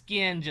see the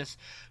skin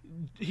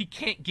he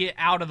can't get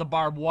out of the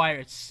barbed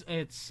wire.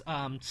 It's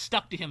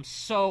stuck to him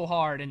so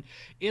hard, and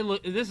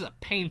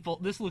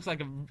this looks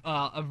like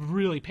a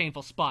really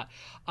painful spot.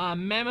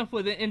 Mammoth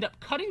would end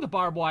up cutting the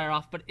barbed wire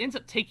off, but it ends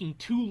up taking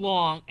too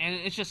long, and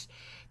it's just,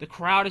 the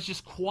crowd is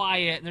just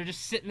quiet, and they're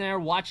just sitting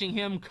there watching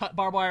him cut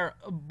barbed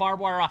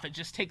wire off. It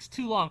just takes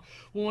too long.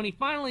 Well, when he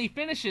finally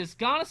finishes,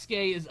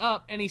 Ganosuke is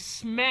up, and he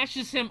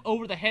smashes him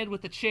over the head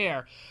with the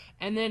chair.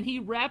 And then he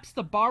wraps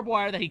the barbed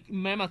wire that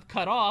Mammoth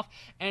cut off,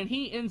 and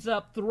he ends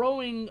up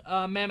throwing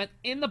Mammoth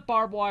in the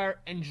barbed wire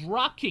and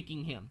drop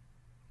kicking him.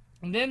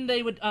 And then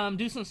they would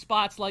do some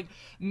spots like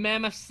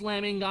Mammoth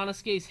slamming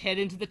Ganosuke's head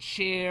into the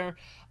chair,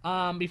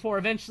 before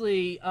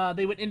eventually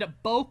they would end up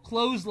both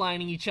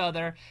clotheslining each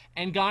other,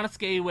 and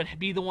Ganosuke would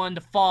be the one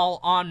to fall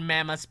on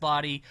Mammoth's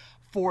body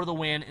for the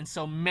win. And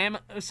so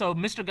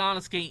Mr.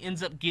 Ganosuke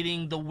ends up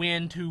getting the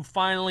win to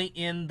finally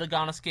end the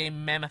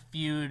Ganosuke-Mammoth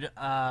feud,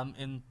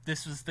 and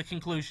this was the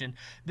conclusion.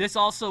 This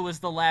also was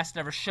the last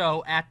ever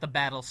show at the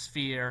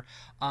Battlesphere.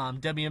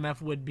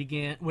 WMF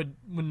would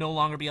no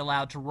longer be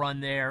allowed to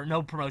run there.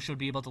 No promotion would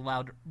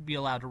be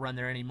allowed to run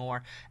there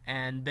anymore,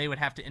 and they would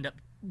have to end up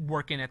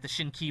working at the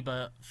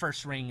Shinkiba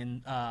first ring,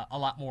 and a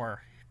lot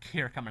more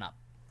here coming up.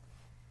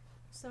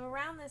 So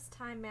around this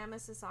time,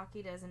 Mammoth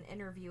Sasaki does an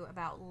interview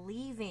about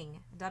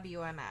leaving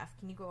WMF.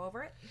 Can you go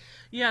over it?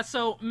 Yeah,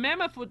 so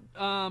Mammoth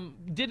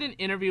did an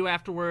interview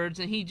afterwards,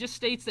 and he just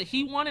states that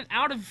he wanted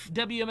out of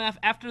WMF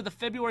after the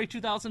February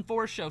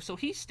 2004 show. So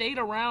he stayed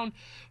around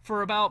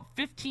for about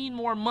 15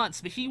 more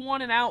months, but he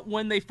wanted out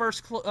when they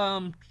first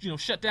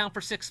shut down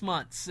for 6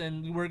 months,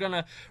 and we're going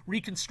to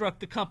reconstruct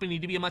the company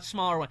to be a much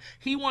smaller one.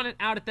 He wanted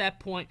out at that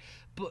point.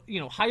 But,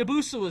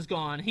 Hayabusa was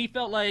gone. He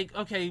felt like,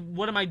 okay,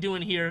 what am I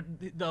doing here?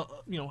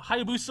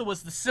 Hayabusa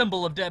was the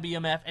symbol of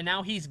WMF, and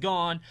now he's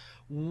gone.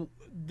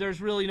 There's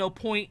really no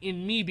point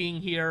in me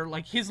being here.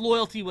 Like, his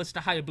loyalty was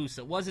to Hayabusa.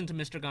 It wasn't to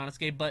Mr.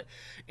 Ganosuke, but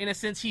in a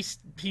sense, he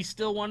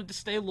still wanted to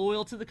stay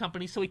loyal to the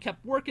company, so he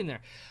kept working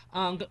there.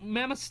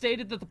 Mammoth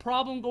stated that the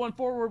problem going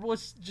forward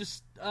was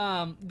just,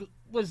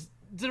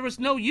 there was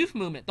no youth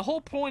movement. The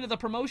whole point of the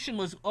promotion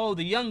was,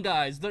 the young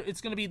guys.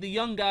 It's going to be the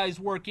young guys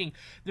working.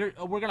 We're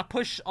going to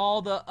push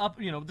all the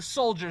the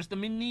soldiers, the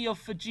Minio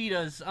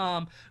Fujitas,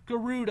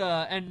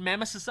 Garuda, and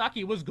Mammoth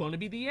Sasaki was going to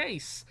be the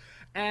ace.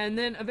 And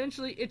then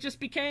eventually it just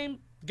became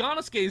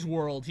Ganosuke's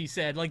world, he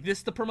said. Like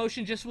this, the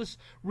promotion just was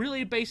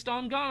really based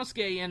on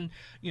Ganosuke, and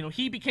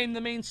he became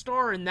the main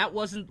star, and that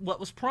wasn't what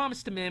was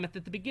promised to Mammoth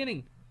at the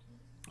beginning.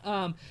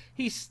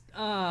 He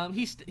said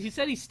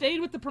he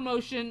stayed with the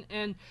promotion,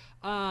 and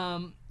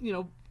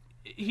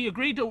he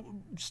agreed to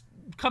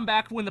come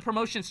back when the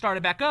promotion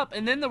started back up,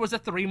 and then there was a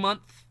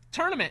 3-month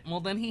tournament. Well,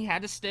 then he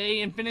had to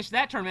stay and finish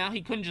that tournament out.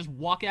 He couldn't just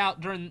walk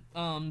out during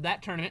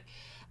that tournament.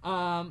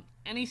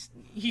 And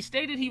he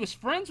stated he was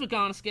friends with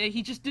Ganosuke.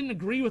 He just didn't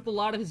agree with a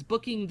lot of his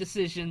booking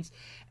decisions,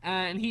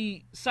 and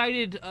he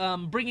cited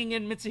bringing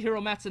in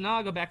Mitsuhiro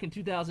Matsunaga back in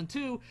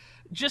 2002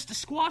 just to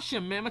squash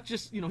him. Mammoth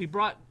just, he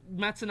brought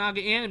Matsunaga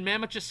in, and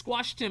Mammoth just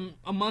squashed him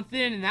a month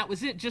in, and that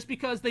was it, just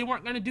because they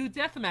weren't going to do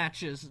death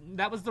matches.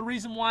 That was the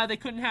reason why they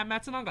couldn't have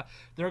Matsunaga.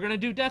 They were going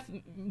to do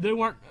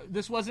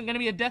this wasn't going to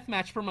be a death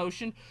match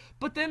promotion,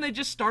 but then they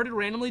just started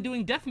randomly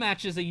doing death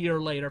matches a year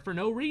later for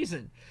no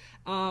reason.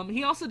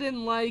 He also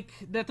didn't like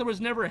that there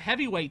was never a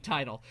heavyweight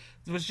title.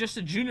 There was just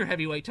a junior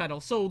heavyweight title.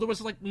 So there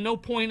was no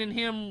point in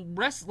him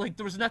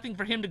there was nothing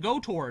for him to go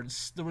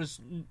towards. There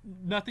was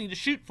nothing to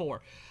shoot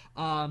for.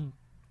 And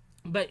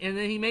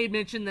then he made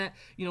mention that,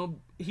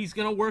 he's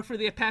going to work for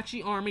the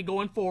Apache Army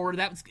going forward.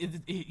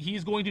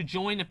 He's going to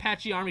join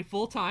Apache Army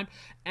full time,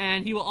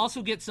 and he will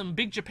also get some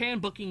Big Japan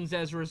bookings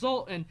as a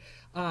result. And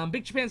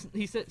Big Japan,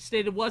 he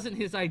stated, wasn't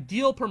his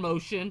ideal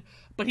promotion,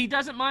 but he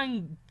doesn't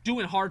mind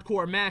doing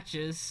hardcore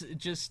matches.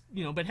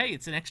 But hey,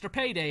 it's an extra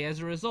payday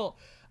as a result.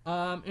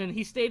 And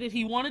he stated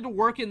he wanted to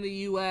work in the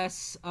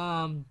U.S.,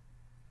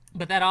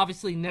 but that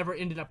obviously never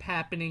ended up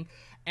happening.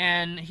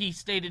 And he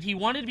stated he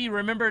wanted to be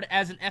remembered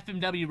as an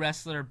FMW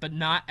wrestler, but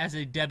not as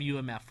a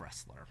WMF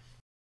wrestler.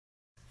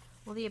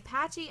 Well, the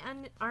Apache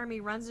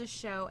Army runs a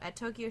show at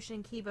Tokyo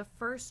Shinkiba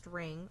First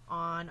Ring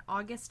on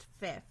August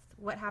 5th.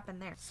 What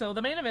happened there? So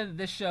the main event of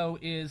this show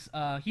is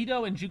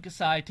Hito and Jun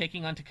Kasai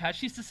taking on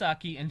Takashi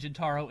Sasaki and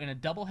Jintaro in a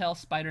double hell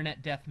spider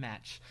net death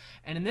match.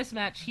 And in this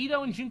match,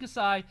 Hito and Jun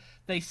Kasai,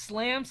 they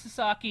slam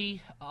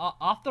Sasaki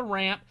off the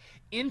ramp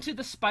into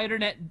the spider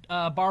net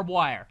barbed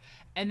wire.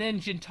 And then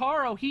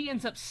Jintaro, he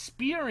ends up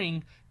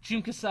spearing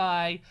Jun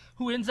Kasai,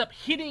 who ends up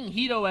hitting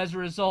Hito as a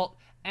result,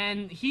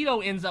 and Hito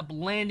ends up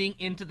landing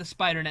into the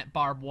spider net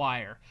barbed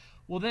wire.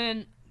 Well,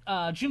 then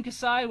Jun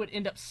Kasai would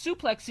end up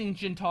suplexing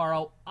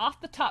Jintaro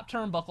off the top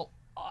turnbuckle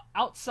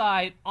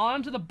outside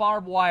onto the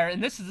barbed wire,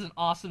 and this is an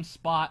awesome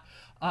spot.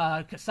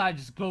 Kasai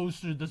just goes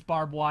through this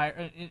barbed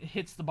wire, it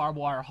hits the barbed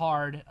wire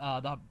hard,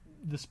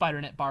 the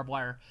spider net barbed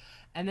wire.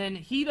 And then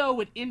Hito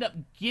would end up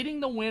getting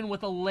the win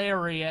with a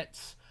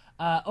lariat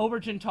over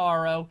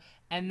Jintaro,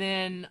 and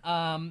then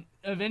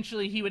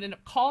eventually he would end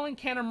up calling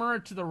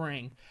Kanemaru to the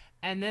ring.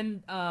 And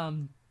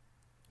then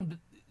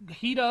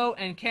Hito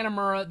and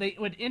Kanemaru, they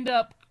would end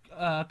up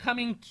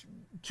coming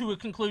to a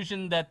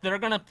conclusion that they're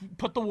going to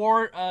put the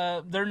war,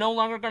 they're no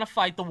longer going to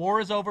fight. The war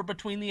is over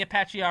between the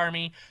Apache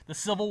Army, the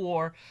Civil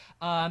War.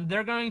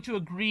 They're going to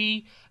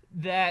agree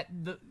that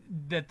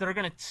they're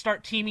going to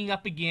start teaming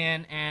up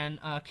again, and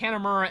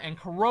Kanemaru and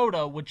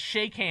Kuroda would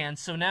shake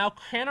hands. So now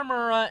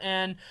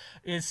Kanemaru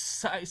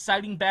is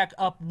siding back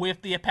up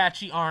with the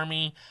Apache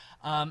Army.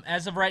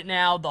 As of right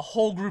now, the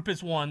whole group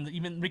is one.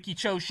 Even Riki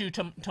Choshu,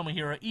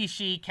 Tomohiro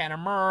Ishii,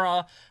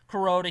 Kanemaru,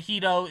 Kuroda,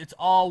 Hito, it's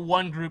all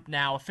one group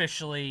now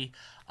officially,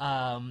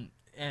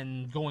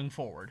 and going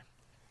forward.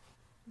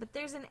 But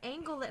there's an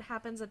angle that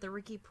happens at the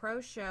Riki Pro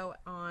show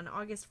on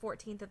August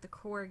 14th at the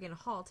Corrigan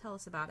Hall. Tell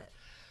us about it.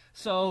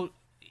 So,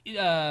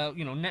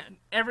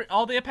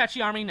 all the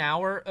Apache Army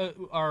now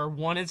are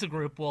one as a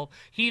group. Well,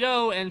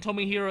 Hito and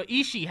Tomohiro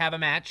Ishii have a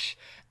match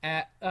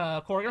at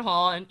Corrigan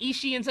Hall, and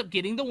Ishii ends up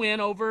getting the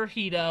win over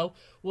Hito.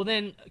 Well,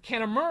 then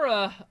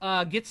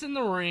Kanemaru gets in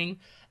the ring,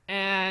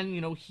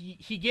 and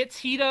he gets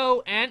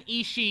Hito and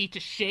Ishii to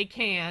shake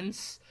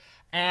hands.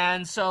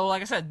 And so,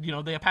 like I said,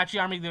 the Apache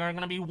Army, they're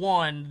going to be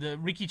one. The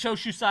Riki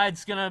Choshu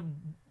side's going to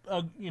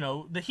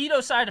the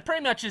Hito side,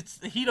 pretty much it's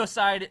the Hito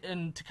side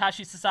and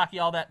Takashi Sasaki,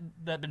 all that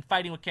have been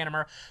fighting with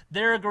Kanemaru.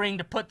 They're agreeing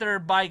to put their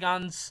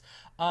bygones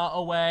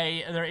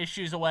away, their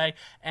issues away,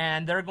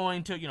 and they're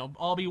going to,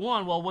 all be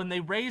one. Well, when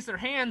they raise their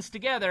hands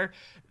together,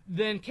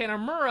 then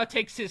Kanemaru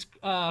takes his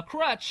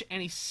crutch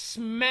and he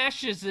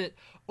smashes it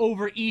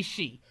over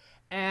Ishii.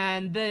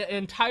 And the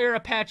entire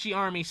Apache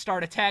Army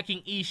start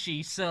attacking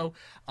Ishii, so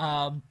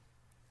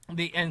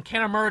and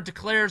Kanemaru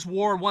declares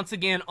war once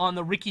again on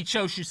the Riki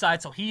Choshu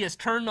side. So he has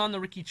turned on the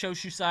Riki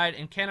Choshu side,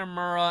 and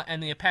Kanemaru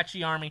and the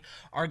Apache Army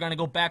are going to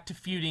go back to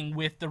feuding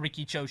with the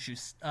Riki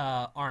Choshu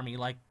army,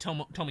 like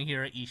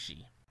Tomohiro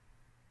Ishii.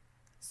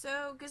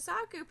 So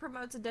Gasaku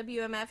promotes a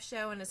WMF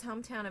show in his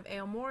hometown of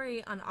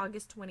Aomori on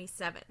August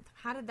 27th.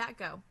 How did that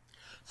go?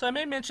 So I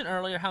made mention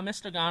earlier how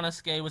Mr.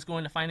 Ganosuke was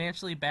going to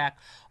financially back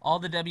all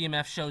the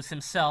WMF shows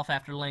himself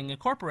after Lang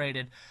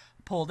Incorporated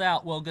pulled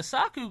out. Well,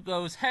 Gasaku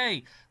goes,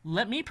 hey,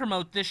 let me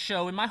promote this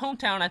show in my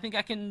hometown. I think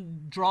I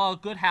can draw a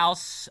good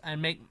house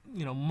and make,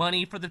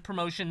 money for the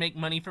promotion, make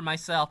money for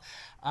myself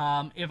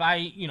if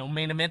I,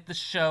 main event the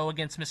show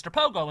against Mr.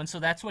 Pogo. And so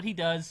that's what he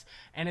does,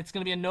 and it's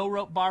going to be a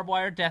no-rope barbed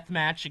wire death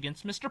match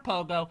against Mr.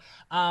 Pogo.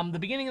 The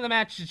beginning of the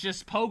match is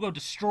just Pogo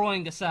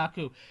destroying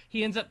Gasaku.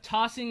 He ends up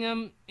tossing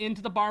him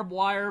into the barbed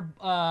wire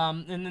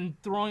and then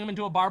throwing him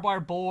into a barbed wire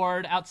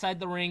board outside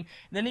the ring.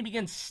 And then he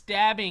begins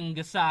stabbing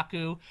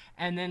Gasaku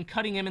and then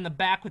cutting him in the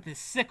back with his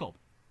sickle.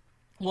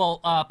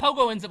 Well,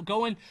 Pogo ends up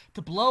going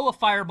to blow a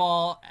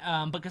fireball,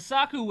 but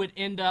Gasaku would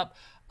end up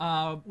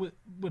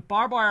with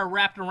barbed wire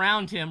wrapped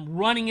around him,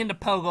 running into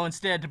Pogo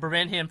instead to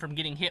prevent him from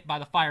getting hit by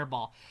the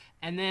fireball.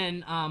 And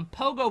then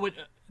Pogo would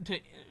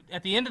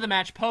at the end of the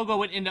match, Pogo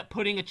would end up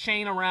putting a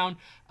chain around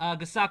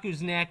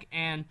Gasaku's neck,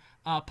 and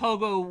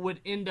Pogo would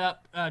end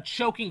up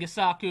choking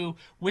Gasaku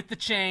with the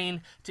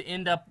chain to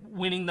end up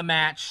winning the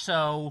match.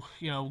 So,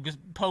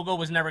 Pogo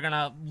was never going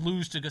to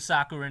lose to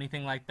Gasaku or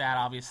anything like that,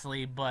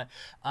 obviously. But,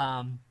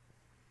 and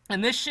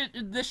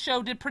this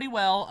show did pretty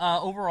well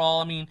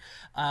overall. I mean,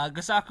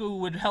 Gasaku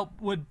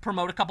would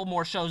promote a couple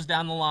more shows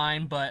down the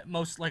line, but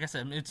like I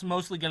said, it's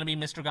mostly going to be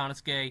Mr.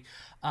 Ganosuke,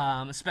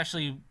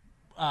 especially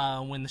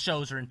when the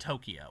shows are in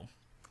Tokyo.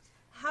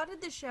 How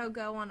did the show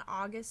go on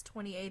August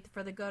 28th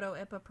for the Goto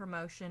Ippa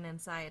promotion in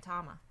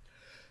Saitama?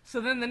 So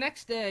then the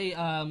next day,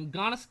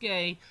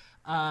 Ganosuke,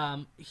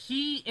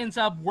 he ends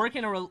up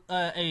working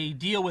a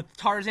deal with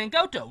Tarzan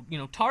Goto.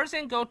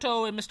 Tarzan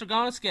Goto and Mr.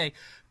 Ganosuke,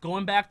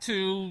 going back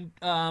to,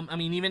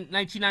 even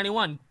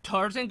 1991,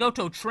 Tarzan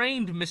Goto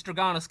trained Mr.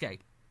 Ganosuke.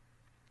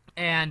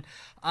 And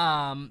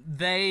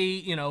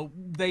they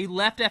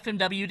left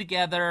FMW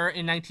together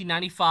in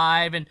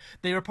 1995, and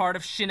they were part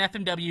of Shin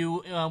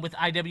FMW with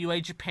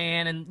IWA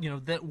Japan, and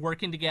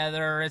working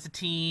together as a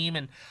team.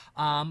 And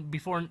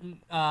before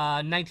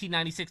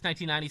 1996,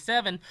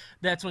 1997,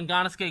 that's when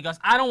Ganosuke goes,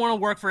 I don't want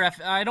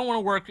to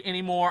work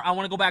anymore. I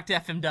want to go back to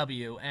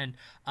FMW. And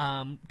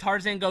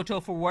Tarzan Goto,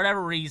 for whatever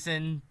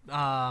reason,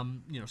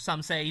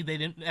 some say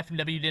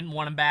FMW didn't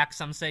want him back.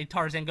 Some say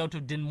Tarzan Goto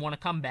didn't want to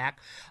come back.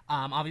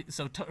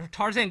 So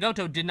Tarzan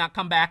Goto did not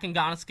come back, and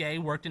Ganosuke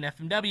worked in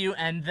FMW,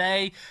 and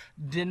they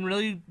didn't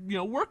really,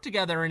 work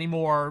together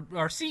anymore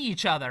or see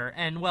each other.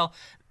 And now,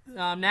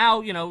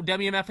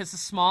 WMF is a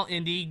small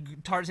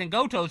indie. Tarzan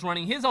Goto is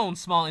running his own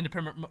small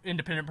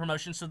independent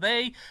promotion, so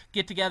they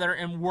get together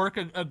and work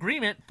an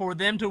agreement for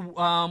them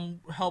to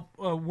help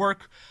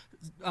work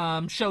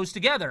shows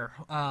together,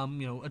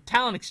 a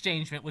talent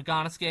exchange with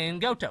Ganosuke and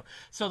Goto.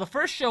 So the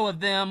first show of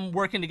them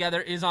working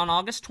together is on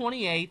August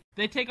 28th.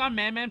 They take on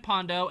Man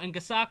Pondo and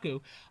Gasaku.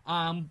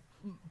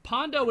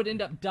 Pondo would end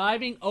up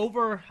diving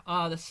over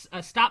a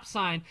stop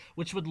sign,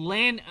 which would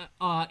land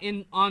on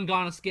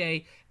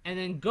Ganosuke, and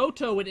then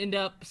Goto would end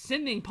up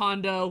sending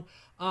Pondo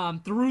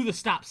through the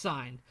stop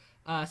sign,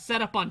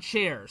 set up on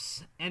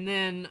chairs. And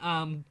then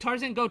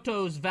Tarzan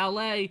Goto's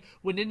valet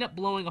would end up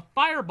blowing a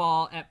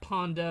fireball at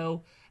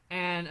Pondo,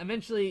 and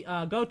eventually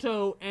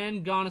Goto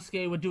and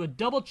Ganosuke would do a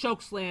double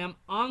choke slam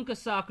on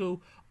Gasaku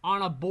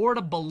on a board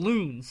of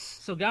balloons.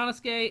 So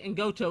Ganosuke and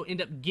Goto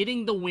end up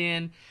getting the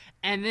win.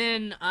 And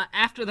then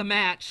after the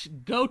match,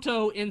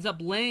 Goto ends up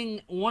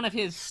laying one of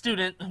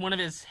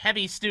his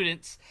heavy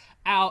students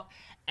out.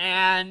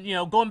 And,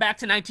 going back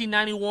to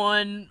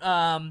 1991,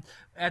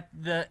 at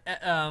the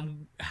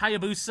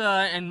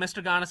Hayabusa and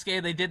Mr.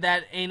 Ganosuke, they did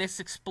that anus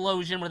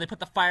explosion where they put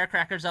the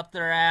firecrackers up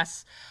their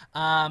ass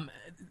at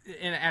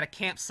a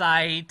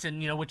campsite,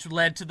 and which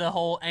led to the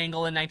whole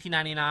angle in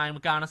 1999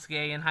 with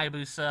Ganosuke and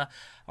Hayabusa,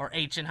 or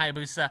H and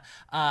Hayabusa.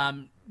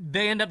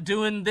 They end up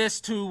doing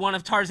this to one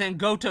of Tarzan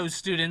Goto's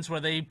students, where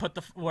they put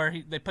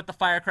the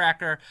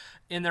firecracker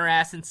in their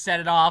ass and set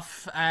it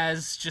off,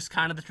 as just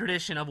kind of the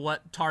tradition of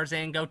what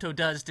Tarzan Goto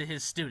does to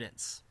his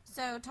students.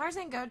 So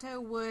Tarzan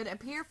Goto would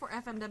appear for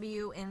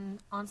FMW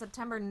on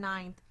September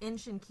 9th in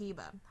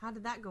Shinkiba. How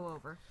did that go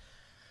over?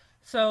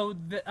 So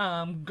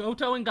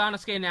Goto and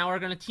Ganosuke now are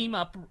going to team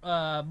up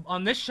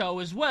on this show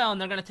as well, and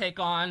they're going to take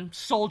on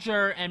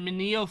Soldier and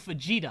Mineo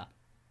Fujita.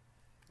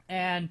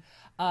 And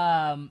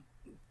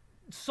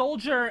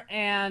Soldier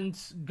and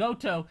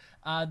Goto,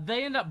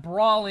 they end up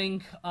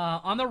brawling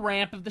on the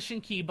ramp of the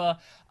Shinkiba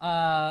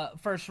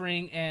first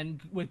ring, and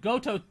with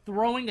Goto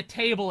throwing a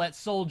table at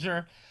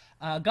Soldier.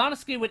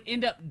 Ganosuke would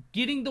end up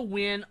getting the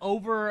win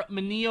over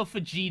Mineo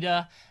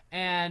Fujita,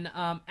 and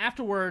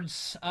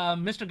afterwards,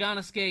 Mr.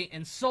 Ganosuke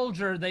and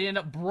Soldier, they end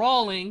up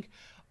brawling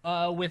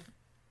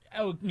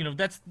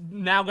that's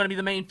now going to be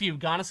the main feud.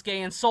 Ganosuke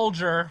and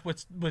Soldier,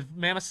 with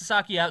Mama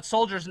Sasaki out.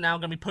 Soldier's now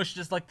going to be pushed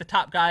as like the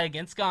top guy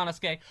against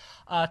Ganosuke.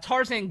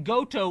 Tarzan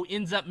Goto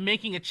ends up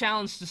making a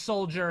challenge to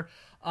Soldier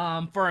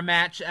for a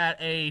match at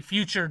a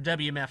future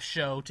WMF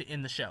show to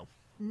end the show.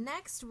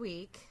 Next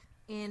week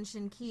in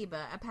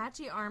Shinkiba,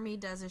 Apache Army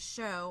does a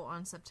show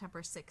on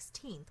September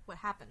 16th. What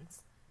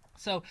happens?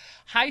 So,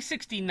 High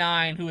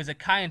 69, who is a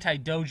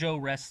Kaientai Dojo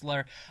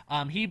wrestler,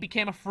 he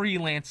became a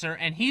freelancer,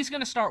 and he's going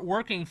to start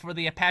working for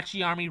the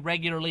Apache Army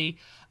regularly.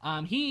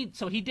 He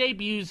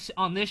debuts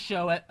on this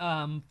show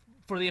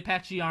for the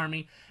Apache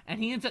Army,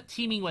 and he ends up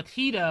teaming with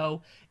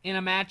Hito in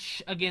a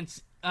match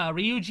against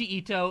Ryuji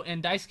Ito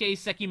and Daisuke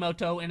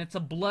Sekimoto, and it's a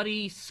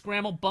bloody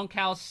scramble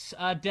bunkhouse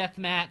death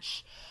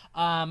match.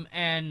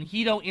 And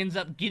Hito ends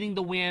up getting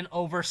the win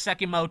over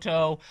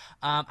Sekimoto.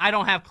 I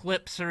don't have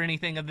clips or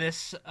anything of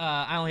this.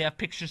 I only have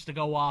pictures to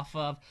go off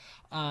of.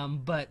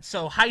 But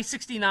so High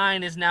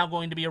 69 is now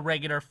going to be a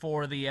regular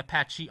for the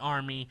Apache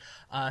Army.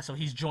 So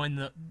he's joined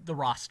the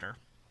roster.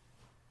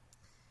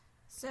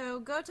 So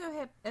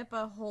Goto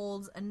Ippa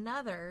holds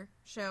another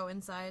show in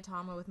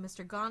Saitama with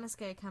Mr.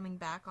 Ganosuke coming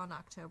back on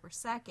October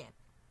 2nd.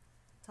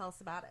 Tell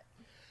us about it.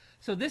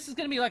 So this is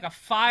going to be like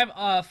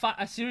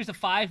a series of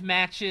 5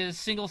 matches,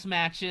 singles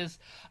matches.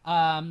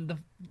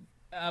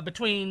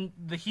 between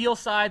the heel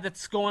side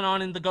that's going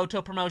on in the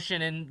Goto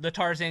promotion and the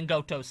Tarzan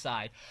Goto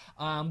side.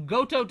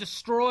 Goto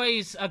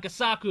destroys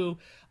Gasaku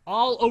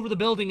all over the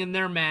building in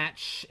their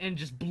match and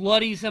just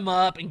bloodies him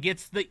up and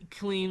gets the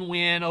clean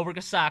win over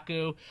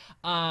Gasaku.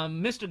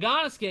 Mr.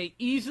 Ganasuke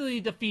easily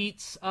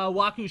defeats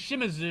Waku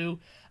Shimizu,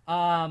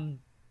 and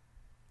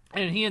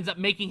he ends up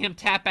making him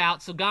tap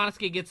out, so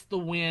Ganasuke gets the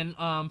win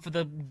for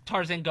the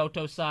Tarzan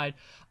Goto side.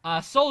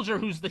 Soldier,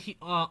 who's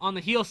on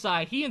the heel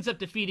side, he ends up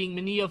defeating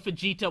Mineo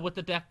Fujita with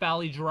the Death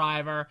Valley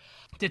driver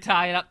to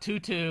tie it up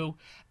 2-2.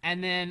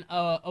 And then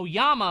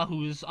Oyama,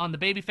 who's on the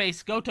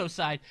babyface Goto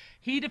side,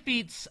 he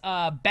defeats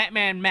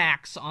Batman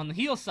Max on the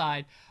heel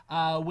side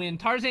when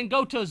Tarzan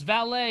Goto's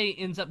valet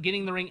ends up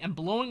getting the ring and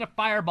blowing a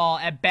fireball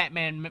at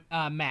Batman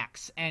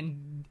Max.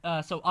 And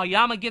so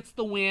Oyama gets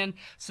the win,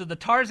 so the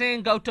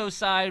Tarzan Goto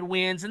side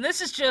wins. And this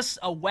is just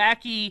a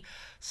wacky,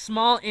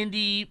 small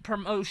indie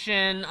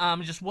promotion,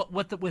 just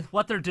with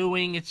what they're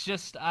doing. It's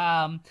just...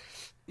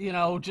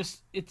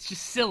 it's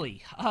just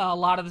silly. A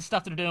lot of the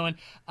stuff they're doing.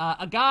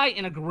 A guy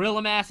in a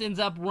gorilla mask ends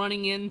up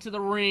running into the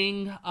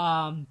ring.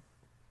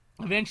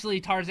 Eventually,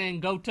 Tarzan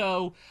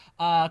Goto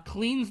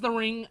cleans the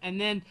ring, and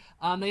then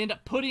they end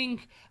up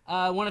putting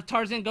one of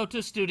Tarzan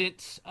Goto's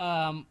students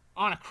on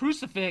a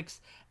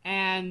crucifix,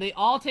 and they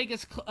all take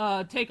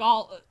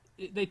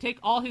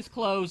all his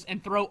clothes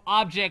and throw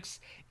objects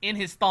in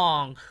his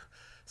thong.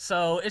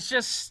 So it's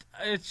just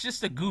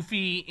a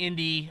goofy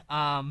indie.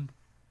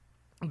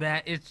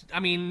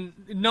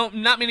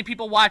 Not many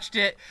people watched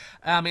it.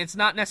 It's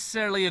not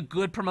necessarily a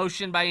good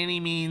promotion by any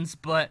means,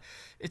 but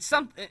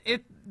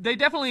they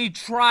definitely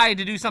tried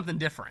to do something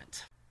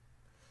different.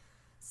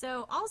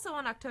 So, also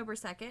on October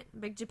 2nd,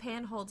 Big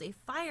Japan holds a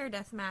fire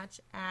death match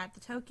at the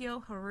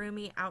Tokyo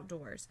Harumi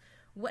Outdoors.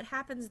 What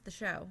happens at the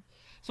show?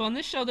 So on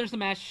this show, there's a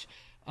match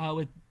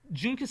with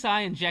Jun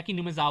Kasai and Jackie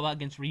Numazawa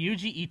against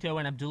Ryuji Ito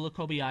and Abdullah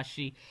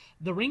Kobayashi.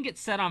 The ring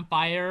gets set on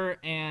fire,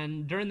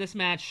 and during this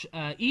match,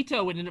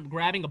 Ito would end up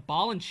grabbing a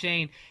ball and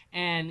chain,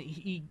 and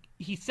he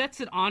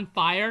sets it on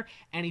fire,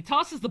 and he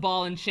tosses the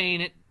ball and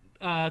chain at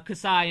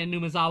Kasai and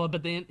Numazawa,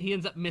 but then he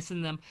ends up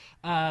missing them.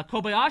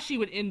 Kobayashi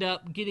would end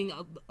up getting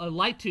a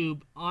light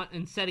tube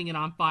and setting it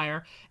on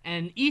fire,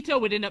 and Ito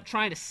would end up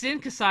trying to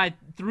send Kasai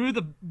through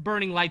the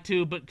burning light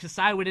tube, but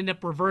Kasai would end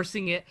up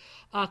reversing it.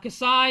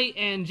 Kasai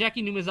and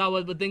Jackie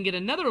Numazawa would then get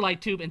another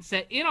light tube and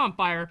set it on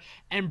fire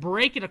and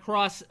break it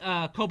across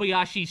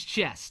Kobayashi's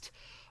chest.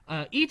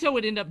 Ito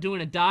would end up doing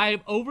a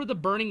dive over the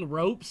burning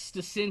ropes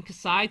to send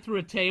Kasai through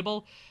a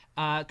table.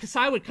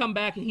 Kasai would come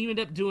back, and he would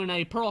end up doing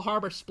a Pearl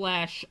Harbor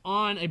splash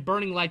on a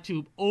burning light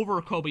tube over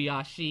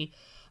Kobayashi.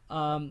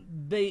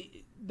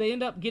 They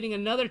end up getting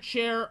another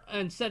chair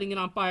and setting it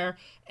on fire,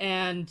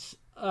 and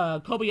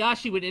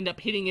Kobayashi would end up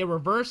hitting a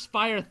reverse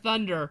fire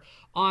thunder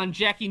on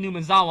Jackie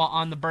Numazawa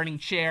on the burning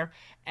chair,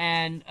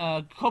 and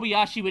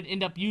Kobayashi would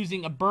end up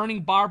using a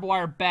burning barbed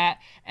wire bat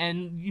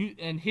and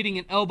hitting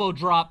an elbow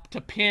drop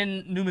to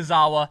pin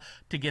Numazawa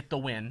to get the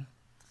win.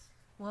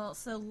 Well,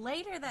 so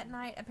later that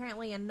night,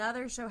 apparently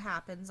another show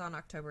happens on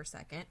October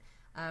 2nd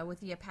with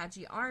the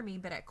Apache Army,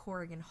 but at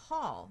Corrigan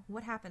Hall.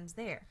 What happens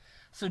there?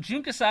 So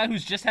Jun Kasai,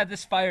 who's just had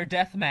this fire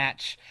death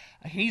match,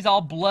 he's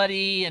all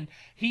bloody, and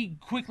he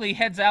quickly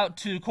heads out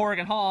to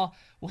Corrigan Hall.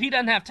 Well, he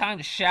doesn't have time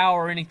to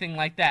shower or anything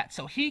like that,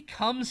 so he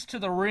comes to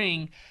the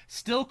ring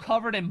still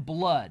covered in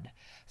blood.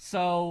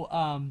 So,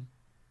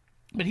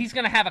 but he's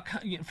going to have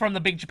from the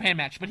Big Japan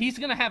match, but he's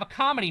going to have a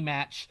comedy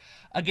match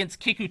against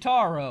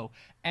Kikutaro.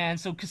 And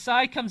so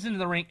Kasai comes into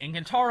the ring, and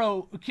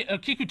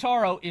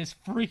Kikutaro is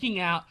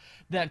freaking out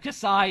that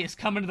Kasai is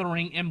coming to the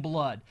ring in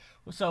blood.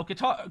 So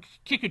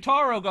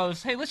Kikutaro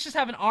goes, hey, let's just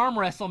have an arm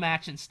wrestle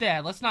match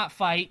instead. Let's not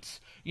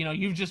fight.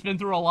 You've just been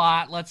through a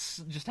lot.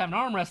 Let's just have an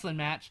arm wrestling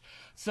match.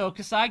 So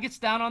Kasai gets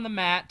down on the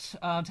mat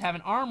to have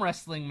an arm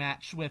wrestling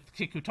match with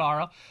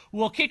Kikutaro.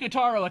 Well,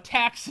 Kikutaro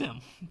attacks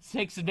him,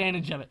 takes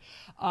advantage of it.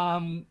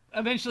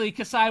 Eventually,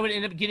 Kasai would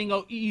end up getting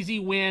an easy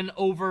win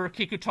over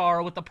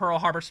Kikutaro with the Pearl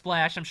Harbor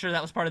Splash. I'm sure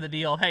that was part of the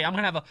deal. Hey, I'm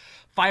gonna have a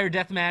fire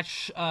death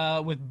match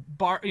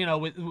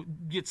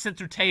get sent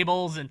through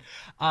tables and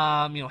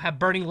have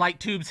burning light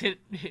tubes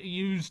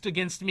used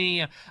against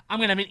me. I'm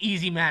gonna have an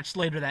easy match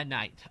later that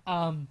night.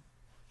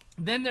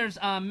 Then there's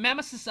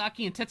Mama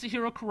Sasaki and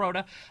Tetsuhiro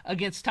Kuroda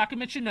against Taka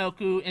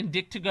Michinoku and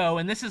Dick Togo,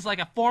 and this is like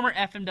a former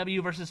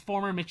FMW versus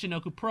former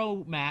Michinoku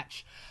Pro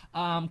match.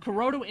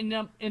 Kuroda would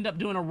end up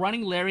doing a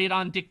running lariat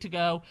on Dick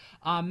Togo.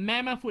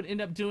 Mammoth would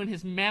end up doing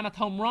his Mammoth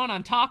home run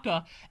on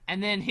Taka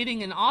and then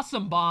hitting an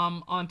awesome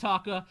bomb on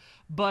Taka,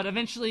 but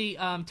eventually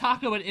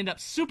Taka would end up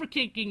super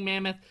kicking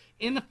Mammoth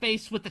in the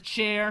face with the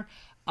chair.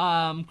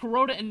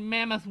 Kuroda and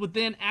Mammoth would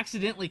then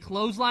accidentally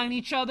clothesline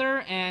each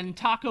other, and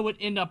Taka would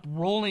end up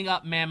rolling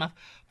up Mammoth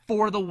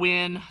for the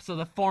win. So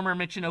the former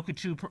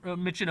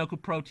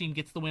Michinoku Pro team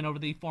gets the win over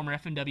the former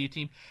FMW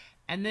team.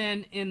 And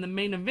then in the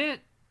main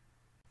event,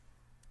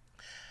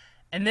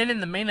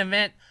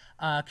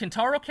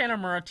 Kentaro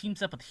Kanemaru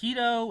teams up with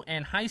Hito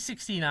and High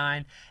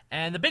 69,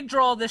 and the big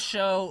draw of this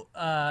show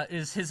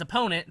is his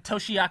opponent,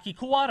 Toshiaki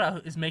Kawada, who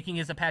is making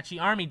his Apache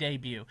Army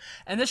debut.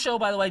 And this show,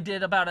 by the way,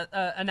 did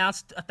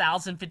announced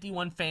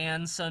 1,051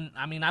 fans, so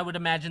I mean, I would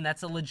imagine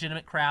that's a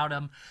legitimate crowd.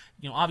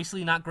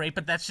 Obviously not great,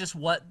 but that's just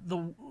what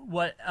the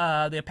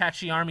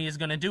Apache Army is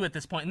going to do at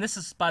this point. And this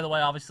is, by the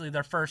way, obviously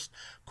their first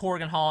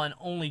Korakuen Hall and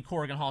only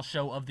Korakuen Hall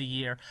show of the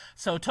year.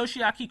 So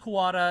Toshiaki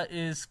Kawada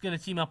is going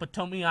to team up with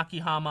Tomoaki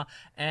Hama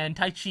and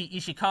Taichi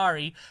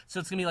Ishikari. So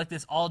it's going to be like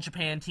this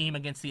all-Japan team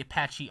against the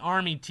Apache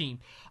Army team.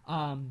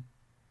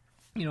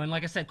 And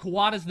like I said,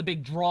 Kawada's the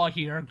big draw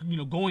here,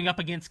 going up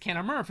against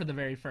Kanemaru for the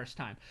very first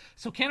time.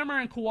 So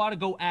Kanemaru and Kawada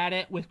go at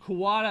it, with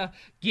Kawada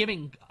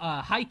giving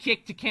a high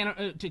kick to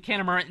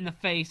Kanemaru in the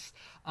face.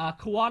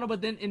 Kawada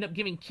would then end up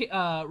giving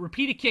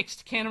repeated kicks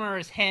to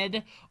Kanemaru's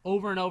head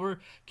over and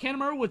over.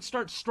 Kanemaru would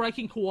start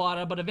striking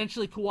Kawada, but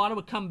eventually Kawada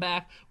would come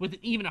back with an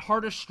even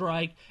harder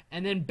strike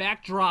and then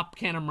backdrop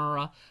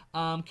Kanemaru.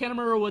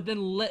 Kawada would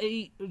then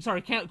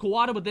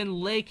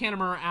lay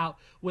Kanemaru out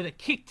with a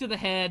kick to the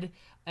head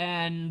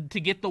and to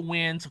get the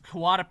win. So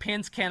Kawada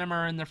pins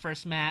Kanemaru in their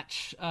first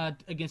match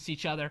against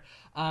each other.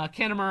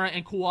 Kanemaru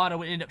and Kawada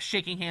would end up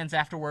shaking hands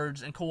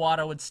afterwards, and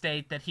Kawada would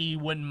state that he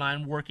wouldn't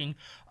mind working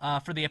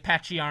for the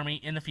Apache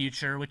Army in the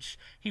future, which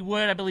he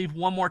would, I believe,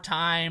 one more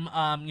time.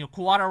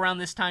 Kawada around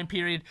this time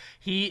period,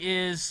 he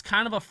is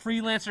kind of a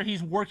freelancer.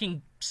 He's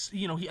working,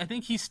 I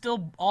think he's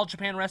still All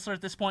Japan wrestler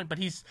at this point, but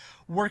he's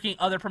working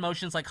other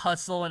promotions like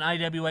Hustle and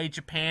IWA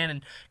Japan,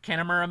 and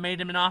Kanemaru made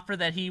him an offer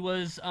that he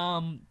was,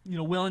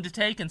 willing to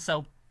take, and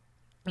so,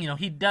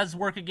 he does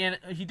work again.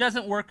 He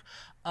doesn't work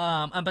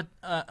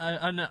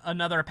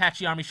another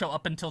Apache Army show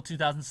up until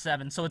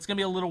 2007, so it's going to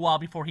be a little while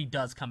before he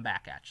does come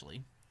back,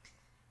 actually.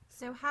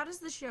 So how does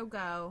the show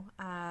go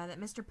that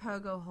Mr.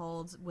 Pogo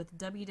holds with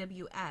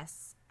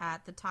WWS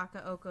at the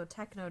Takaoka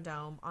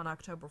Technodome on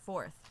October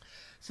 4th?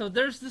 So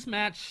there's this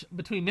match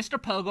between Mr.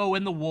 Pogo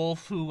and the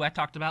Wolf, who I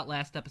talked about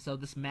last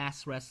episode, this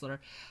masked wrestler.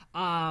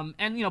 And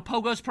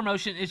Pogo's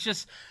promotion is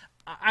just,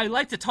 I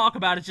like to talk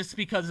about it just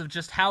because of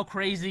just how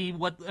crazy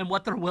what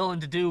they're willing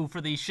to do for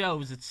these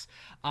shows. It's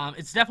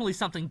definitely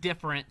something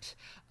different.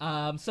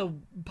 So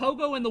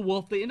Pogo and the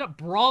Wolf, they end up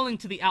brawling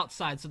to the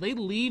outside, so they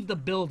leave the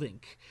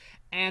building.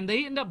 And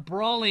they end up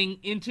brawling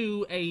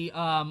into a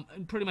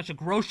pretty much a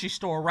grocery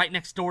store right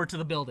next door to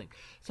the building.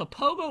 So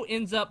Pogo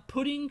ends up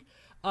putting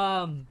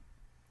the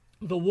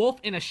Wolf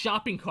in a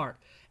shopping cart,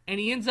 and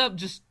he ends up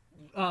just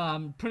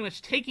pretty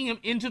much taking him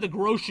into the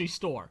grocery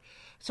store.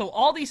 So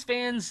all these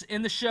fans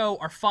in the show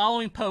are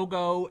following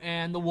Pogo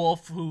and the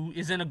Wolf, who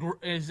is in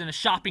a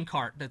shopping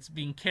cart that's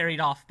being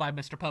carried off by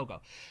Mr. Pogo.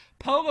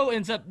 Pogo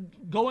ends up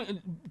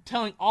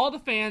telling all the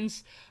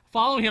fans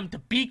following him to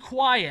be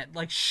quiet,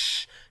 like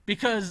shh,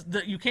 because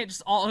you can't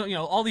just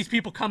all these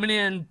people coming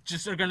in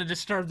just are going to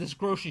disturb this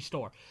grocery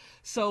store.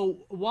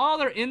 So while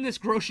they're in this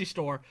grocery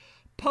store,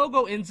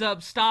 Pogo ends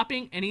up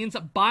stopping and he ends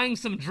up buying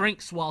some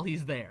drinks while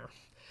he's there.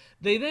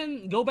 They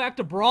then go back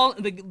to brawl.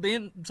 So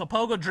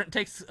Pogo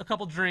takes a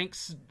couple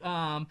drinks,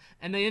 and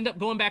they end up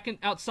going back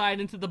outside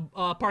into the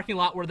parking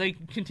lot where they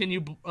continue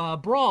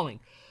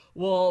brawling.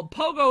 Well,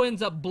 Pogo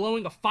ends up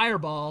blowing a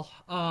fireball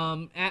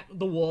at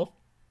the Wolf,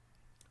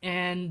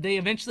 and they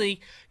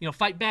eventually,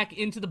 fight back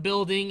into the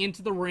building,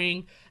 into the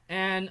ring,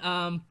 and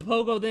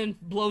Pogo then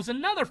blows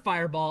another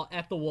fireball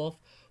at the Wolf.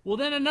 Well,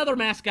 then another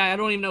masked guy, I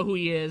don't even know who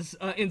he is,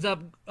 ends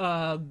up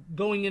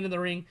going into the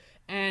ring,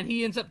 and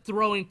he ends up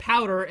throwing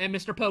powder at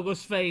Mr.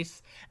 Pogo's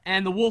face,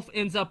 and the Wolf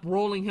ends up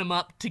rolling him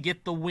up to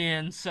get the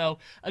win. So,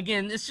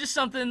 again, it's just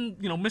something,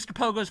 Mr.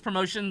 Pogo's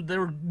promotion,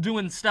 they're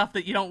doing stuff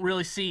that you don't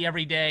really see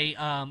every day,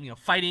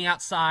 fighting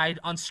outside,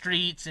 on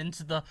streets,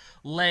 into the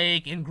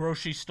lake, in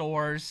grocery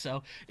stores.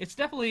 So, it's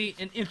definitely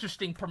an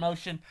interesting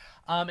promotion.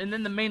 And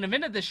then the main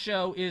event of this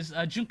show is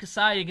Jun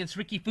Kasai against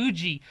Ricky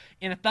Fuji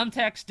in a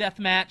Thumbtacks death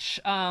match.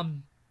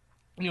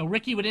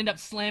 Ricky would end up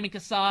slamming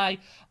Kasai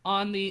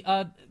on the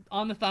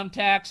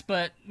Thumbtacks,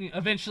 but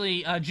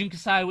eventually Jun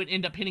Kasai would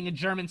end up hitting a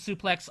German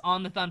suplex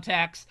on the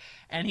Thumbtacks,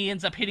 and he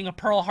ends up hitting a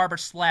Pearl Harbor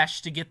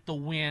Splash to get the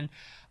win.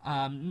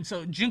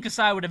 So Jun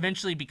Kasai would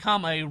eventually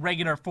become a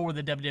regular for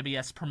the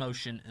WWS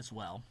promotion as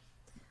well.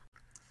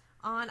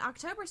 On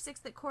October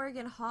 6th at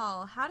Korakuen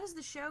Hall, how does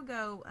the show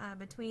go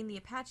between the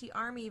Apache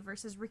Army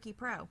versus Ricky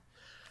Pro?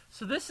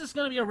 So this is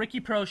going to be a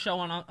Ricky Pro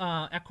show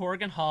at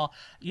Korakuen Hall.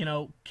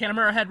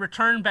 Kanemaru had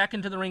returned back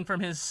into the ring from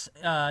his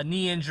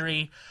knee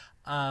injury,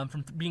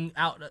 from being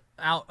out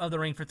of the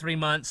ring for 3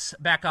 months,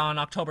 back on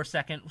October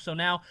 2nd. So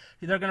now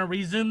they're going to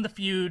resume the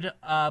feud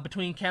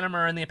between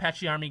Kanemaru and the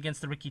Apache Army against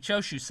the Riki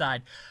Choshu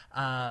side.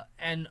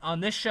 And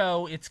on this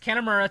show, it's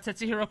Kanemaru,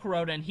 Tetsuhiro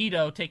Kuroda, and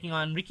Hito taking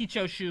on Riki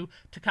Choshu,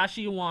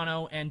 Takashi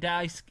Iwano, and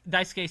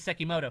Daisuke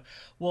Sekimoto.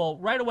 Well,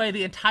 right away,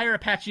 the entire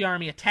Apache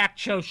Army attack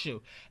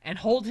Choshu and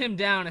hold him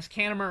down as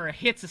Kanemaru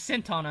hits a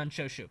senton on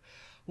Choshu.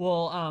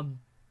 Well,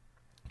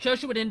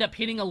 Choshu would end up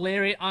hitting a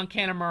lariat on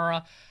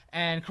Kanemaru,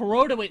 and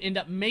Kuroda would end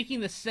up making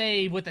the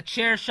save with a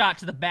chair shot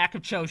to the back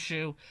of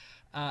Choshu.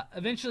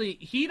 Eventually,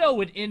 Hito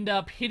would end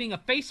up hitting a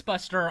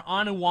facebuster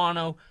on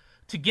Iwano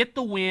to get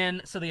the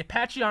win. So the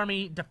Apache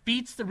Army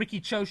defeats the Riki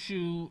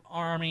Choshu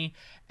Army,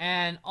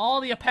 and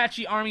all the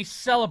Apache Army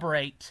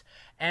celebrate.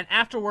 And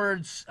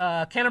afterwards,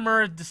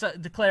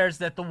 Kanemaru declares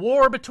that the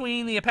war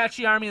between the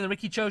Apache Army and the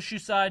Riki Choshu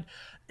side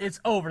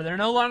is over. They're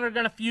no longer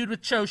going to feud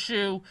with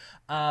Choshu.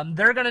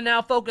 They're going to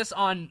now focus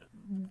on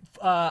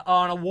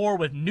a war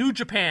with New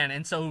Japan.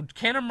 And so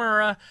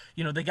Kanemaru,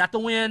 they got the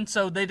win,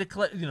 so they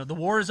declare, the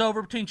war is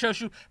over between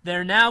Choshu.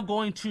 They're now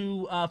going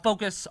to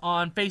focus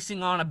on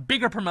facing on a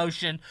bigger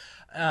promotion,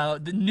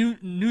 the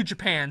New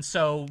Japan.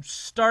 So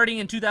starting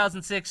in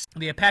 2006,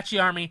 the Apache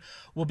Army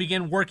will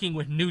begin working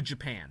with New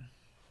Japan.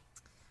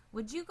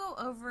 Would you go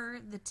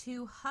over the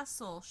two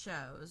Hustle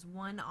shows,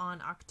 one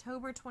on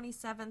October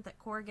 27th at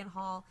Corrigan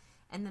Hall,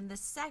 and then the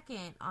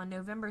second on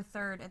November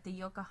 3rd at the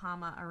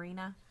Yokohama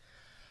Arena?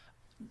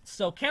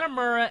 So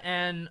Kanemaru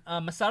and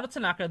Masato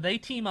Tanaka, they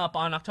team up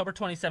on October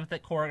 27th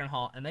at Corrigan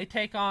Hall, and they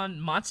take on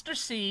Monster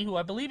C, who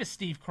I believe is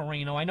Steve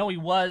Corino. I know it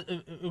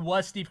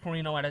was Steve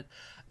Corino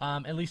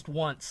at least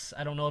once.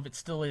 I don't know if it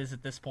still is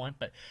at this point,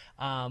 but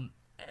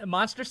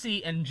Monster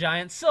C and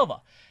Giant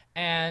Silva.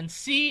 And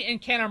C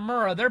and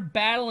Kanemaru, they're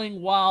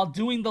battling while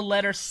doing the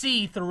letter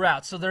C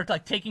throughout. So they're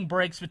like taking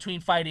breaks between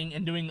fighting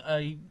and doing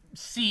a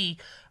C.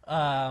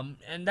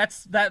 And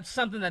that's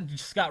something that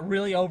just got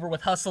really over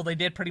with Hustle. They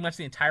did pretty much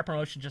the entire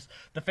promotion, just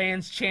the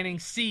fans chanting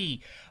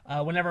C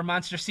whenever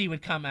Monster C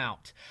would come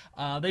out.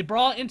 They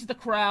brawl into the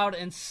crowd,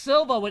 and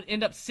Silva would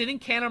end up sitting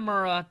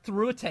Kanemaru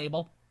through a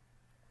table.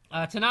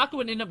 Tanaka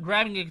would end up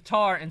grabbing a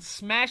guitar and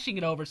smashing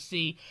it over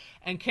C,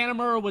 and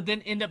Kanemaru would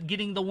then end up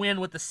getting the win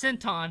with the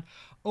senton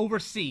over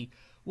C.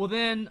 Well,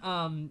 then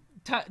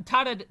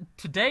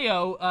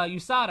Tadeo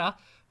Usada,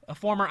 a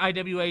former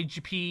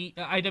IWGP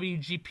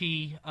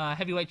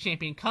heavyweight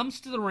champion, comes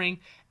to the ring,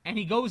 and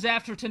he goes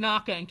after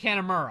Tanaka and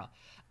Kanemaru.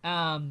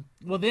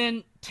 Well,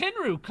 then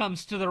Tenryu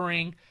comes to the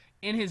ring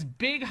in his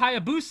big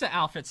Hayabusa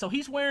outfit. So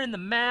he's wearing the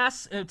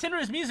mask.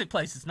 Tenryu's music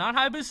plays. It's not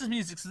Hayabusa's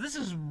music, so this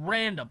is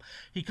random.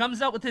 He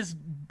comes out with his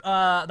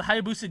the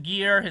Hayabusa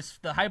gear,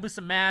 the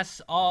Hayabusa mask,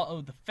 all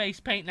of the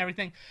face paint and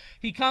everything.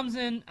 He comes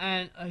in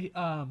and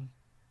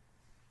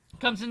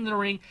comes into the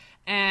ring,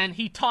 and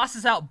he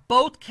tosses out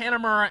both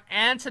Kanemaru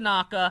and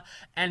Tanaka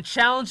and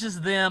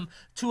challenges them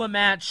to a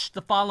match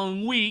the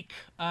following week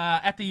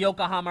at the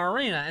Yokohama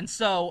Arena. And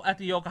so at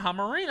the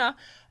Yokohama Arena,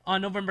 on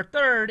November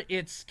 3rd,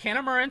 it's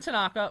Kanemaru and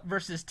Tanaka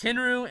versus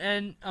Tenryu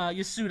and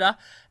Yasuda,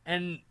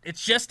 and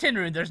it's just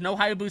Tenryu. There's no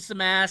Hayabusa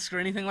mask or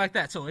anything like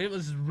that, so it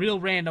was real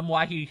random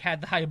why he had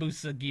the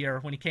Hayabusa gear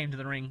when he came to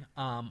the ring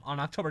on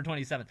October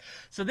 27th.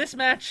 So this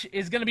match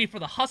is going to be for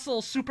the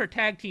Hustle Super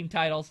Tag Team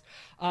titles.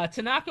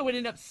 Tanaka would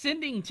end up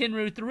sending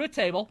Tenryu through a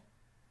table.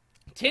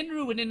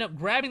 Tenryu would end up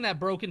grabbing that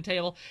broken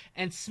table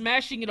and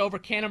smashing it over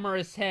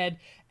Kanemaru's head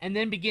and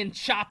then begin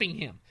chopping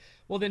him.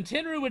 Well, then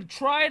Tenryu would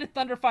try to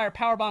Thunderfire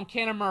Powerbomb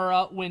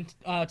Kanemaru when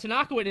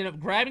Tanaka would end up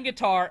grabbing a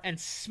guitar and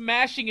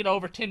smashing it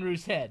over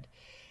Tenryu's head.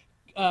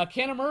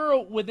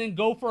 Kanemaru would then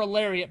go for a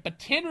lariat, but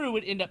Tenryu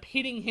would end up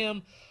hitting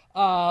him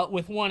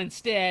with one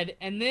instead,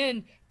 and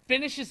then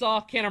finishes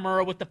off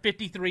Kanemaru with the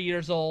 53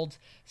 years old.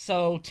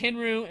 So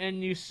Tenryu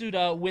and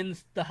Yasuda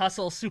wins the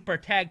Hustle Super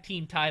Tag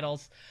Team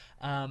titles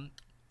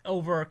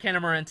over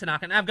Kanemaru and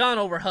Tanaka. And I've gone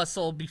over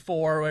Hustle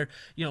before, where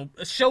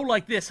a show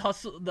like this,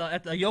 Hustle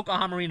at the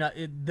Yokohama Arena,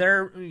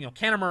 they're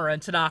Kanemaru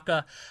and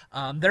Tanaka,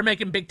 they're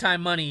making big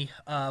time money,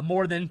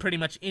 more than pretty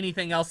much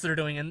anything else they're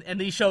doing,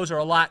 and these shows are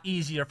a lot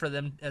easier for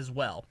them as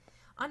well.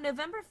 On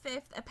November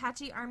 5th,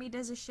 Apache Army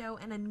does a show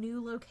in a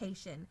new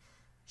location,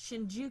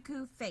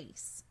 Shinjuku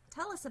Face.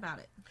 Tell us about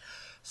it.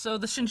 So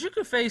the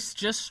Shinjuku Face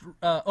just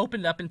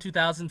opened up in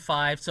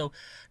 2005, so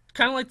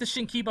kind of like the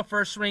Shinkiba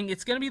First Ring,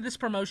 it's going to be this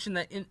promotion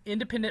that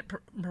independent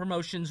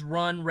promotions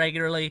run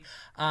regularly.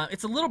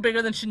 It's a little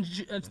bigger than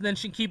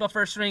Shinkiba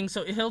First Ring,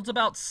 so it holds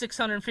about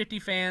 650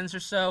 fans or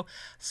so.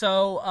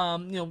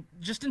 So,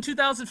 just in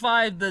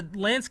 2005, the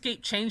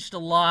landscape changed a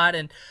lot,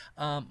 and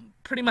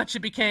pretty much it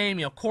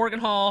became, Corrigan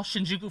Hall,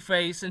 Shinjuku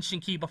Face, and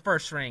Shinkiba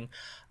First Ring.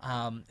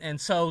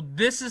 And so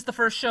this is the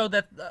first show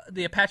that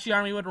the Apache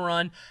Army would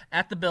run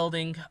at the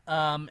building,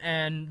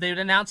 and they would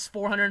announce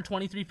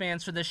 423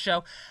 fans for this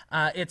show.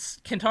 It's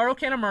Kentaro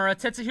Kanemaru,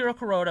 Tetsuhiro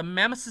Kuroda,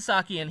 Mama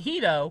Sasaki, and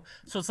Hito.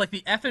 So it's like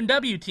the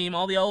FMW team,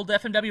 all the old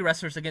FMW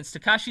wrestlers, against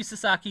Takashi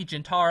Sasaki,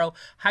 Jintaro,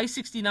 High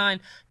 69,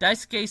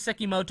 Daisuke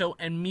Sekimoto,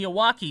 and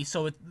Miyawaki.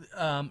 So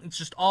it's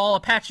just all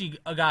Apache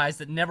guys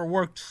that never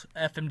worked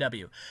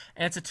FMW.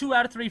 And it's a 2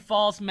 out of 3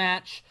 falls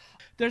match.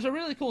 There's a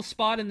really cool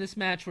spot in this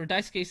match where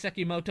Daisuke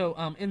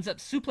Sekimoto ends up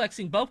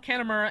suplexing both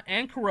Kanemaru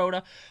and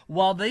Kuroda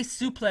while they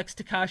suplex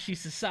Takashi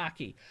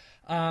Sasaki.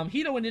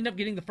 Hito would end up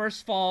getting the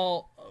first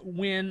fall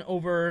win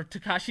over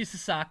Takashi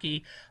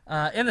Sasaki.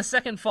 In the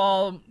second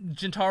fall,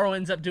 Jintaro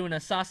ends up doing a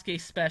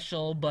Sasuke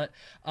special, but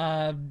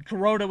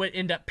Kuroda would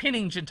end up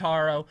pinning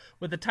Jintaro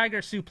with a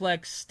Tiger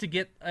Suplex to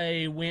get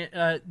a win,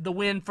 the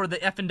win for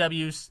the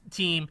F&W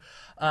team,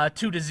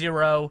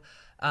 2-0.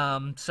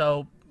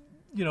 So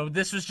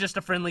this was just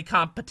a friendly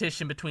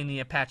competition between the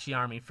Apache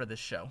Army for this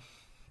show.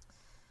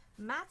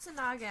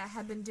 Matsunaga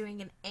had been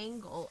doing an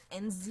angle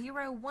in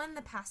 0-1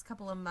 the past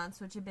couple of months,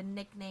 which had been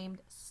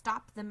nicknamed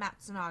Stop the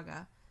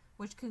Matsunaga,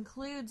 which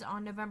concludes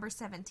on November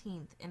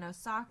 17th in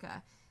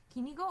Osaka.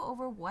 Can you go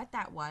over what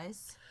that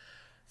was?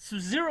 So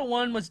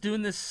 0-1 was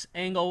doing this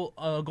angle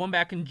going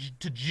back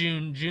to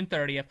June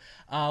 30th,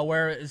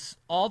 where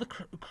all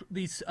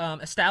these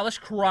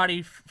established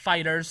karate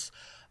fighters.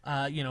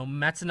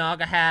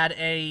 Matsunaga had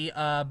a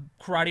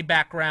karate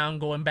background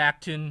going back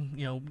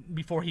to,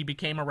 before he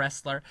became a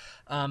wrestler.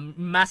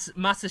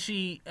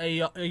 Masashi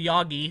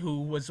Yagi,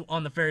 who was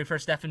on the very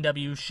first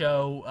FNW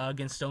show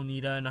against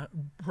Onita in a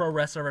pro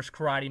wrestler versus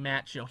karate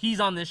match, he's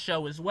on this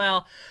show as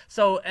well.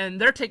 So,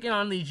 and they're taking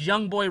on these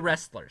young boy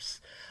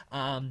wrestlers.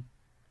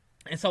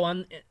 And so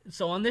on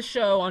this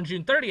show on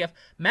June 30th,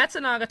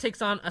 Matsunaga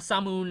takes on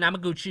Osamu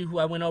Namaguchi, who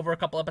I went over a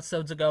couple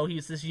episodes ago.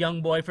 He's this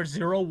young boy for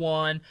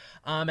 0-1.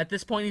 At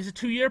this point, he's a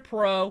 2-year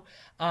pro.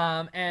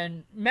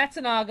 And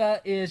Matsunaga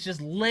is just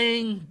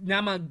laying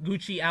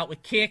Namaguchi out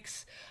with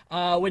kicks.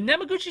 When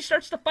Namaguchi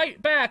starts to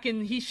fight back,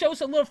 and he shows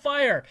a little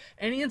fire,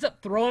 and he ends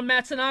up throwing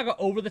Matsunaga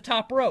over the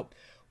top rope.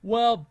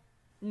 Well,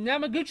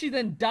 Namaguchi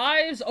then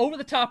dives over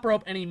the top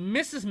rope, and he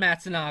misses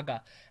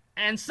Matsunaga.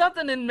 And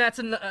something in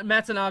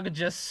Matsunaga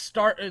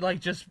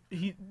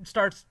he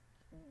starts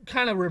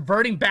kind of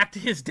reverting back to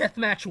his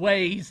deathmatch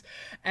ways.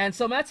 And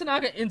so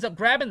Matsunaga ends up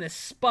grabbing this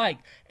spike,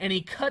 and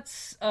he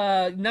cuts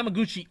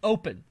Namaguchi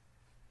open.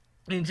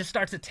 And just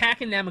starts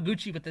attacking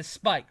Namaguchi with this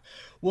spike.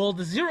 Well,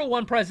 the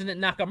 0-1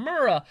 president,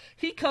 Nakamura,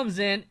 he comes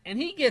in, and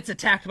he gets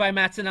attacked by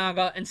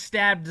Matsunaga and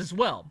stabbed as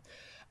well.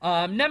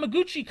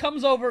 Namaguchi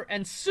comes over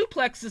and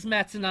suplexes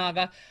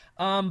Matsunaga,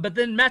 but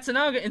then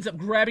Matsunaga ends up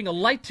grabbing a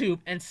light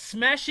tube and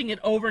smashing it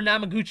over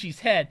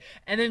Namaguchi's head,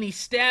 and then he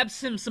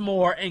stabs him some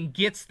more and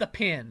gets the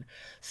pin.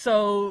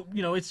 So,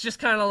 it's just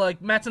kind of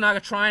like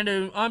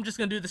Matsunaga I'm just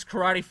going to do this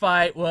karate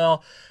fight.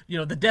 Well,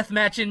 the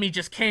deathmatch in me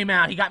just came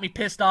out. He got me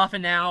pissed off,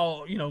 and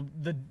now,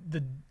 the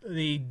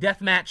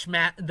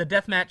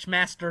deathmatch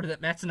master that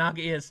Matsunaga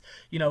is,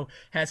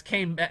 has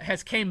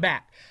came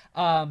back.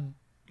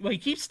 Well, he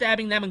keeps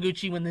stabbing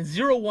Namaguchi when the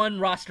 0-1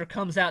 roster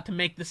comes out to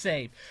make the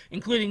save,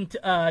 including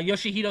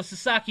Yoshihito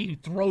Sasaki, who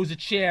throws a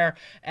chair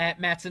at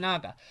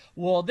Matsunaga.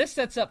 Well, this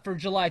sets up for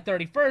July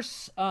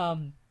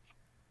 31st,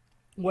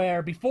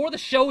 where before the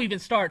show even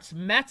starts,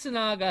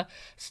 Matsunaga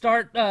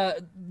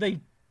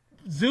they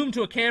zoom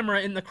to a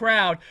camera in the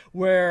crowd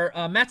where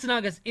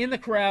Matsunaga's in the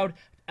crowd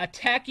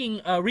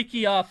attacking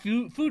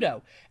Rikiya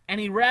Fudo, and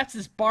he wraps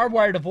his barbed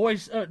wire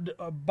device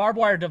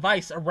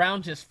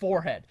around his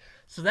forehead.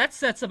 So that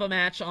sets up a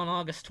match on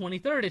August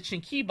 23rd at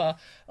Shinkiba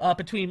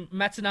between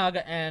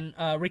Matsunaga and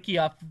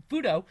Rikiya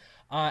Fudo.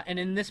 And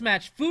in this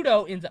match,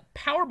 Fudo ends up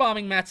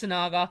powerbombing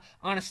Matsunaga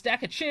on a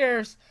stack of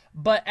chairs,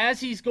 but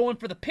as he's going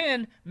for the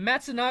pin,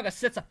 Matsunaga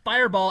sets a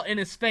fireball in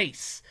his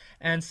face.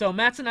 And so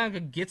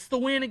Matsunaga gets the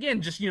win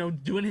again, just,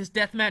 doing his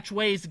deathmatch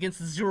ways against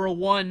the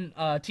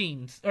 0-1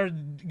 teams, or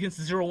against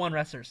the 0-1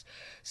 wrestlers.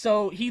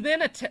 So he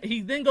then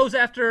goes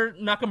after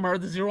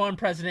Nakamura, the 0-1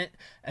 president,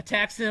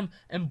 attacks him,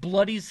 and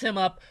bloodies him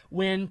up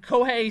when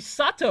Kohei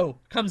Sato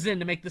comes in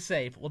to make the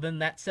save. Well, then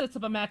that sets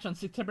up a match on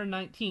September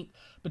 19th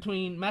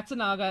between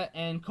Matsunaga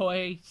and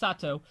Kohei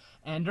Sato.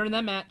 And during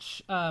that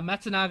match,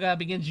 Matsunaga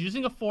begins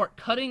using a fork,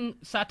 cutting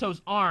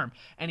Sato's arm,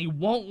 and he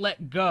won't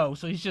let go.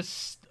 So he's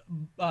just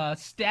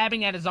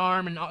stabbing at his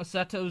arm, and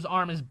Sato's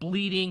arm is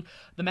bleeding.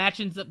 The match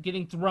ends up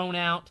getting thrown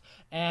out,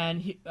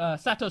 and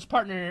Sato's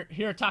partner,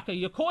 Hirotaka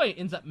Yokoi,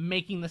 ends up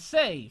making the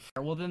save.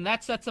 Well, then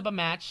that sets up a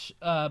match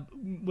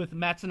with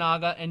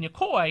Matsunaga and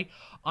Yokoi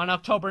on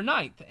October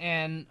 9th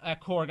and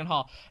at Korakuen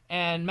Hall.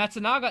 And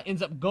Matsunaga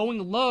ends up going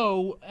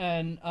low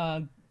and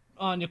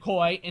on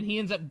Yokoi, and he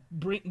ends up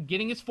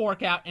getting his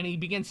fork out, and he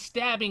begins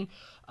stabbing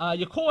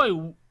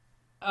Yokoi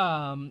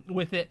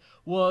with it.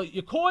 Well,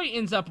 Yokoi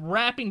ends up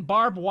wrapping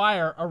barbed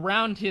wire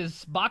around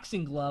his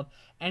boxing glove,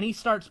 and he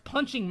starts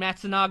punching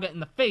Matsunaga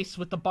in the face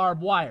with the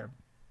barbed wire.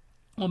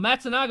 Well,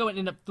 Matsunaga would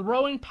end up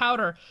throwing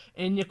powder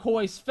in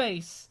Yokoi's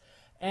face,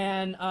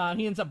 and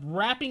he ends up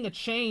wrapping a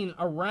chain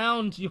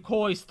around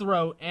Yokoi's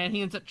throat, and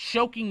he ends up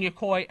choking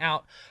Yokoi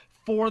out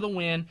for the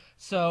win.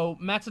 So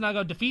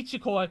Matsunaga defeats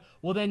Yokoi.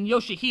 Well, then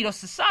Yoshihito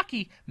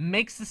Sasaki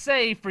makes the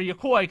save for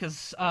Yokoi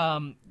because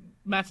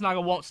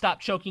Matsunaga won't stop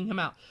choking him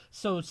out.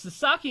 So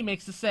Sasaki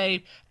makes the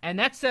save, and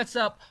that sets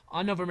up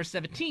on November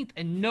 17th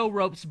a no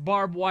ropes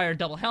barbed wire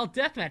double hell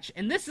death match.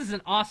 And this is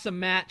an awesome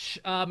match.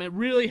 It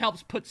really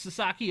helps put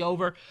Sasaki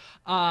over.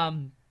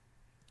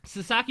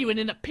 Sasaki would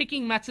end up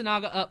picking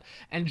Matsunaga up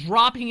and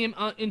dropping him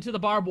into the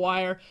barbed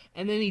wire,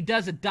 and then he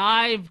does a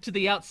dive to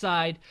the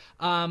outside.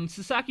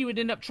 Sasaki would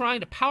end up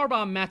trying to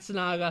powerbomb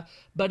Matsunaga,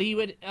 but he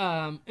would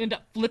end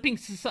up flipping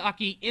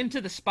Sasaki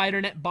into the spider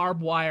net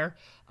barbed wire.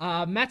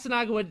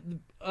 Matsunaga would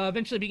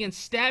eventually begin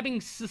stabbing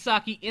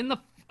Sasaki in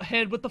the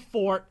head with the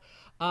fork.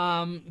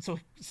 So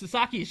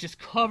Sasaki is just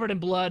covered in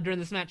blood during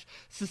this match.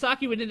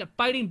 Sasaki would end up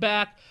fighting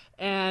back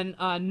and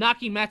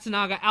knocking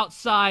Matsunaga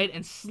outside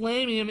and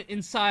slamming him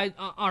inside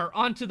or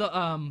onto the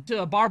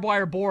to a barbed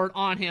wire board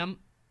on him,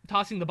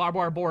 tossing the barbed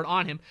wire board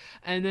on him.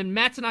 And then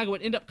Matsunaga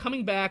would end up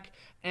coming back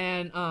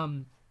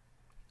and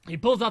he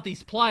pulls out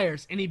these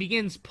pliers and he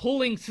begins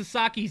pulling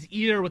Sasaki's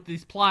ear with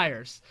these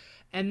pliers.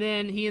 And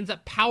then he ends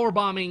up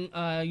powerbombing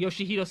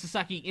Yoshihito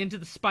Sasaki into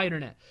the spider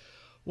net.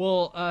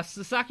 Well,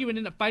 Sasaki would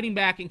end up fighting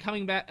back and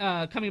coming back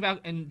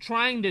and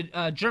trying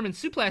to German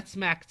suplex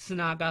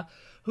Matsunaga,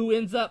 who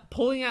ends up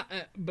pulling out,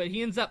 but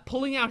he ends up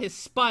pulling out his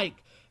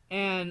spike,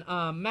 and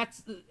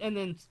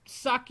then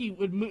Sasaki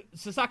would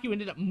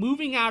end up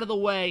moving out of the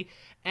way,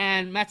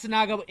 and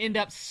Matsunaga would end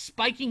up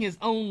spiking his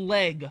own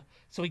leg,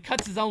 so he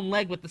cuts his own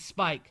leg with the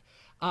spike,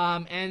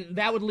 and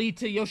that would lead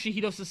to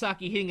Yoshihito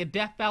Sasaki hitting a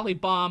Death Valley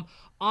bomb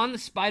on the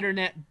spider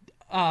net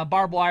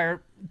barbed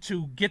wire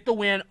to get the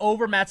win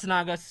over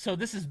Matsunaga. So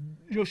this is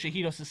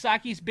Yoshihito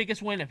Sasaki's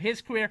biggest win of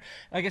his career.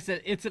 Like I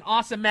said, it's an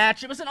awesome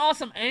match. It was an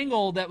awesome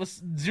angle that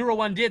was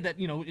 0-1 did that,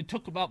 it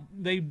took about,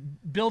 they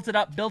built it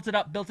up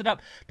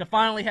to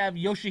finally have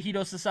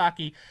Yoshihito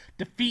Sasaki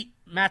defeat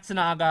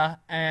Matsunaga.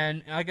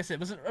 And like I said, it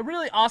was a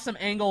really awesome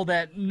angle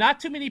that not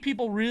too many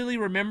people really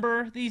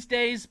remember these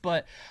days,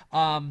 but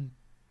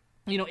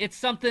it's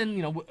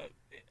something,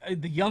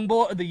 the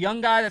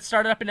young guy that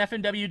started up in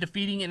FNW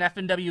defeating an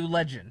FNW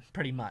legend,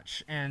 pretty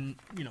much, and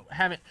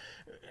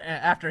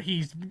after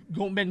he's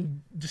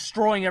been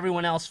destroying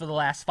everyone else for the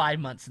last 5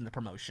 months in the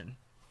promotion.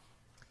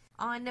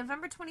 On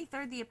November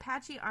 23rd, the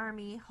Apache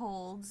Army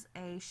holds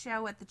a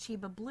show at the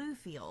Chiba Blue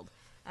Field.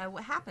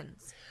 What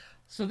happens?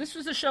 So this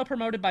was a show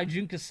promoted by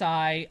Jun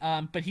Kasai,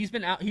 but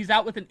he's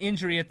out with an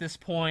injury at this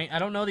point. I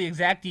don't know the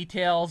exact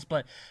details,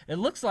 but it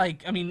looks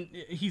like,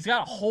 he's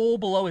got a hole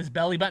below his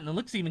belly button. It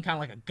looks even kind of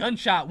like a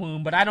gunshot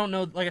wound, but I don't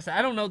know, like I said,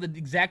 I don't know the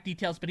exact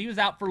details, but he was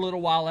out for a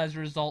little while as a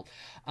result.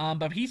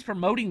 But he's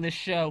promoting this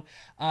show,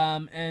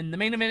 and the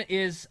main event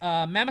is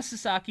Mama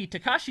Sasaki,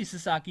 Takashi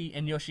Sasaki,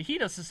 and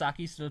Yoshihito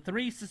Sasaki, so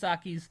 3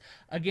 Sasakis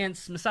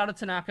against Masato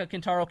Tanaka,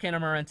 Kentaro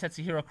Kanemaru, and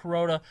Tetsuhiro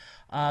Kuroda,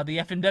 the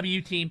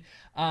FNW team.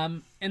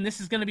 And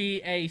this is going to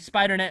be a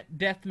Spider-Net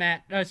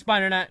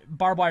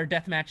barbed wire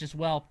death match as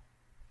well.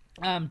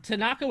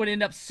 Tanaka would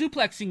end up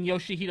suplexing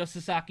Yoshihito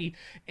Sasaki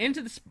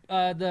into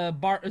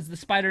the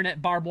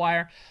Spider-Net barbed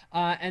wire,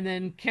 and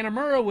then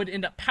Kanemaru would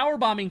end up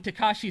powerbombing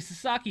Takashi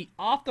Sasaki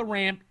off the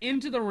ramp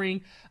into the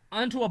ring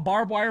onto a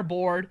barbed wire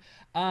board.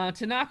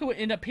 Tanaka would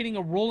end up hitting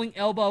a rolling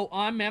elbow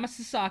on Mama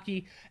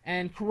Sasaki,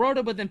 and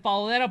Kuroda would then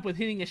follow that up with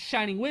hitting a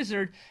Shining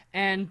Wizard,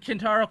 and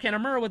Kentaro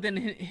Kanemaru would then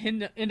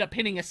end up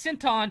hitting a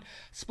senton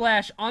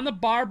splash on the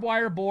barbed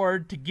wire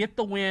board to get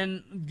the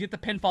win, get the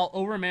pinfall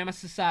over Mama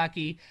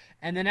Sasaki.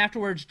 And then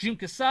afterwards, Jun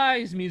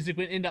Kasai's music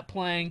would end up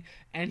playing,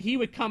 and he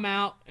would come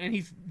out, and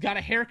he's got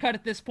a haircut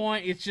at this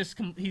point. It's just,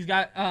 he's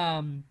got,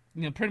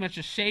 pretty much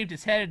just shaved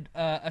his head,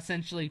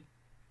 essentially.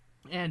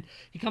 And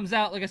he comes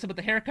out, like I said, with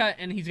the haircut,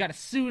 and he's got a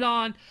suit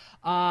on.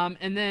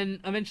 And then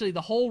eventually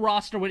the whole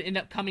roster would end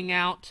up coming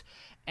out,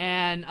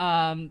 and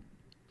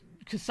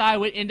Kasai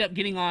would end up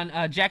getting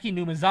on Jackie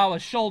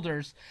Numazawa's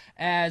shoulders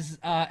as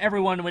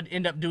everyone would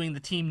end up doing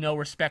the Team No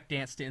Respect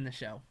dance to end the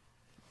show.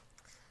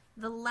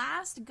 The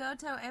last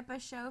Goto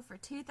Eppa show for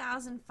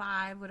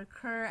 2005 would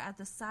occur at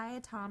the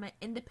Saitama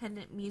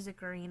Independent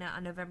Music Arena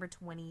on November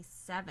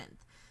 27th.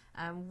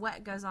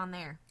 What goes on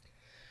there?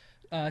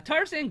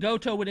 Tarzan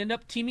Goto would end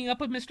up teaming up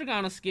with Mr.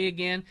 Ganosuke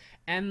again,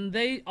 and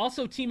they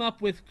also team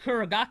up with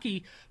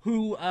Kuragaki,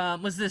 who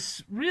was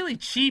this really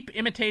cheap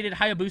imitated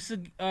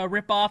Hayabusa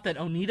ripoff that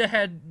Onita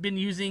had been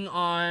using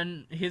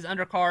on his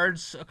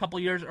undercards a couple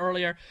years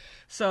earlier.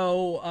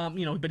 So,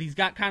 but he's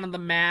got kind of the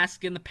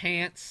mask and the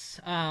pants.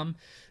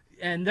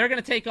 And they're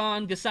going to take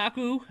on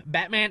Gasaku,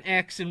 Batman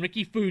X, and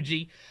Ricky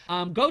Fuji.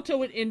 Goto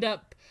would end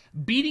up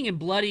beating and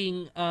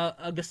bloodying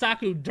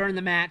Gasaku during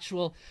the match.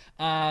 Well,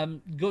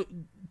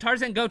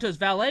 Tarzan Goto's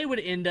valet would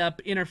end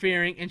up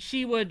interfering, and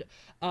she would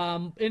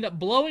end up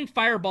blowing a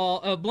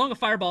fireball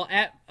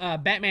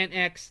at Batman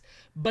X,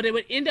 but it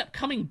would end up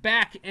coming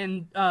back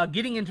and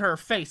getting into her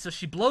face. So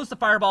she blows the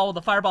fireball,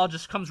 the fireball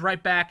just comes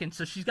right back, and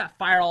so she's got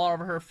fire all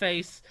over her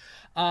face.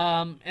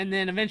 And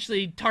then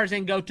eventually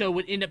Tarzan Goto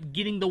would end up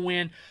getting the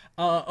win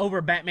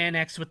over Batman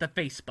X with the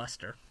Face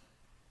Buster.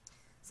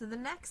 So the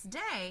next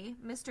day,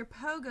 Mr.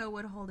 Pogo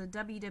would hold a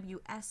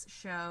WWS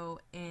show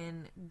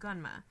in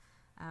Gunma.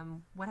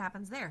 What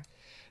happens there?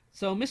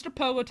 So Mr.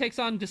 Pogo takes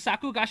on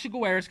Gasaku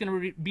Gashiguera. It's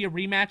going to be a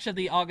rematch of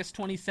the August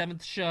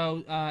 27th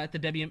show at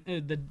that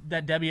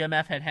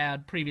WMF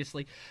had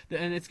previously.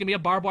 And it's going to be a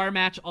barbed wire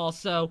match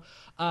also.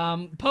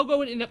 Pogo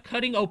would end up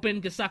cutting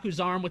open Gasaku's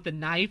arm with a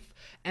knife,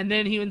 and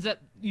then he ends up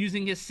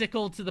using his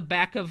sickle to the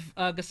back of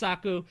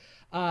Gasaku.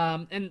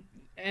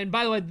 And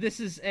by the way, this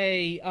is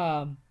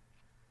a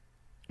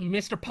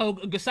Mr.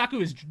 Pogo,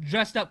 Gasaku is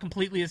dressed up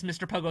completely as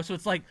Mr. Pogo, so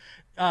it's like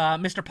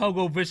Mr.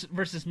 Pogo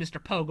versus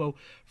Mr. Pogo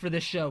for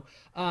this show.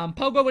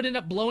 Pogo would end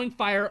up blowing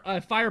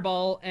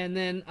fireball, and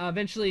then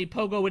eventually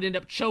Pogo would end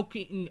up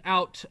choking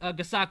out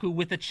Gasaku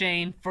with a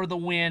chain for the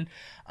win.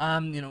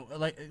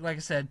 Like I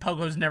said,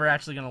 Pogo's never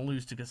actually going to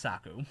lose to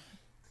Gasaku.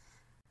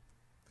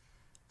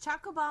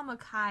 Chocoball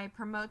Mukai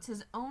promotes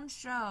his own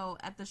show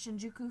at the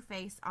Shinjuku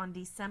Face on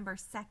December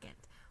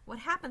 2nd. What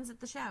happens at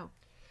the show?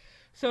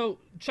 So,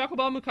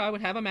 Chocoball Mukai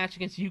would have a match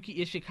against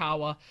Yuki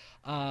Ishikawa.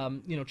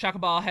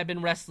 Chocoball had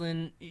been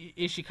wrestling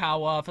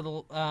Ishikawa for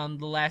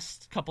the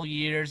last couple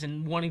years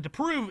and wanting to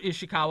prove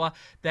Ishikawa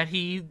that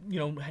he,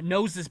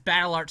 knows this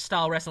battle art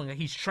style wrestling, that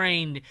he's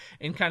trained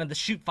in kind of the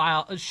shoot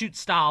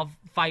style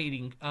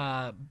fighting.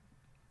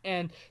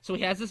 And so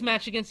he has this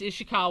match against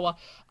Ishikawa.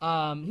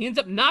 He ends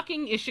up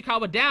knocking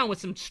Ishikawa down with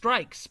some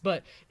strikes,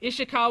 but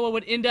Ishikawa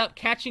would end up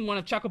catching one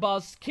of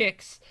Chocoball's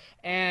kicks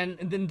and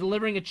then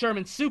delivering a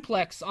German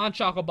suplex on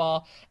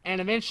Chocoball,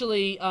 and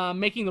eventually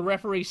making the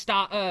referee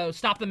stop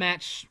the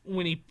match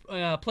when he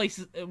puts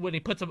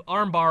an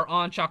armbar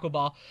on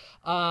Chocoball.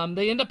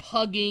 They end up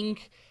hugging,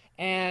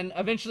 and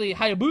eventually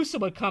Hayabusa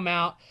would come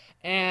out,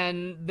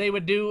 and they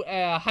would do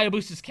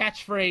Hayabusa's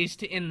catchphrase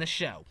to end the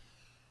show.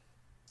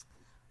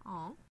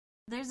 Oh.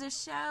 There's a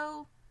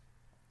show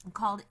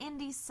called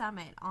Indie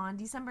Summit on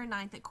December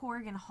 9th at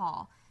Corrigan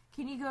Hall.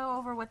 Can you go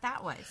over what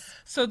that was?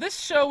 So this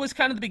show was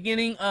kind of the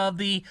beginning of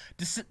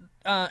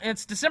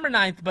it's December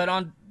 9th, but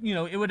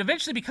it would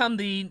eventually become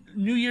the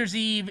New Year's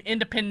Eve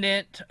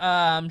independent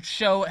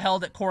show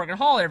held at Corrigan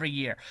Hall every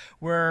year,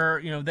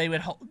 where, they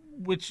would,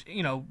 which,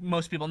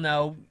 most people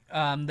know,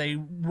 they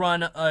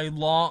run a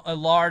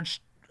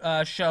large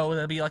show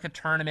that'll be like a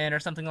tournament or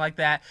something like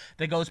that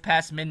goes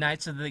past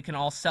midnight so that they can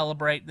all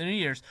celebrate the New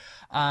Year's.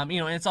 And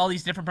it's all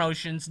these different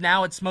promotions.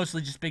 Now it's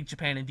mostly just Big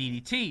Japan and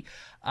DDT.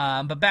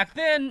 But back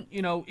then,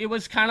 it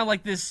was kind of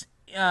like this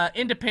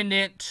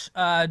independent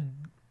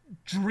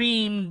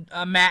dream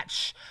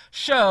match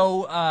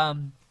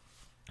show.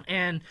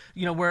 And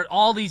where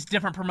all these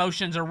different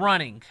promotions are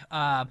running,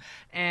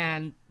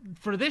 and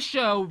for this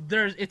show,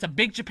 it's a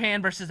Big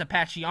Japan versus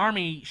Apache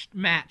Army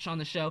match on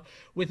the show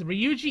with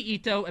Ryuji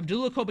Ito,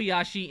 Abdullah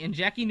Kobayashi, and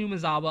Jackie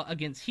Numazawa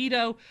against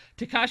Hito,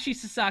 Takashi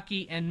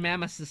Sasaki, and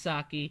Mammoth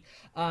Sasaki.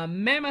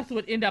 Mammoth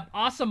would end up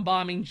awesome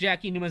bombing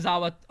Jackie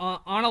Numazawa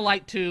on a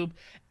light tube,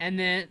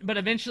 but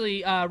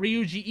eventually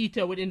Ryuji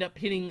Ito would end up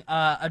hitting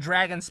a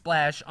dragon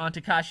splash on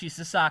Takashi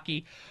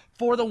Sasaki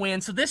for the win.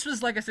 So this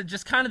was, like I said,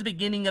 just kind of the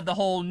beginning of the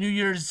whole New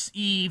Year's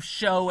Eve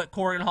show at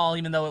Corrigan Hall,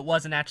 even though it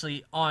wasn't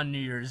actually on New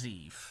Year's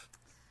Eve.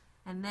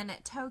 And then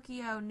at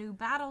Tokyo New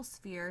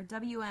Battlesphere,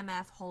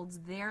 WMF holds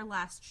their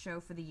last show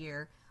for the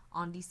year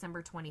on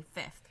December 25th.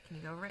 Can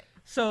you go over it?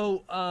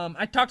 So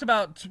I talked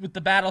about with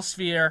the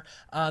Battlesphere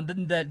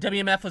that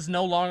WMF was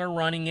no longer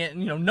running it.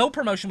 No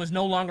promotion was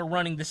no longer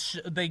running this.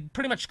 They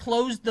pretty much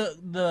closed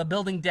the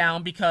building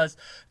down because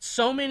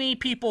so many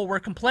people were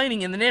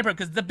complaining in the neighborhood,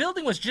 because the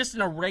building was just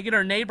in a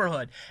regular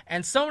neighborhood,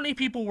 and so many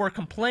people were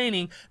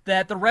complaining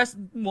that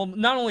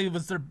not only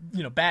was there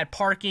bad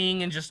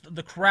parking and just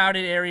the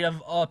crowded area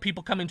of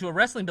people coming to a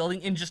wrestling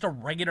building in just a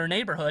regular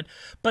neighborhood,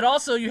 but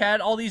also you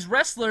had all these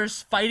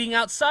wrestlers fighting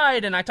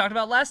outside. And I talked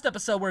about last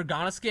episode where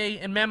Ganosuke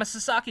and Mammoth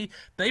Sasaki,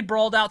 they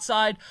brawled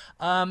outside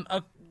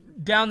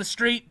down the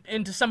street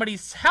into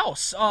somebody's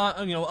house,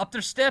 up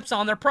their steps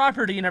on their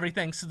property and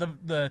everything. So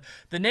the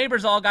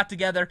neighbors all got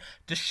together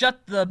to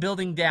shut the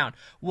building down.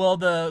 Well,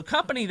 the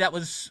company that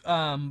was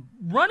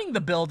running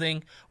the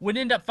building would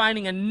end up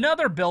finding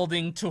another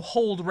building to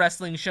hold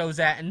wrestling shows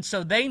at, and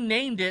so they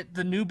named it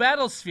the New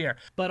Battlesphere.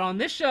 But on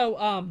this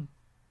show,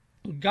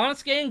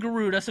 Ganosuke and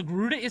Garuda. So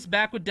Garuda is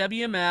back with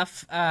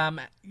WMF,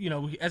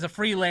 as a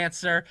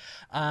freelancer.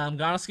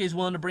 Ganosuke is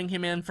willing to bring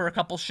him in for a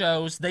couple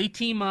shows. They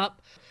team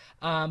up.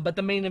 But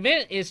the main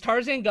event is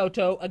Tarzan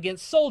Goto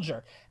against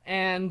Soldier.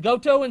 And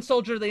Goto and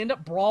Soldier, they end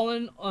up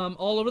brawling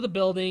all over the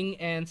building.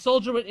 And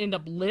Soldier would end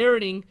up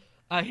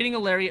hitting a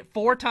lariat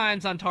 4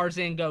 times on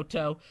Tarzan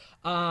Goto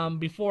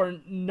before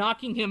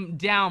knocking him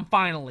down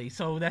finally.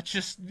 So that's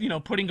just,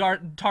 putting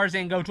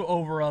Tarzan Goto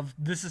over of,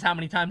 this is how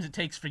many times it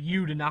takes for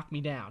you to knock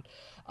me down.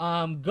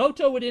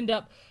 Goto would end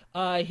up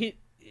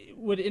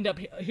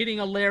hitting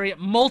a lariat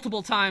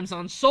multiple times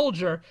on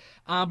Soldier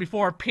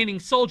before pinning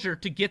Soldier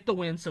to get the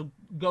win. So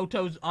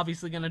Goto's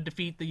obviously going to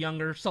defeat the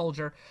younger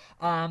Soldier.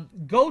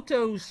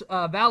 Goto's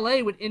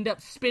valet would end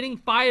up spitting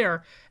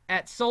fire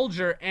at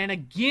Soldier, and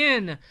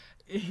again,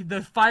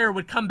 the fire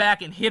would come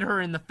back and hit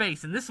her in the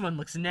face. And this one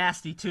looks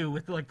nasty too,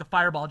 with like the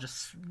fireball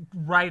just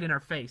right in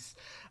her face.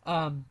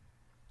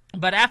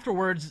 But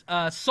afterwards,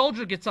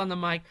 Soldier gets on the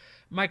mic,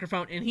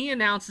 microphone, and he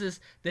announces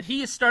that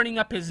he is starting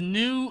up his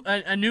new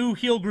a new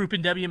heel group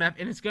in WMF,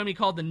 and it's going to be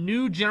called the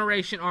New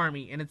Generation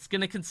Army, and it's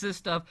going to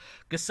consist of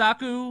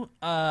Gasaku,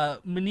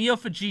 Minio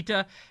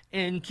Fujita,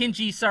 and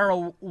Kenji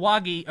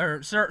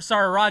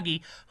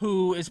Sararagi,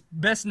 who is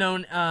best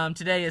known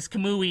today as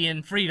Kamui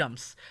in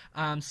Freedoms.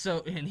 And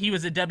he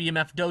was a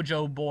WMF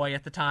dojo boy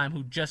at the time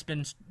who'd just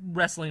been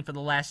wrestling for the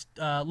last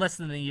less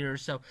than a year or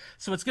so.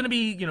 So it's going to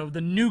be,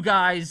 the new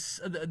guys,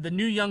 the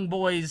new young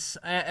boys,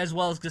 as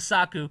well as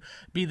Gasaku,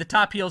 be the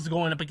top heels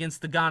going up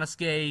against the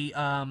Ganosuke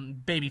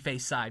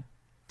babyface side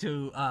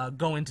to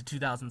go into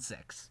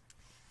 2006.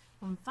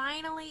 And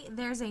finally,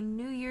 there's a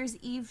New Year's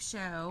Eve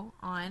show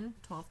on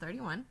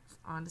 12/31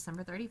 on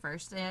December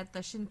 31st at the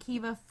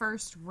Shinkiba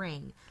First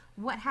Ring.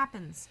 What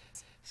happens?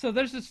 So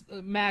there's this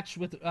match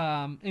with,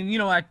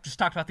 I just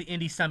talked about the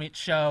Indie Summit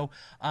show.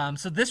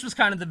 So this was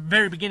kind of the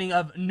very beginning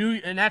of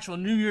an actual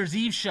New Year's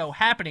Eve show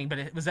happening, but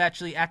it was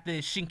actually at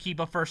the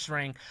Shinkiba First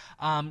Ring.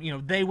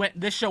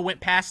 This show went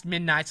past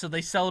midnight, so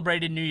they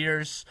celebrated New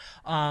Year's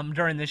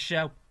during this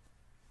show.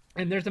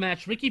 And there's a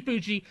match: Ricky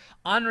Fuji,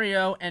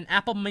 Onryo, and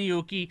Apple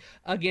Miyuki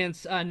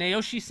against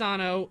Naoshi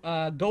Sano,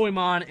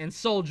 Goemon, and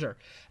Soldier.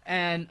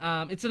 And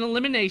it's an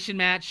elimination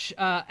match.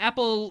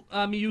 Apple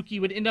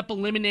Miyuki would end up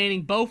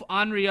eliminating both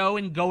Onryo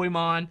and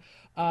Goemon,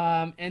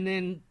 and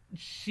then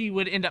she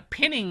would end up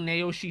pinning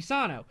Naoshi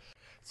Sano.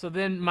 So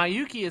then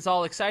Mayuki is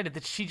all excited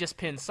that she just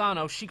pinned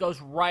Sano. She goes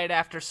right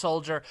after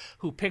Soldier,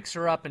 who picks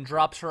her up and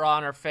drops her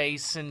on her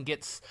face and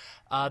gets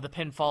the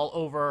pinfall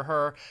over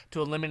her to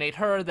eliminate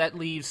her. That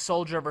leaves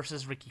Soldier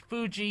versus Ricky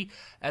Fuji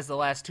as the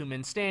last two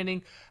men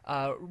standing.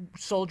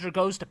 Soldier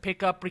goes to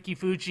pick up Ricky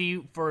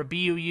Fuji for a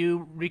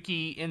BUU.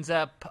 Ricky ends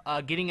up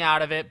getting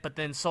out of it, but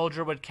then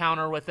Soldier would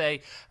counter with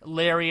a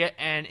lariat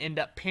and end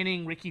up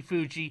pinning Ricky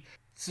Fuji.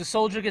 So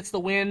Soldier gets the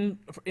win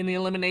in the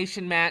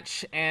elimination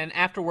match, and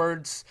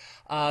afterwards,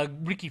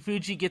 Ricky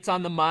Fuji gets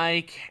on the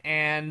mic,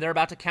 and they're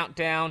about to count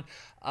down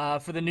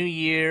for the new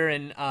year,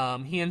 and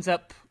he ends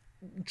up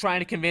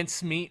trying to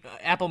convince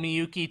Apple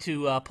Miyuki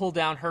to pull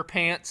down her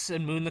pants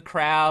and moon the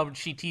crowd.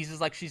 She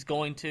teases like she's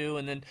going to,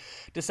 and then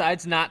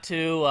decides not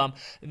to.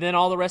 Then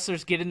all the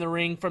wrestlers get in the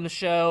ring from the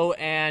show,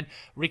 and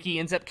Ricky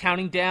ends up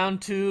counting down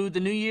to the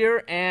new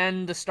year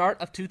and the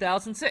start of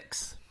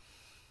 2006.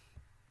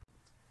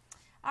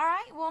 All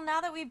right, well,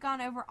 now that we've gone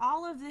over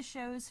all of the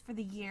shows for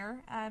the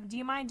year, do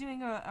you mind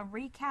doing a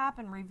recap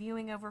and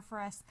reviewing over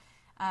for us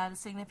the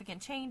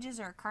significant changes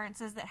or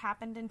occurrences that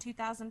happened in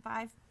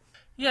 2005?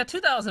 Yeah,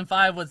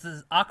 2005 was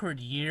this awkward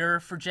year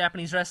for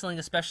Japanese wrestling,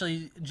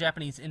 especially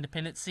Japanese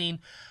independent scene.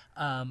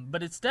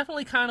 But it's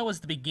definitely kind of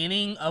was the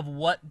beginning of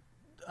what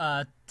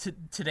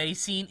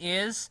today's scene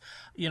is.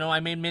 I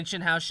may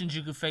mention how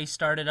Shinjuku Face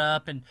started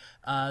up, and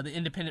the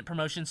independent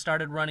promotion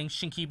started running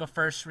Shinkiba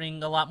First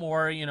Ring a lot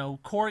more.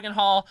 Corrigan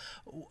Hall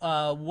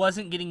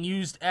wasn't getting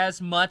used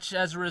as much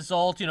as a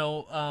result.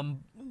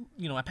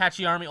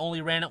 Apache Army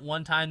only ran it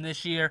one time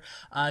this year.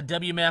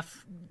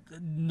 WMF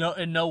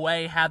in no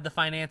way had the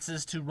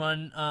finances to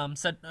run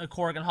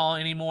Corrigan Hall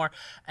anymore,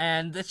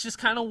 and it's just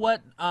kind of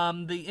what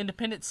the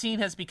independent scene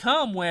has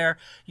become, where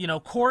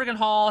Corrigan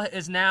Hall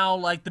is now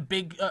like the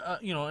big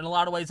in a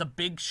lot of ways a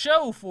big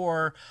show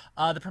for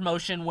the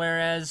promotion,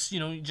 whereas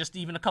just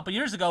even a couple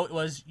years ago it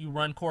was you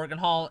run Corrigan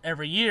Hall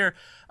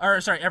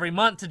every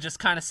month to just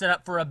kind of set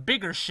up for a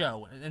bigger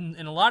show. And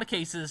in a lot of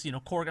cases,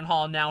 Corrigan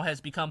Hall now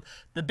has become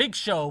the big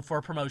show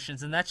for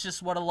promotions, and that's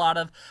just what a lot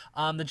of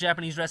the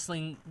Japanese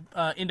wrestling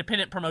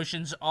independent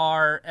promotions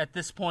are at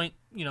this point,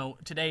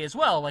 today as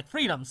well. Like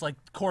Freedoms, like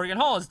Corrigan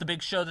Hall is the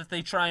big show that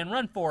they try and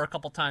run for a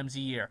couple times a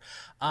year,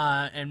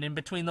 and in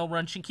between they'll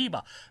run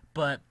Shinkiba.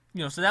 But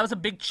so that was a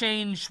big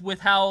change with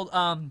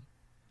how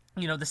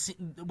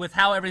with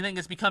how everything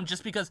has become,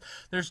 just because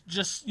there's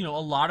just a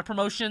lot of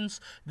promotions.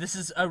 This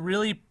is a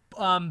really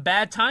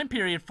bad time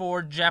period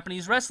for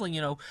Japanese wrestling.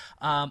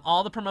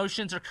 All the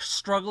promotions are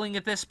struggling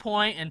at this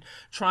point and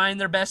trying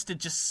their best to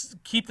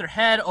just keep their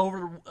head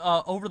over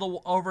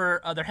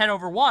their head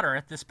over water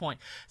at this point.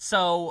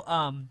 So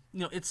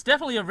it's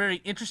definitely a very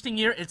interesting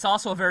year. It's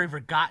also a very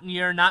forgotten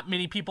year. Not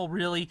many people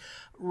really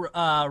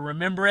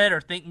remember it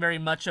or think very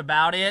much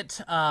about it.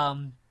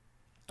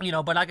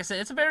 But like I said,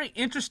 it's a very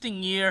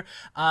interesting year,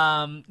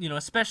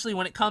 especially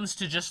when it comes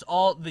to just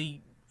all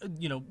the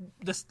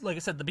this, like I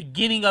said, the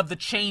beginning of the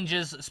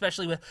changes,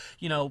 especially with,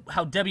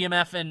 how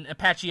WMF and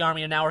Apache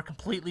Army now are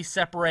completely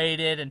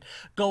separated and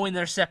going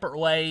their separate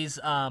ways.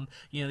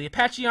 The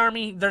Apache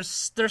Army,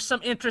 there's some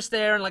interest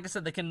there, and like I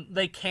said,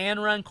 they can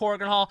run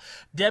Corrigan Hall.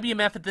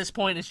 WMF at this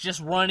point is just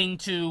running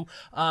to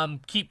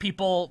keep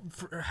people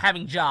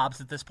having jobs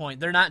at this point.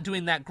 They're not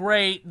doing that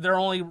great. They're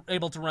only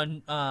able to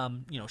run,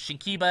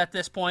 Shinkiba at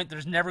this point.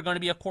 There's never going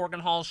to be a Corrigan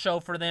Hall show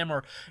for them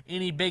or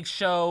any big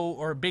show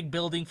or big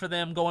building for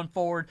them going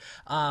forward.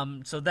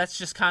 So that's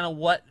just kind of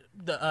what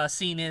the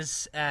scene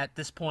is at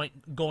this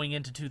point going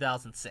into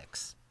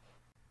 2006.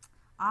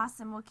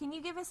 Awesome. Well, can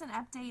you give us an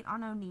update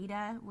on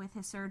Onita with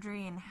his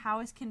surgery and how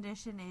his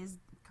condition is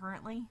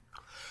currently?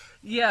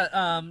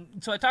 Yeah,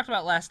 so I talked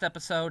about last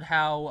episode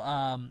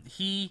how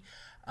he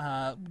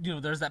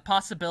there's that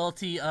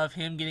possibility of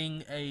him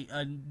getting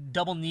a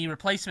double knee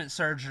replacement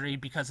surgery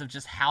because of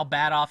just how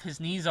bad off his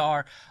knees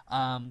are.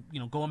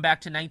 Going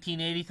back to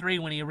 1983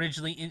 when he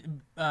originally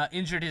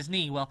injured his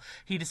knee. Well,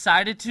 he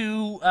decided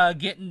to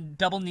get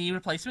double knee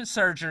replacement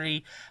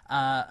surgery.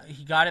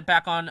 He got it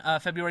back on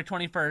February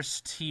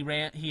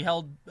 21st.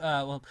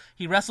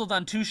 He wrestled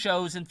on 2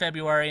 shows in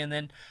February, and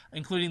then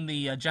including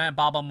the Giant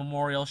Baba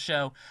Memorial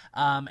show,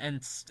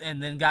 and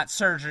then got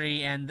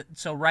surgery. And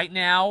so right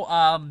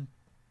now,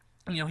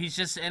 he's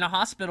just in a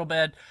hospital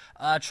bed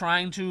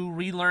trying to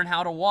relearn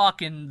how to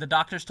walk, and the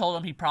doctors told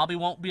him he probably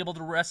won't be able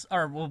to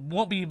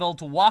won't be able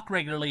to walk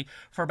regularly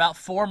for about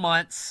 4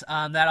 months.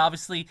 That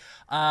obviously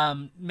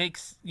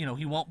makes,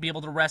 he won't be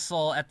able to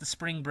wrestle at the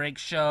spring break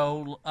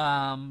show,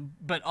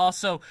 but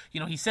also,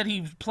 he said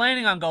he's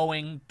planning on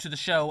going to the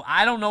show.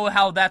 I don't know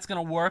how that's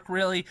going to work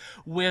really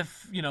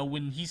with,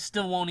 when he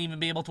still won't even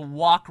be able to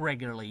walk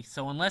regularly.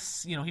 So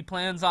unless, he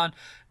plans on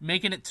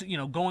making it to,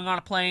 going on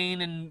a plane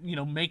and,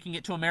 making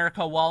it to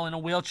America while in a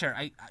wheelchair,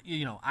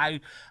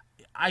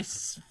 I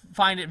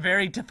find it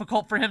very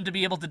difficult for him to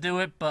be able to do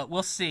it, but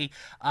we'll see.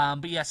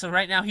 But yeah, so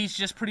right now he's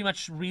just pretty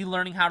much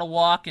relearning how to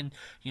walk, and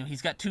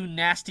he's got 2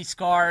 nasty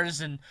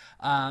scars, and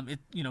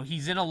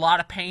he's in a lot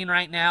of pain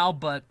right now,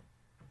 but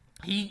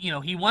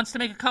he wants to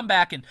make a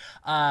comeback. And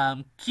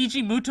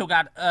Keiji Muto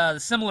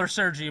got similar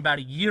surgery about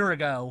a year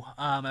ago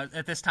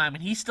at this time,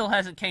 and he still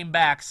hasn't came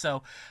back.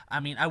 So,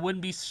 I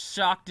wouldn't be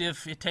shocked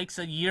if it takes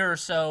a year or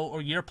so,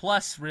 or year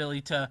plus,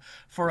 really,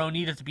 for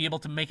Onita to be able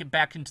to make it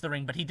back into the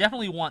ring. But he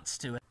definitely wants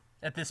to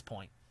at this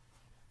point.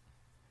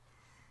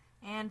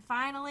 And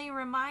finally,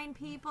 remind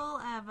people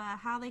of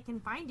how they can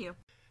find you.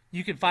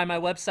 You can find my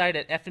website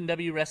at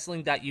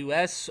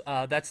fnwwrestling.us.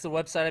 That's the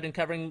website I've been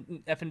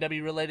covering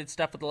FNW related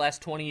stuff for the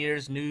last 20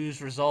 years,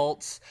 news,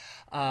 results.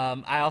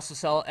 I also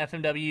sell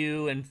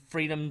FNW and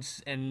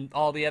Freedoms and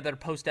all the other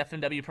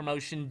post-FNW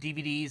promotion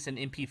DVDs and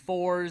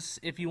MP4s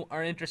if you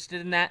are interested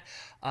in that.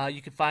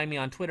 You can find me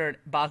on Twitter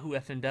at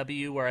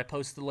BahuFNW, where I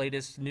post the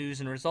latest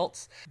news and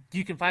results.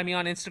 You can find me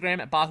on Instagram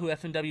at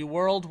BahuFNW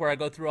World, where I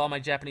go through all my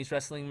Japanese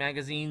wrestling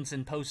magazines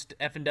and post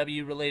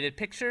FNW related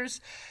pictures.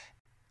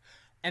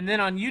 And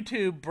then on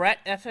YouTube, Brett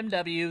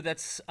FMW,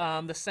 that's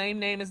the same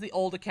name as the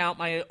old account.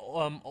 My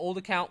old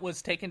account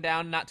was taken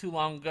down not too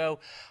long ago,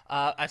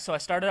 so I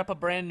started up a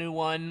brand new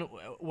one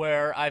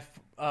where I've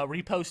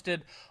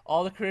reposted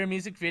all the career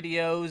music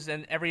videos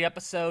and every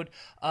episode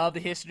of the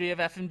history of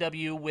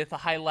FMW with the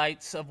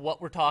highlights of what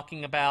we're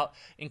talking about,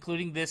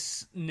 including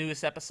this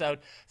newest episode.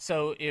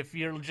 So if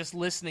you're just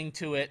listening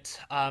to it,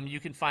 you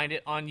can find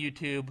it on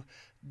YouTube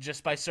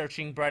just by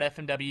searching Brett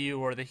FMW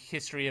or the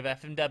history of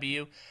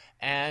FMW.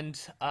 And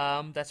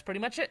that's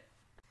pretty much it.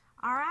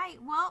 All right.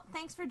 Well,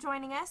 thanks for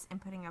joining us and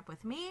putting up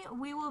with me.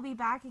 We will be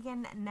back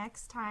again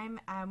next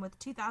time with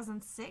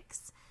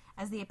 2006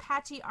 as the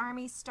Apache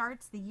Army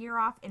starts the year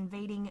off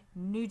invading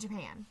New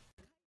Japan.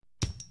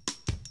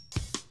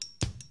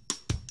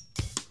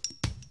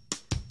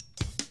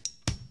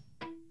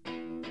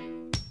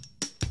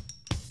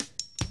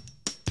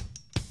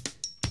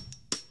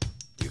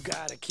 You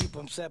gotta keep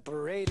them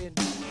separated.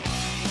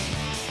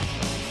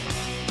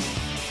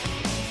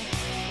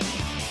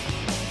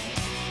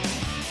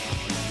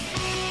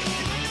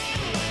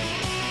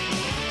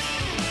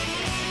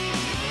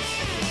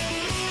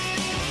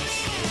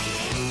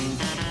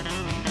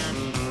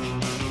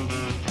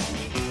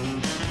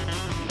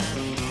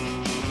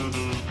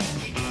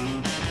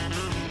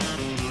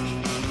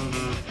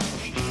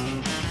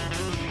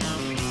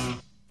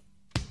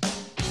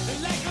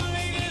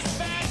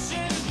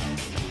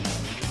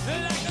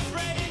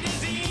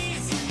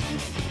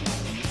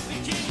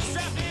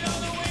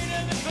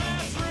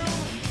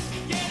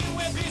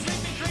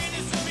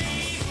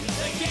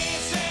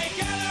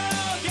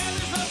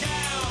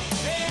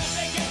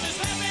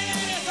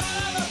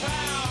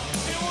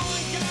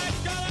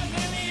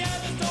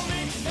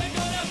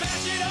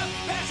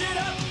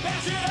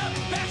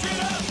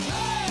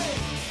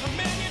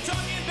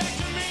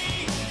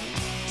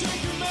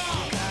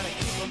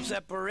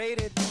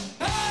 Separated.